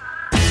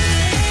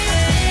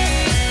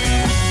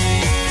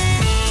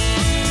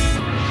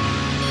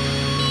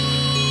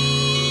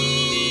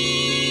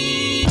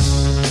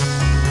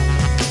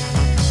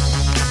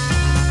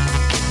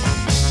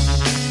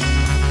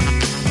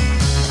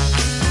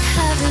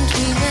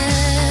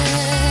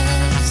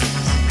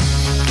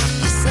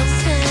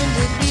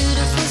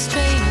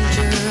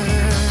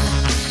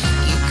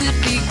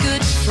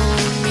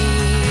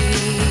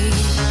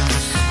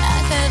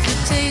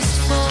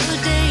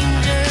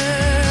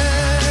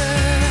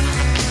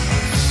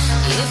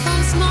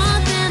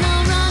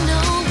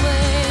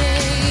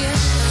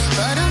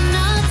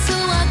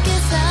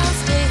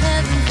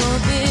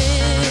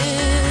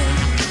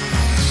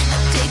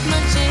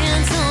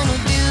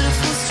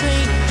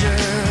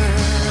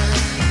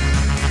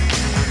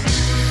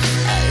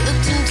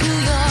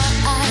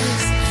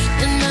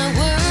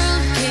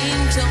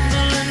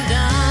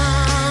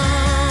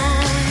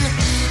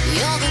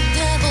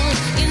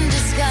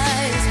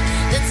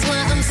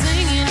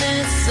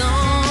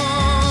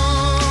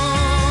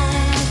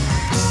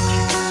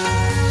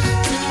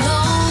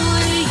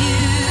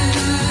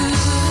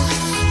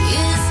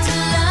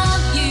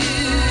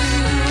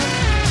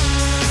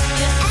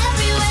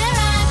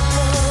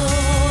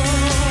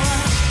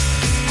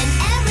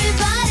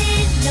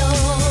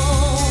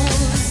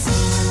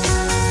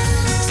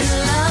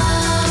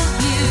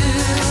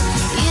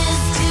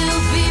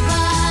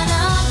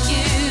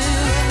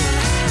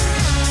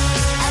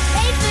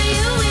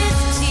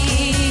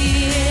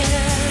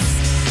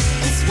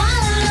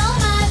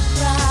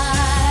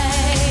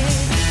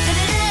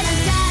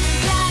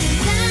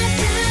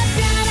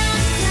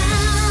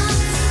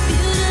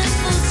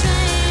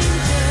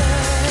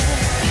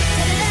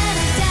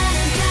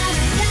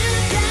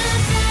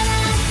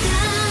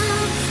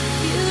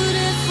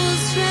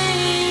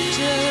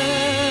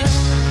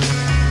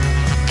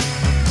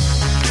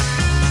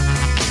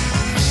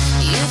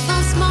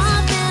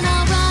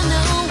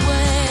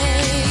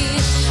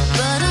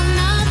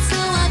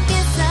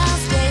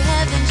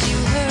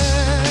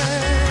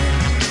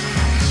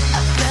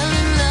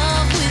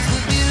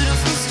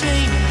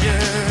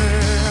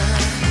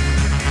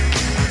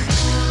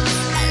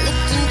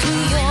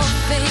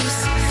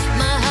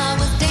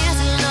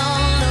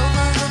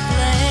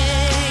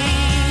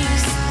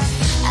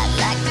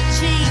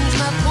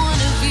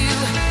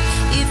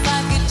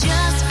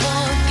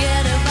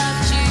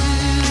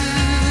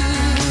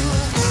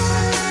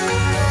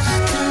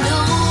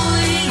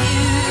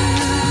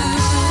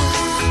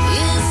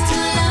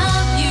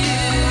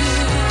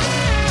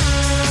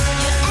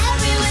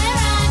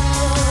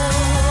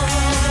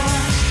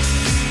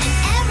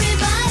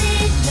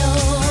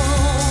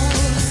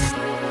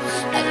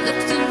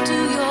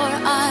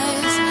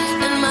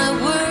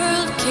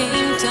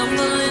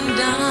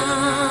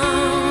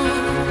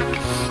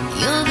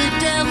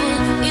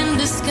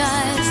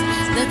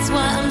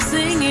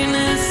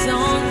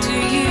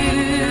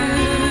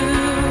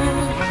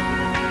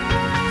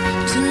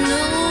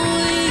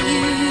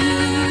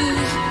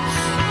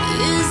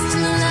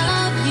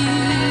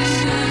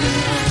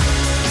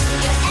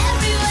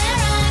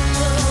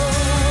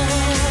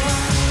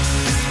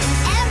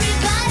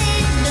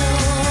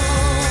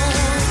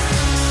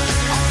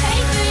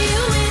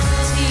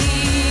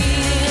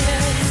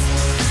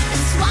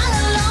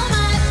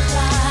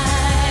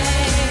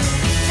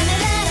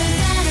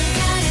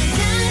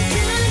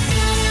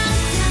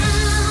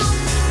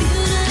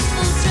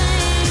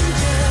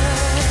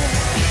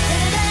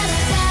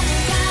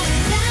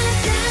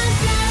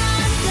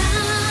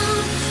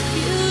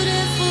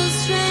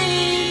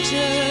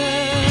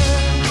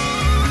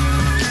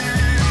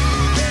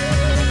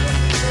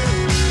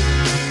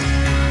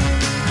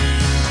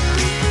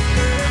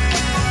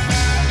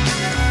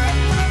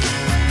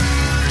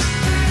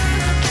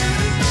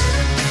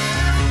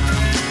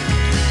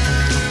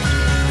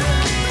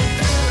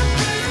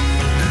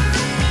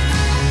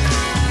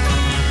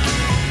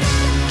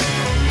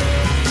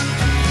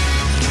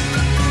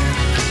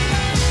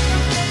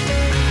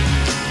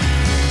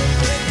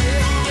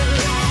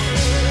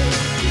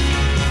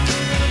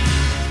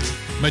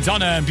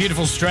 Madonna and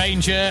Beautiful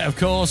Stranger, of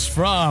course,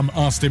 from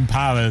Austin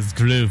Powers,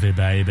 Groovy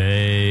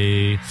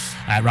Baby.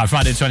 Right,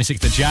 Friday the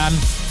 26th of Jan.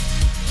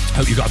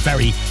 Hope you've got a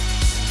very,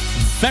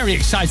 very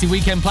exciting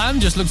weekend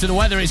planned. Just looked at the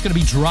weather, it's going to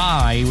be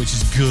dry, which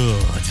is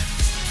good.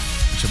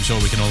 Which I'm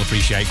sure we can all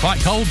appreciate. Quite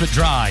cold, but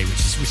dry,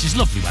 which is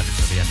lovely weather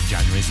for the end of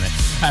January, isn't it?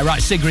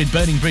 Right, Sigrid,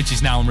 Burning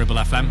Bridges now on Ribble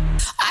FM.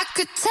 I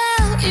could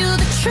tell you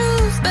the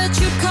truth, but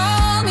you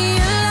call me a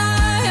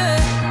liar.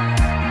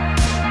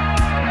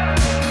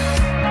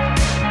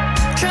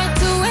 Tried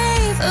to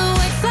wave a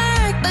white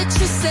flag, but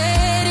you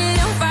set it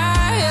on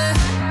fire.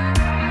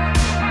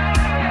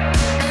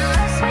 And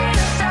last week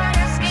you started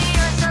asking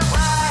yourself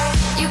why.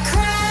 You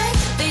cried,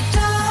 they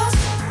don't,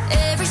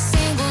 every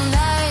single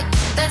night.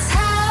 That's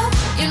how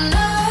you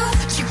know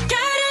you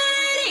gotta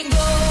let it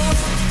go.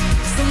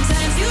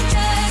 Sometimes you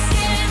just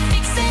can't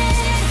fix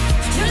it.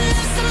 You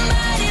love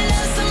somebody,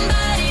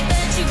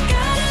 but you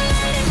gotta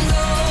let it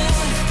go.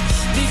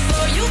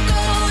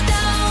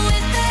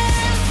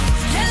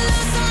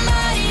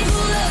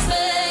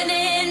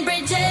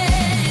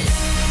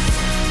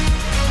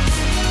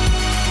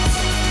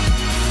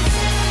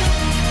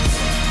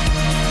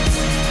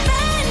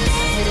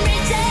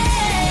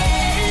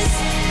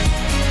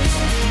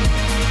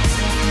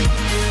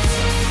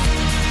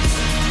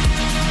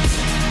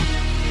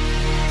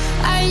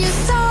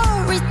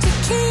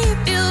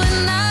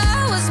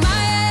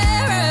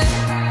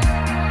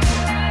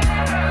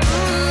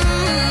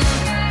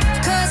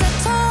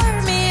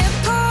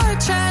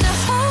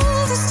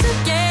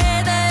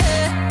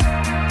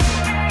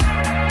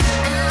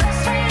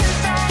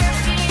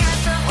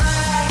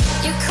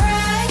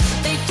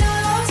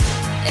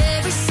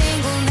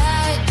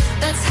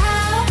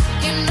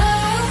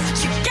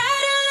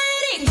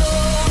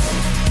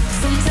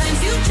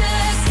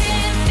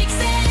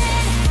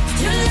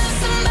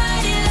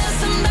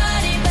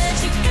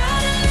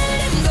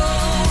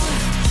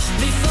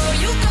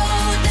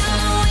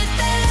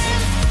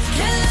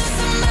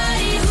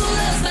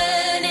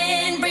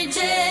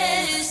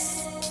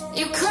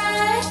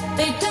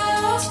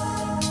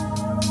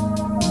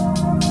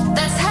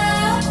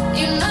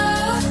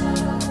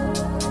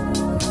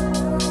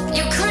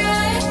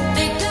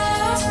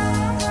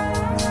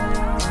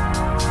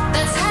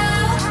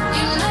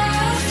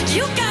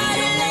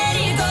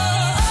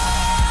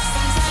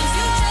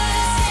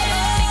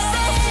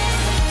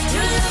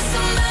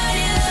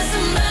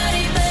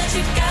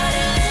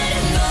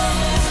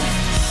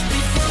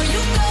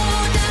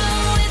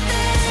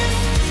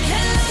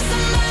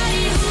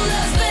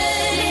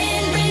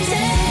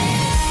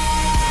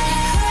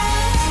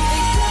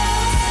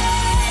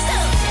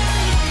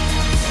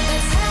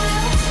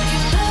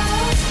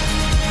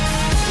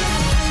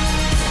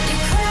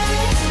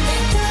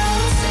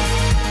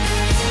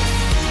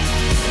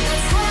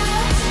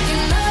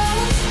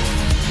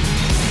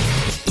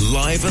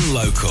 Live and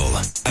local,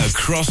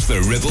 across the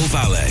Ribble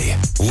Valley.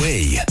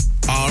 We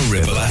are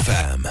Ribble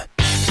FM.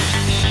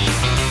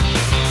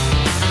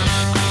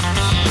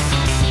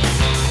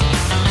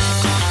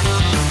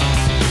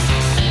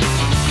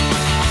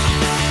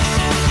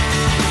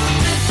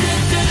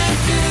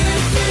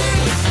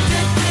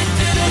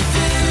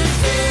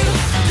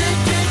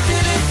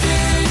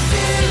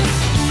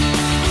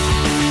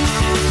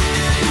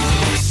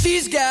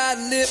 She's got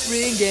a lip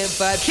ring and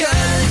 5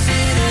 colors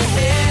in her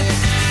hair.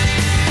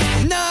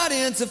 Not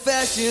into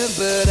fashion,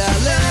 but I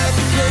love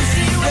the clothes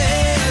she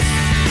wears.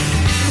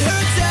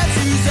 Her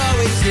tattoos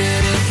always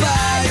hidden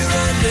by her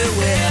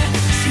underwear.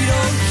 She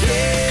don't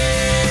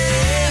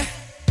care.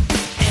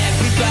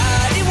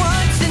 Everybody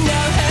wants to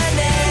know her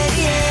name.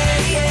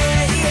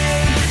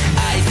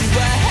 Ivy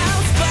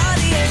Whitehouse,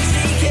 Bonnie and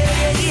CK.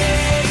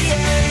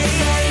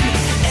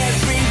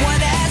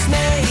 Everyone asks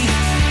me,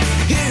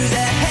 who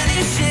the hell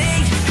is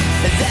she?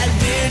 That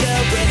weirdo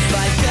with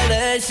 5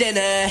 colors in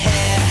her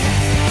hair.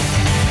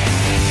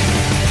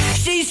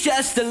 She's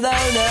just a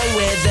loner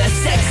with a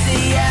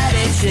sexy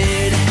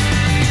attitude,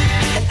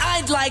 and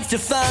I'd like to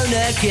phone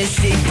her cause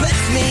she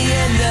puts me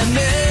in the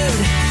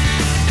mood.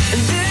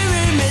 And the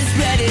room is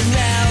ready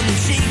loud and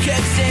she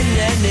cooks in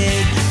the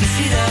nude.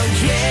 She don't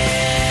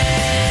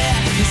care,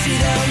 she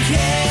don't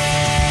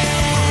care.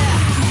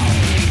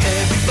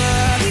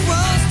 Everybody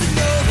wants to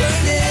know her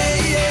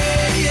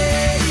name.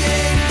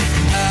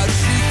 How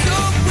does she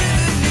cope with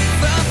a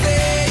newfound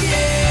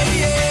fame?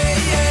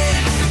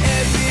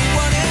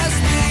 Everyone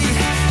asks me,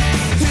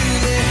 who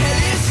the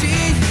hell is she?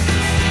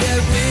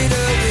 That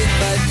widow with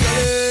 5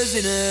 colors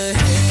in her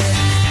hair.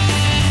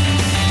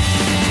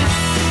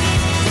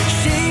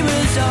 She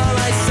was all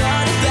I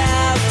thought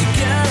about, the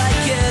girl I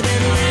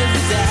couldn't live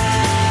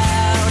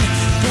without.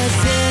 But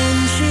then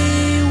she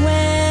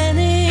went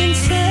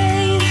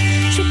insane,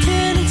 she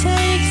couldn't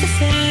take the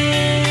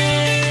fame.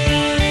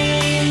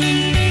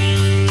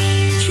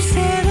 She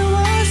said I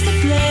was to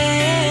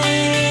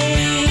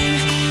blame.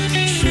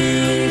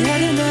 She'd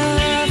had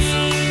enough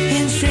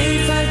and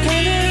shaved 5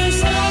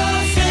 colors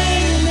off,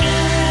 and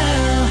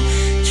now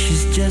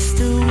she's just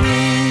a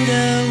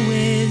widow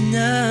with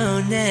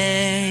no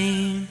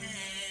name.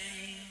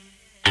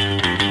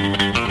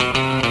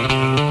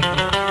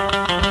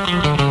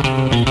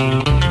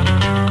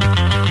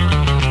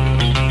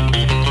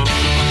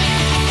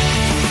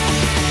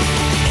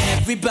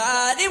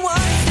 Everybody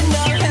wants to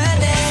know her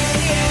name.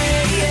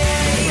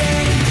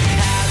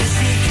 How does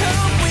she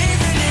cope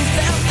with her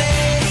newfound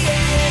fame?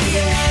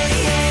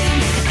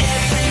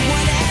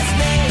 Everyone asks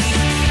me,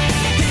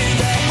 who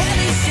the hell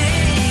is she?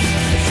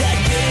 That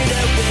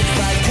widow with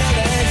 5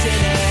 colors in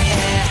her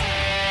hair.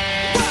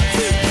 1,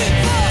 2, 3,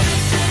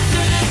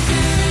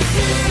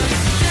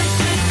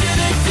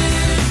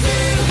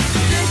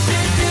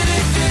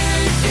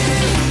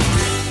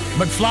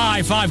 4.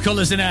 McFly, 5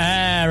 colours in her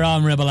hair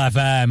on Ribble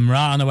FM.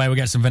 Right on the way, we'll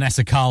get some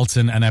Vanessa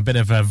Carlton and a bit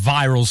of a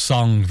viral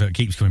song that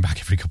keeps coming back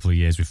every couple of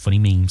years with funny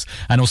memes.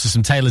 And also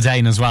some Taylor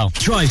Dane as well.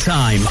 Drive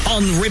Time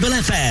on Ribble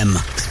FM.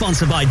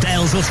 Sponsored by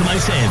Dales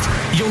Automotive,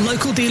 your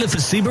local dealer for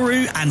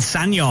Subaru and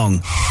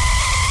SsangYong.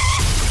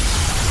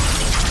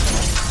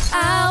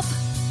 Help,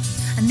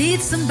 I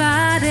need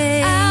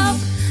somebody. Help,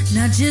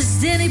 not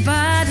just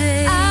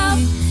anybody. Help,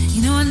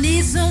 you know I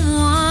need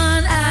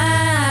someone. Help.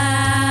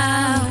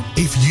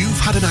 If you've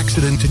had an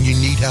accident and you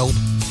need help,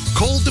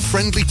 call the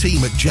friendly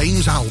team at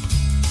James Alb.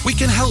 We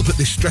can help at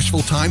this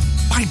stressful time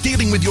by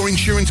dealing with your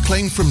insurance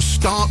claim from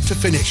start to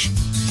finish.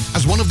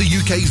 As one of the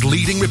UK's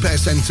leading repair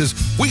centres,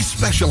 we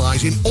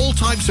specialise in all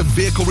types of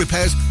vehicle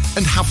repairs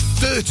and have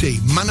 30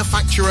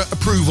 manufacturer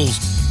approvals,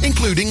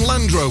 including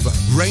Land Rover,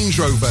 Range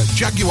Rover,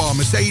 Jaguar,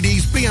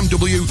 Mercedes,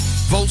 BMW,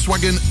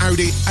 Volkswagen,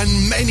 Audi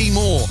and many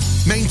more,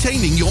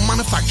 maintaining your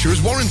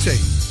manufacturer's warranty.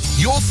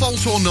 Your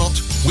fault or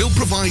not, we'll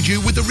provide you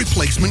with a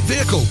replacement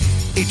vehicle.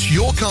 It's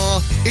your car,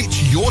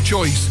 it's your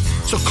choice.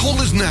 So call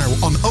us now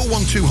on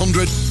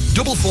 01200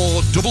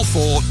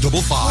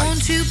 444455.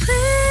 Won't you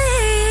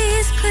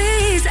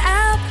please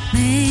help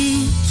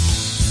me?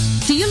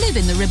 Do you live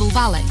in the Ribble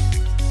Valley?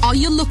 Are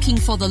you looking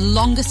for the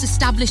longest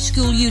established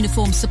school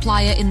uniform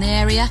supplier in the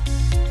area?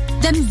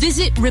 Then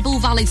visit Ribble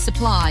Valley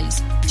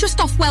Supplies, just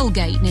off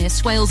Wellgate near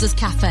Swales's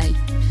Cafe.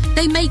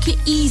 They make it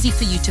easy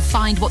for you to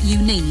find what you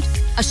need,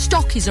 as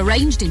stock is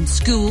arranged in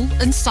school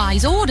and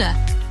size order.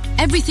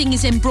 Everything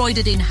is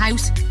embroidered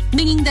in-house,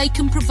 meaning they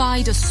can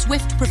provide a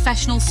swift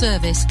professional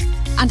service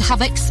and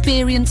have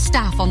experienced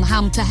staff on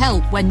hand to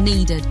help when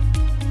needed.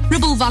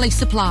 Ribble Valley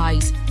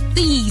Supplies,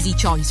 the easy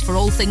choice for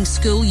all things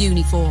school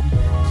uniform.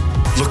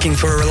 Looking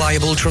for a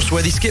reliable,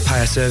 trustworthy skip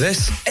hire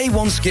service?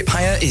 A1 Skip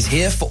Hire is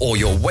here for all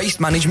your waste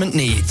management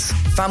needs.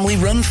 Family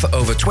run for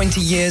over 20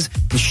 years,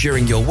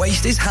 ensuring your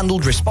waste is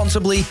handled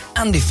responsibly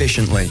and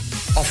efficiently.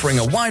 Offering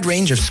a wide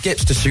range of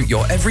skips to suit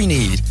your every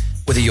need.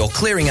 Whether you're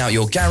clearing out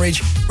your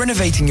garage,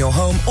 renovating your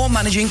home or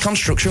managing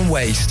construction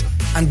waste.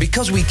 And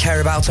because we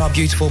care about our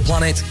beautiful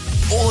planet,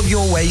 all of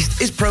your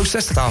waste is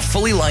processed at our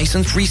fully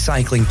licensed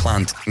recycling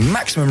plant,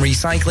 maximum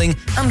recycling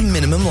and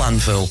minimum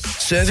landfill,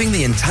 serving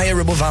the entire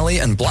Ribble Valley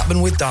and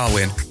Blackburn with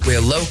Darwen.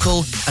 We're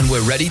local and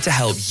we're ready to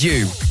help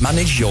you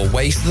manage your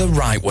waste the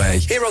right way.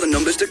 Here are the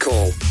numbers to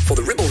call. For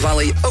the Ribble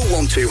Valley,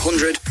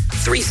 01200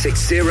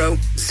 360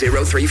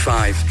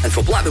 035. And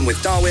for Blackburn with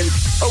Darwen,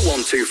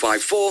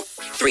 01254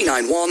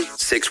 391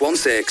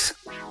 616.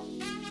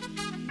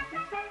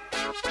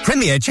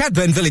 Premier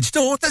Chadburn Village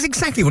Store does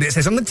exactly what it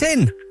says on the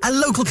tin. A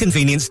local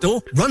convenience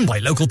store run by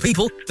local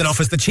people that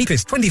offers the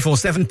cheapest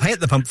 24/7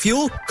 pay-at-the-pump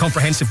fuel,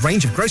 comprehensive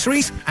range of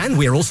groceries, and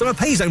we're also a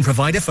pay zone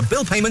provider for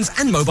bill payments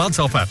and mobile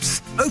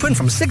top-ups. Open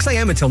from 6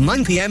 a.m. until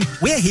 9 p.m.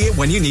 We're here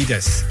when you need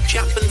us.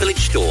 Chapman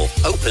Village Store,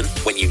 open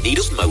when you need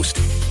us most.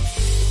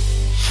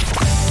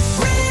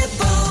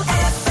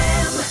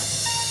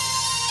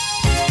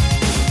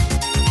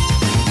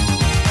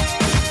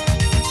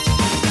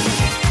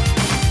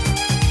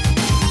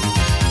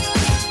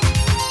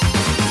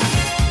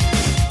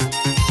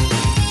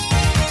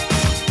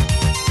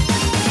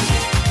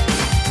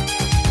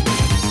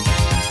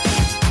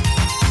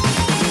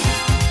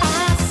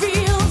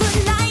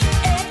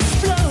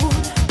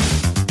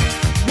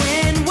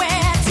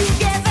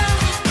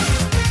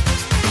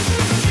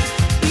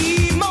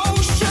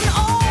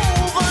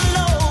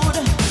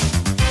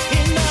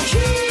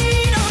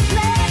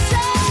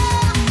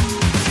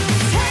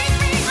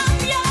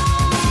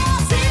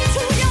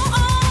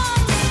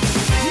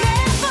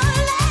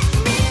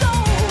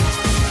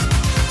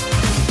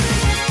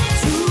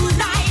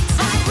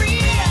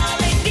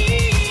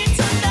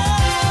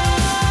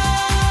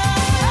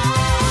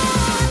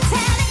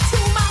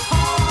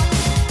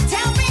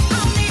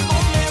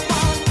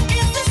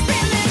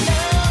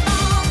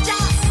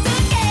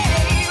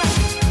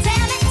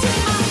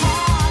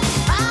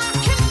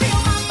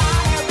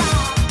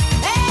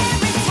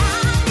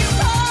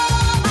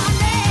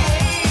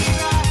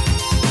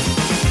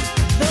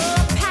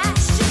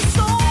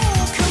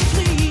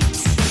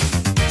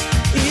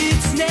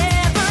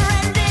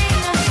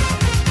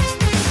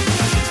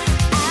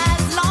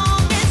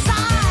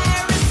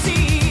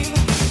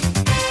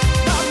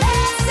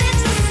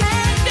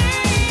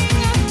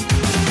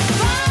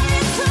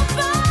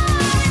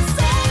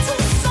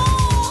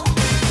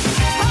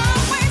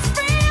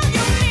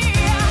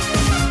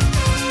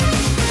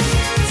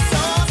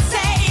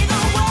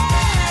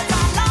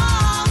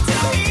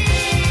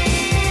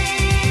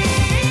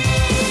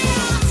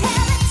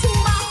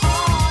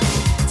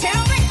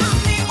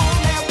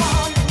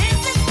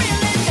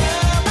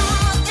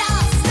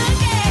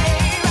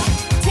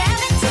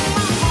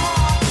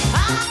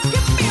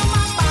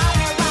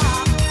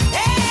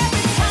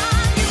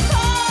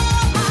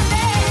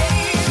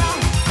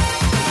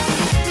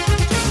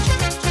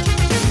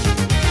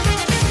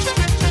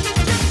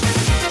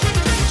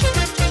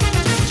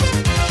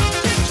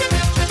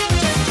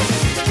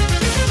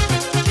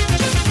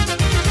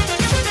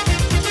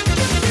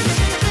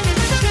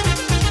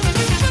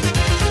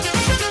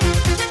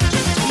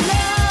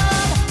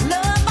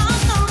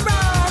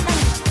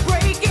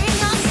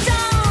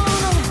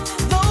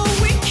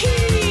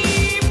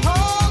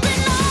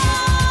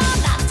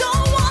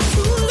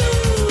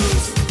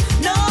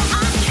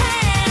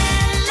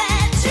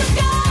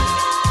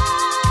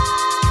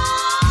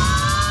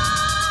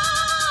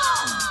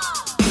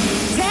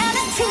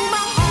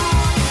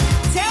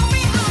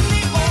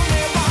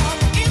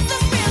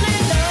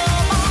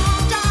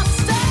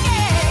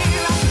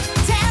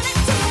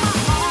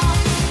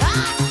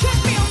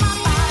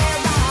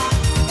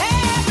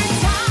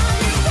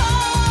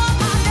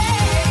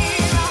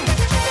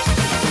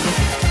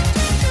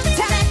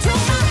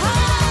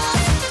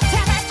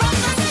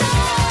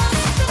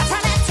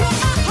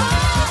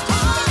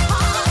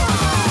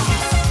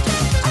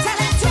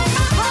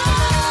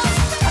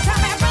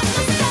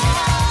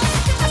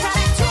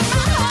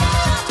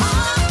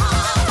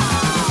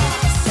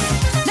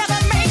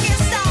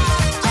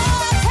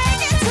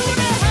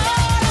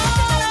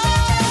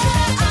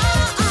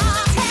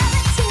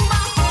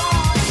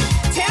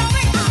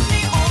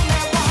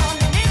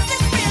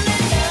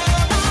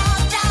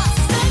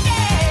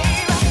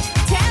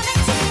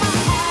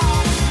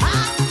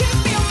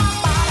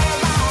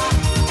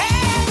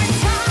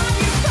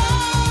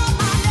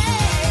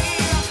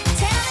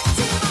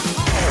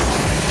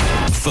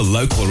 For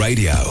local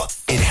radio,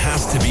 it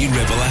has to be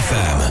Ribble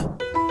FM.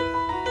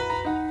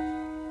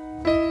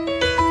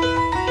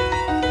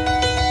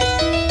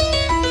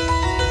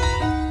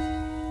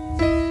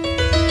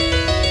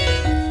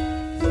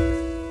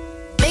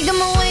 Making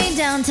my way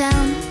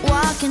downtown,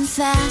 walking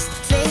fast,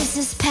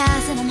 faces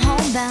pass and I'm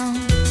homebound.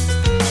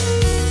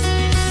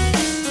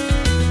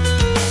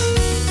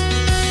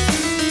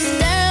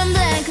 Staring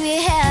blankly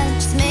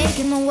ahead, just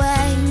making my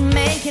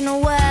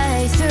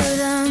way through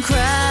the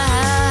crowd.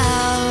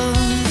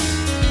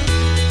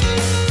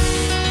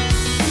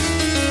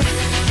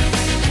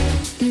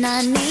 And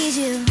I need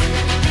you,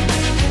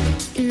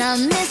 and I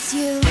miss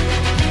you,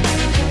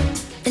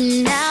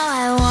 and now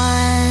I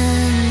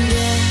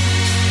wonder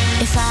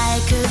if I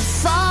could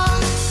fall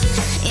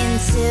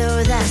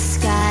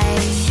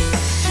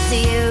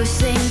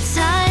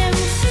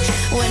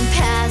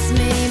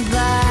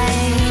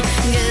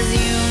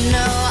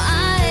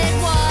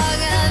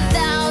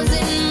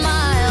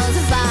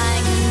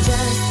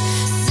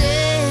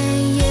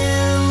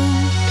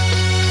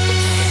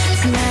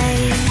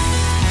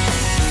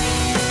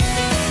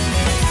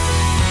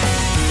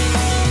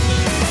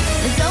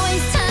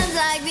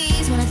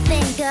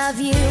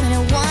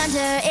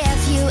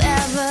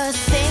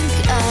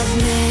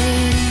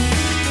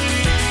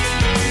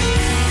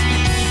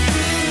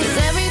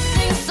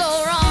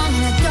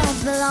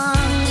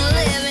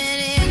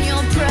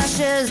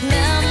just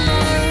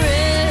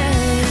memories.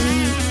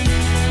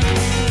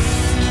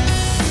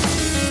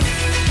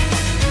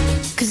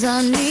 'Cause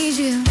I need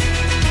you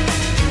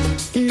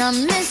and I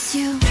miss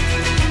you.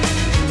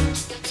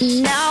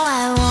 Now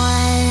I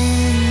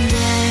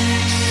wonder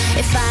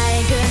if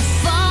I could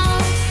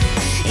fall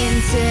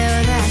into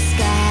the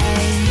sky.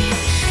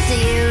 Do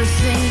you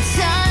think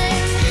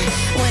time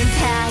would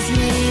pass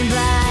me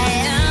by?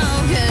 Oh,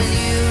 'cause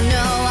you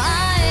know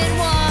I'd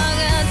walk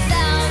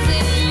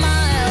 1,000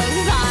 miles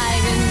if I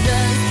could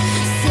just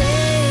see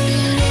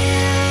you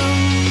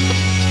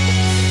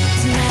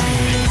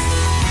tonight.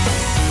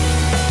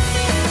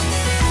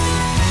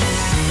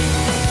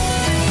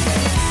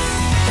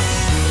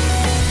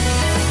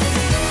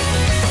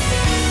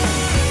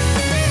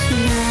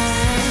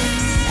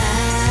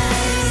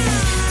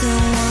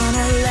 Don't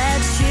wanna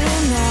let you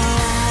know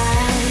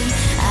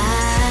I'm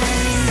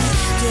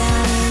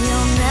down in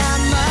your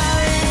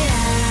memory.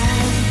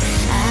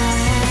 I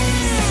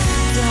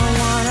don't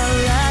wanna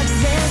let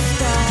this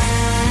go.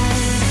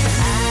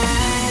 I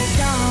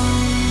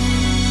don't.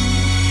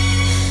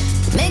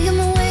 Making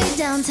my way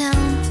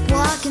downtown,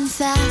 walking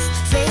fast,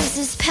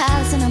 faces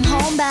pass and I'm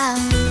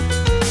homebound.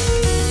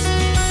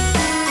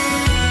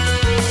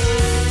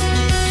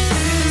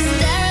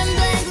 Staring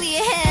blankly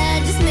ahead,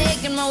 just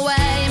making my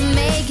way and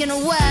making a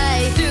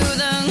way through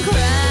the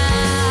crowd.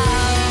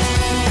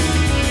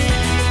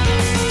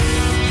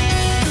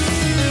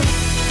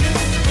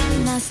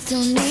 And I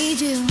still need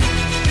you,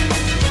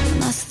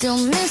 and I still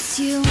miss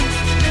you.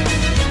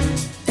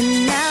 And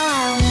now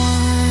I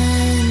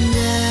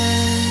wonder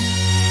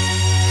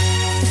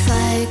if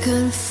I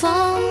could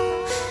fall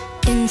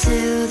into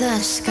the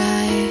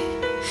sky.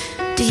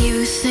 Do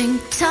you think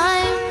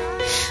time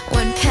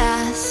would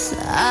pass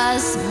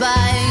us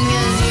by?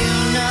 'Cause you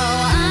know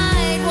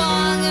I'd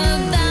walk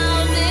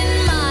 1,000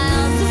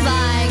 miles if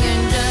I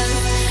could just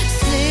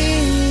see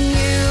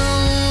you.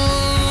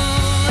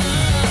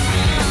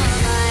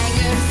 If I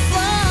could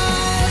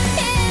fall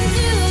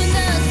into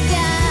the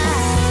sky.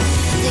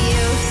 Do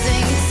you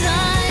think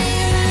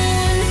time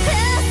would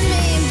pass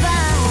me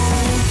by?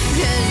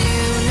 'Cause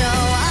you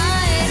know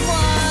I'd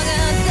walk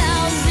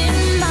 1,000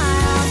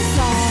 miles if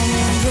I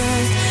could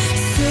just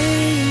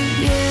see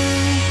you.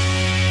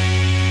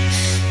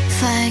 If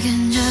I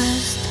can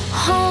just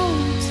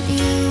hold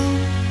you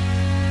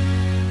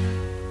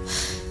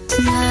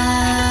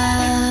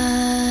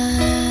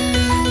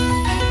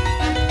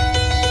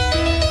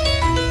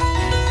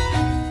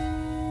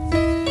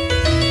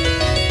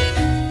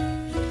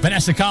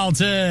Vanessa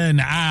Carlton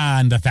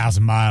and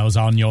 1,000 Miles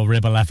on your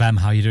Ribble FM.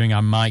 How are you doing?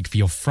 I'm Mike for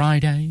your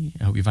Friday.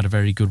 I hope you've had a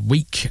very good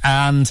week.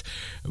 And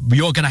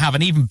you're going to have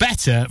an even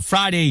better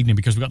Friday evening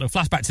because we've got a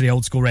flashback to the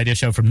old school radio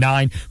show from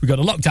 9. We've got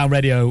a lockdown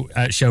radio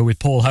show with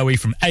Paul Hoey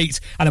from 8.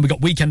 And then we've got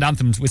weekend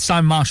anthems with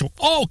Simon Marshall.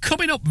 All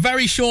coming up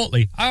very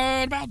shortly.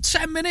 About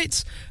 10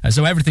 minutes.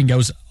 So everything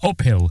goes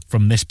uphill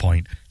from this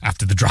point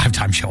after the drive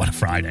time show on a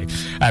Friday.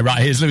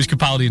 Right, here's Lewis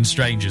Capaldi and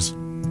Strangers.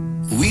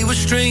 We were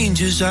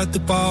strangers at the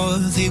bar,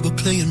 they were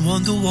playing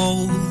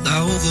Wonderwall.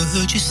 I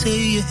overheard you say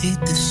you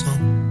hate this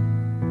song.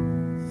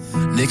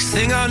 Next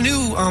thing I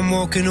knew, I'm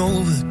walking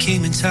over,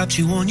 came and tapped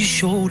you on your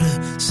shoulder,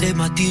 said,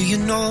 my dear, you're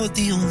not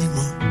the only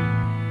one.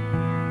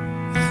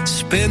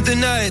 Spent the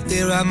night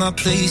there at my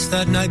place,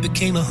 that night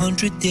became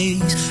 100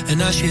 days,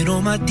 and I shared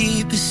all my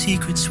deepest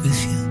secrets with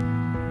you.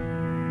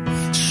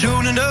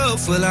 Soon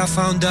enough, well, I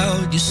found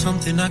out you're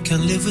something I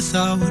can't live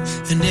without,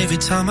 and every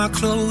time I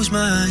close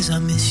my eyes, I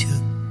miss you.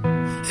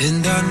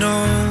 And I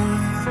know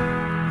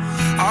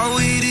I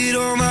waited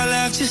all my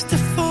life just to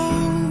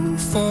fall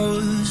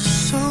for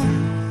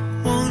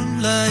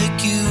someone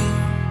like you.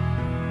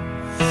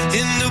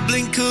 In the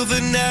blink of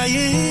an eye,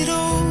 it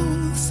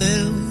all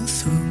fell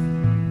through.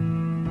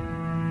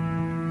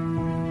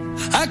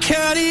 I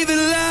can't even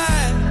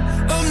lie,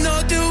 I'm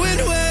not doing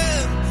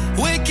well.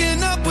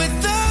 Waking up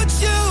without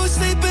you,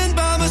 sleeping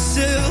by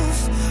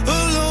myself,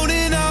 alone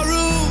in our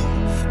room.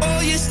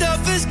 All your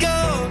stuff is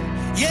gone.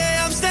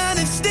 Yeah, I'm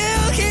standing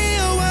still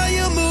here while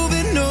you're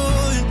moving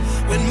on.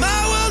 When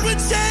my world would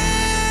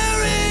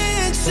tear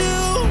in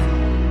two,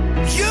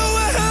 you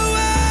were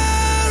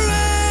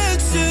wearing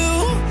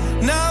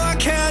too. Now I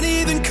can't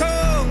even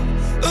call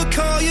or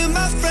call you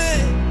my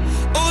friend.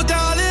 Oh,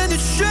 darling,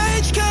 it's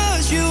strange,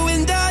 'cause you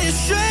and I are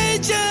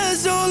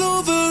strangers all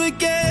over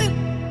again.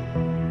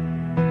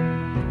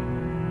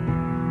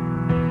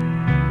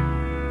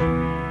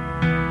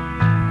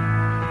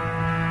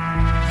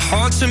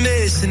 Hearts are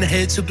missing,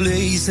 heads are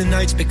blaze, the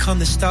nights become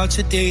the start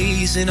of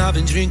days, and I've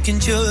been drinking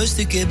just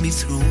to get me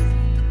through.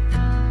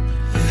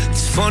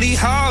 It's funny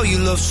how you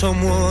love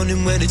someone,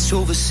 and when it's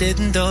over said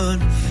and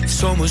done,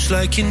 it's almost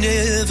like you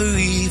never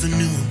even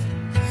knew.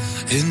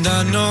 And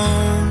I know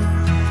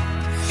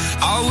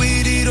I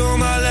waited all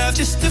my life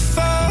just to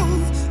fall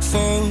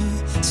for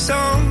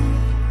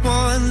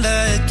someone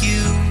like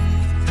you.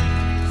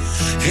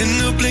 In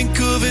the blink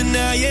of an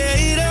eye, yeah,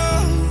 it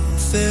all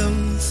fell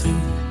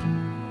through.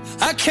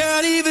 I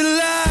can't even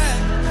lie,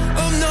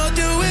 I'm not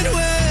doing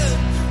well.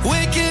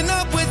 Waking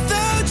up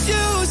without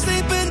you,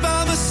 sleeping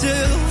by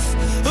myself,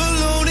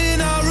 alone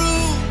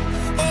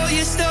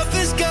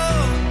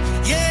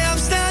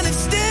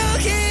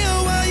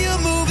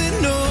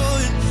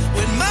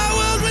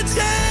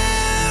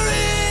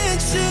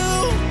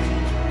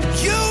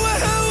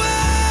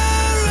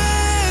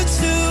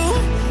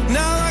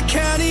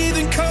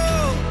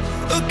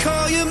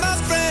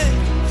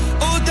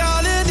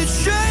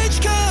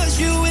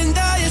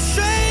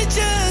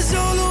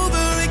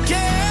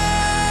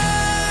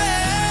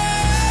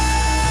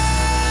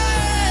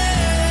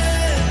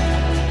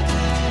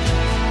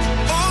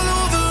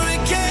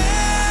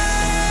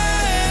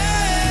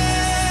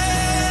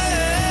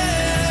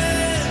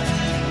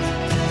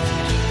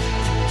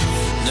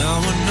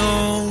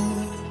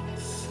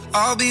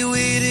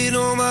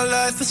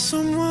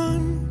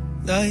someone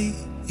like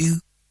you.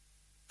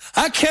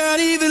 I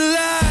can't even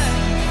lie,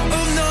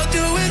 I'm not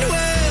doing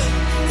well.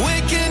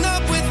 Waking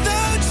up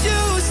without you,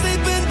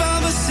 sleeping by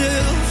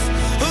myself,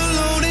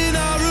 alone in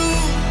our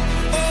room.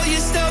 All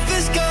your stuff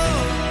is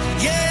gone.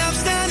 Yeah, I'm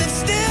standing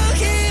still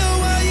here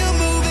while you're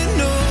moving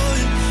on.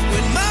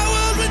 When my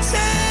world would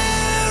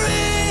tear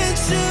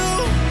into,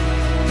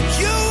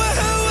 you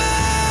were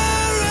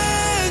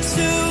wearing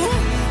too.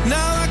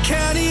 Now I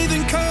can't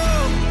even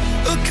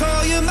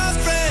call you my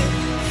friend.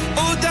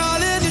 Oh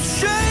darling, it's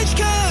strange,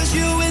 cause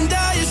you and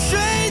I are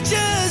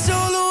strangers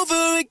all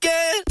over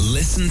again.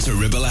 Listen to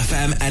Ribble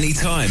FM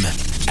anytime,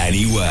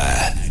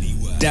 anywhere.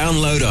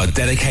 Download our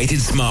dedicated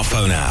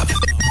smartphone app.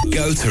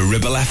 Go to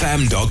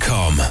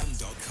ribblefm.com.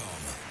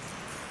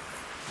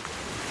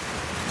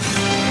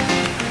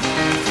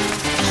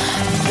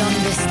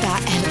 ¿Dónde está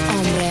el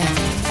hombre?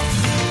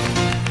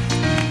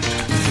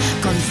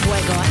 Con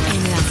fuego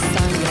en la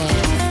sangre.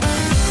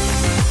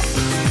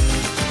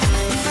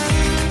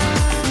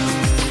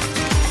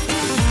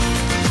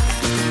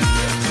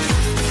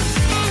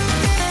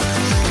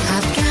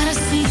 I've got a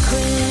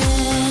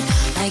secret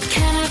I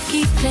cannot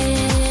keep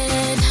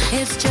it.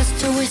 It's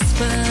just a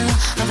whisper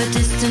of a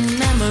distant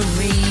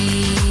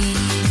memory.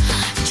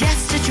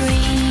 Just a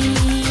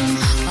dream,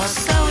 or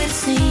so it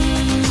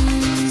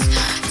seems.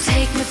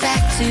 Take me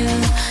back to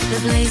the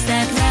place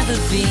I'd rather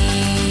be.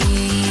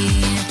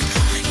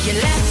 You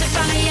left the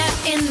fire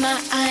in my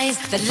eyes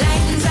that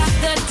lightens up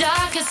the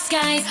darkest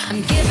skies.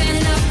 I'm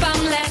giving up,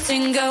 I'm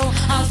letting go.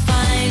 I'll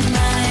find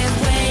my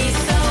way.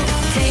 So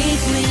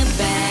take me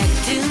back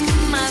to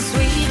my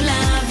sweet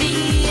la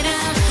vida.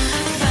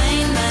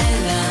 Find my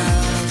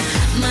love,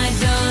 my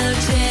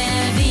dolce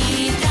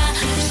vita.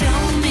 Show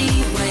me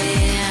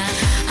where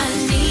I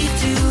need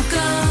to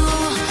go.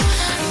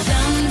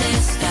 ¿Dónde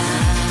está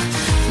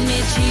mi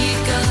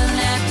chico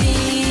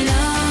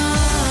latino?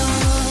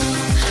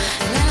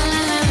 La la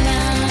la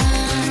la,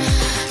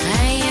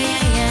 ay ay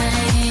ay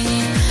ay,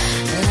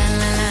 la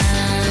la la.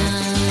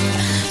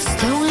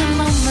 Stolen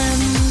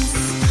moments,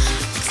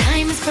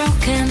 time is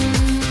broken.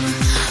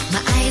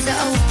 My eyes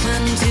are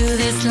open to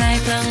this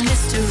lifelong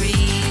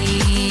mystery,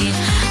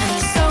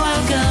 and so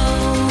I'll go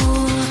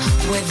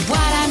with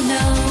what I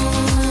know.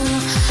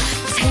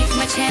 Take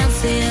my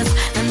chances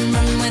and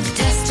run with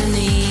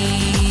destiny.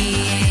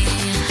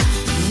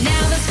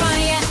 Now there's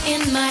fire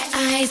in my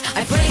eyes.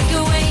 I break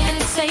away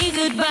and say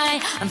goodbye.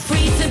 I'm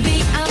free to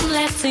be, I'm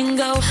letting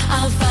go.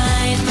 I'll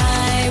find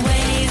my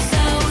way.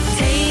 So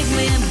take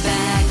me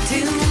back to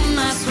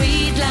my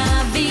sweet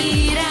la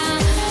vida.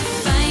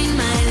 Find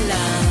my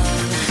love,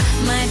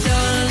 my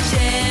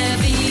dolce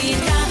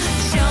vita.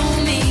 Show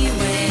me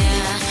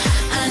where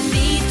I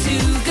need to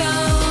go.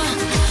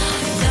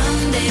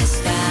 ¿Dónde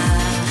está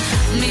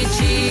mi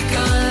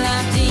chico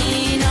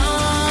latino?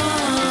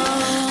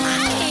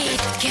 Ay,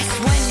 qué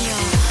sueño,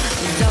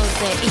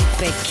 dulce y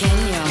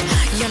pequeño.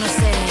 Yo no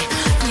sé,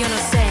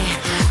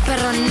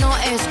 pero no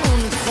es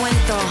un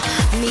cuento.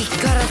 Mi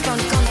corazón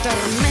con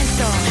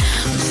tormento.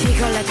 Un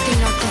chico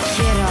latino que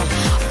quiero,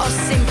 o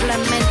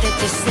simplemente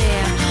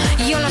deseo.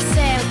 Yo lo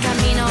sé, el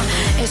camino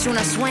es un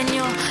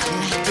sueño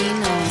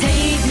latino.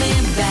 Take me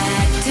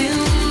back to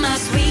my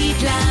sweet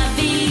la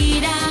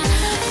vida.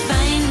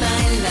 Find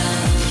my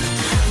love,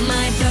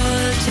 my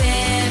dolce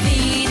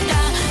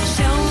vita.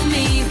 Show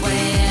me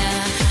where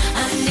I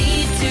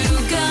need to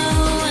go.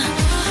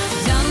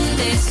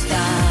 ¿Dónde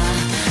está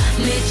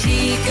mi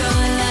chico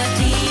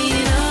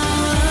latino?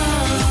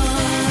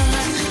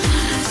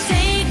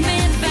 Take me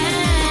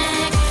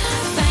back.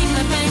 Find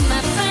my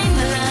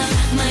love,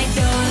 my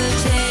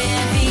dolce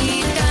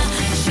vita.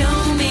 Show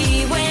me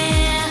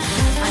where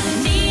I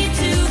need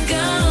to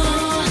go.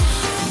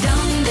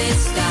 ¿Dónde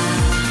está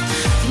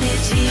mi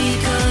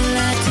chico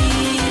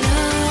latino?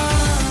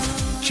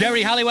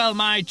 Jerry Halliwell,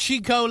 my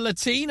Chico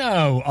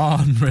Latino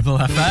on Ribble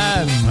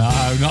FM.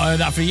 I've not heard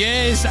that for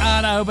years,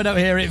 and I hope I don't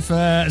hear it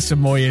for some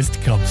more years to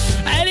come.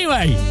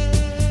 Anyway,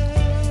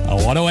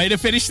 what a way to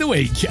finish the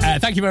week.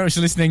 Thank you very much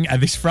for listening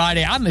this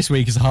Friday and this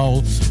week as a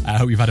whole. I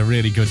hope you've had a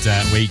really good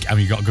week and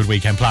you've got a good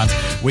weekend planned.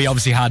 We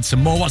obviously had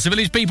some more What's the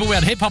Village people. We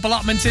had hip-hop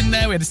allotments in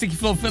there. We had a sticky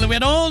floor filler. We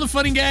had all the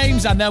fun and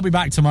games, and they'll be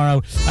back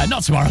tomorrow.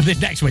 Not tomorrow,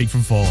 next week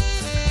from 4.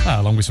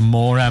 Along with some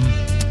more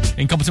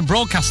incompetent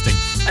broadcasting.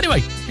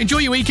 Anyway, enjoy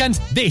your weekend.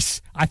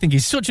 This, I think,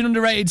 is such an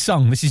underrated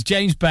song. This is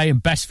James Bay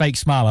and Best Fake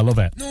Smile. I love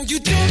it. No, you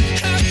don't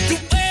have to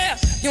wear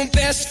your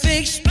best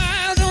fake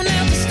smile. Don't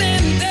ever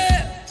stand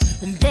there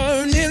and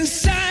burn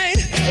inside.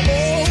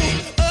 Oh,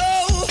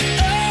 oh,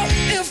 oh,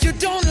 if you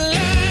don't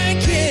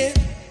like it.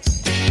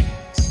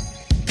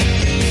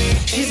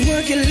 She's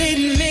working late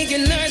and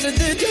making nights at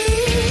the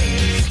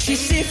door. She's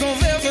sick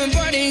of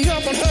everybody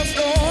up on her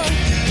floor.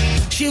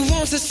 She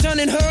wants the sun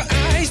in her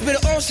eyes,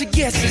 but all she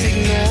gets is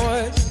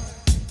ignored.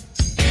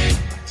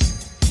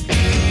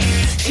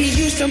 She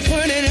used to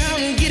point it out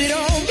and get it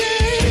all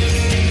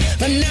back,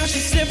 but now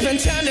she's slipping,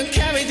 trying to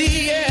carry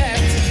the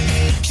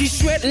act. She's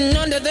sweating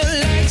under the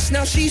lights,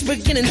 now she's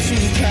beginning to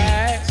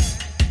cry.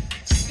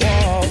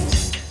 Whoa.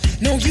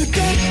 No, you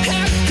don't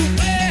have to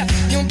wear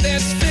your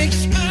best fake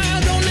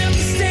smile. Don't have to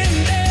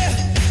stand there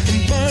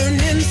and burn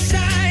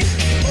inside.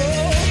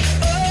 Oh,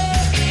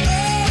 oh,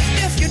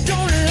 oh, if you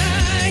don't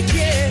like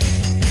it.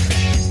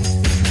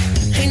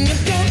 And you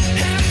don't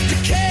have to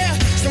care,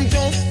 so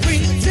don't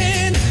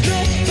pretend.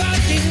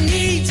 Nobody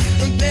needs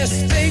the best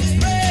fake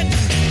friend.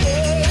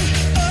 Oh,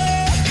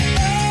 oh,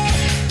 oh,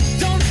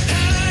 don't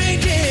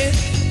hide it.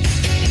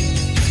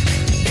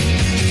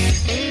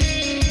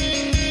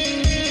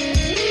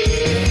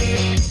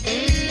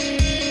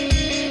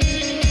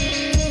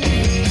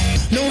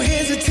 No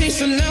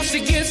hesitation, now she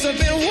gets up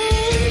and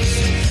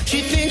wounds.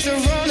 She thinks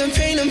of all the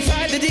pain and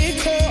pride that it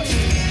caused.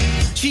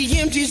 She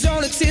empties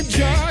all the tip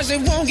jars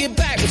and won't get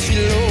back what she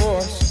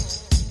lost.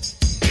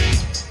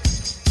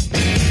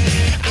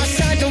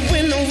 Outside the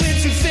window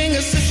with two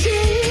fingers to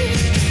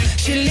shoot.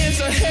 She lifts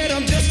her head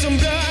up just to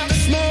blow out the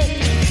smoke.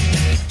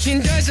 She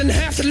doesn't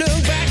have to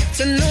look back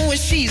to know where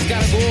she's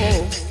gotta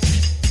go.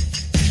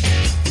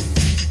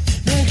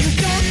 No, you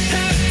don't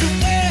have to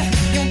wear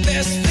your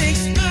best fake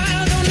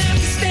smile. Don't have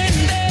to stand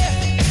there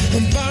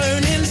and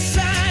burn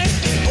inside.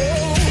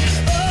 Oh,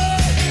 oh,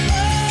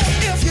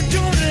 oh, if you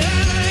don't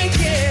like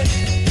it.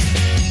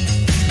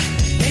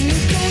 And you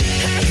don't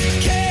have to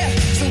care,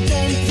 so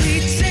don't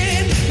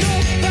pretend.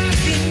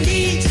 Nobody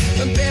needs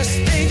the best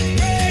fake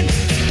friend.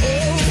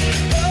 Oh,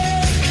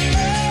 oh,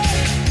 oh,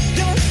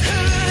 don't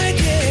hide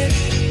it.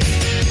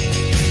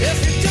 If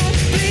you don't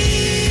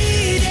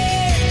bleed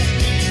it,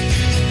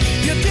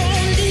 you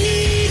don't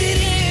need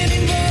it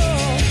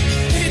anymore.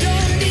 You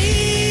don't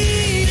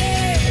need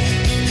it.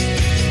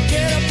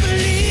 Get up and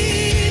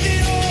leave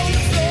it on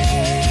the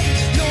floor.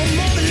 No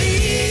more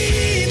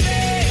believing.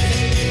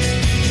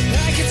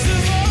 Like it's a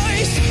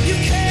voice you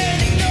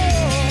can't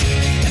ignore.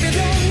 If you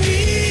don't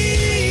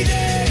need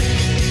it,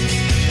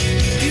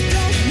 you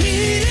don't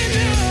need it,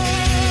 no.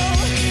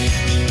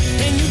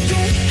 And you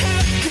don't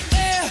have to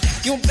wear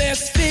your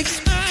best fake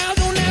smile.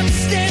 Don't have to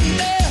stand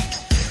there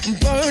and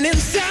burn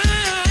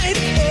inside.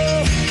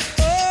 Oh,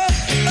 oh,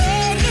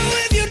 oh, no,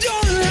 if you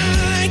don't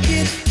like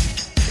it.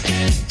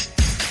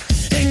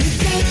 And you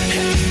don't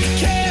have to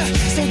care,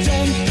 so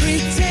don't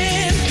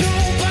pretend.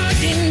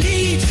 Nobody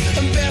needs a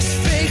best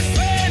fake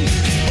friend.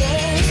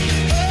 Oh,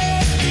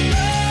 oh,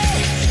 oh,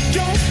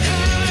 don't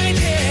hide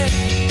it.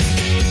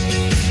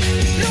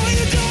 No,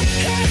 you don't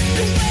have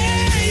to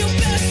wear your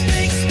best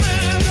fake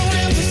smile. Don't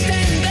have to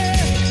stand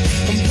there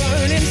and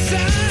burn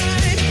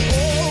inside. Oh,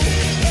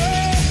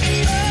 oh,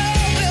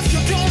 oh, if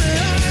you don't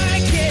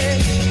like it.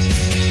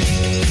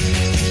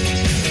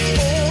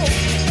 Oh,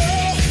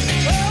 oh,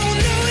 oh,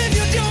 no, if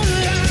you don't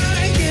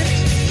like it.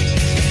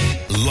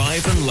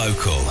 Live and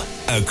local,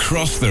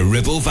 across the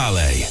Ribble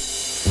Valley.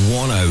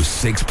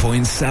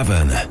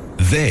 106.7.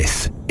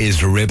 This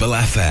is Ribble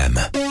FM.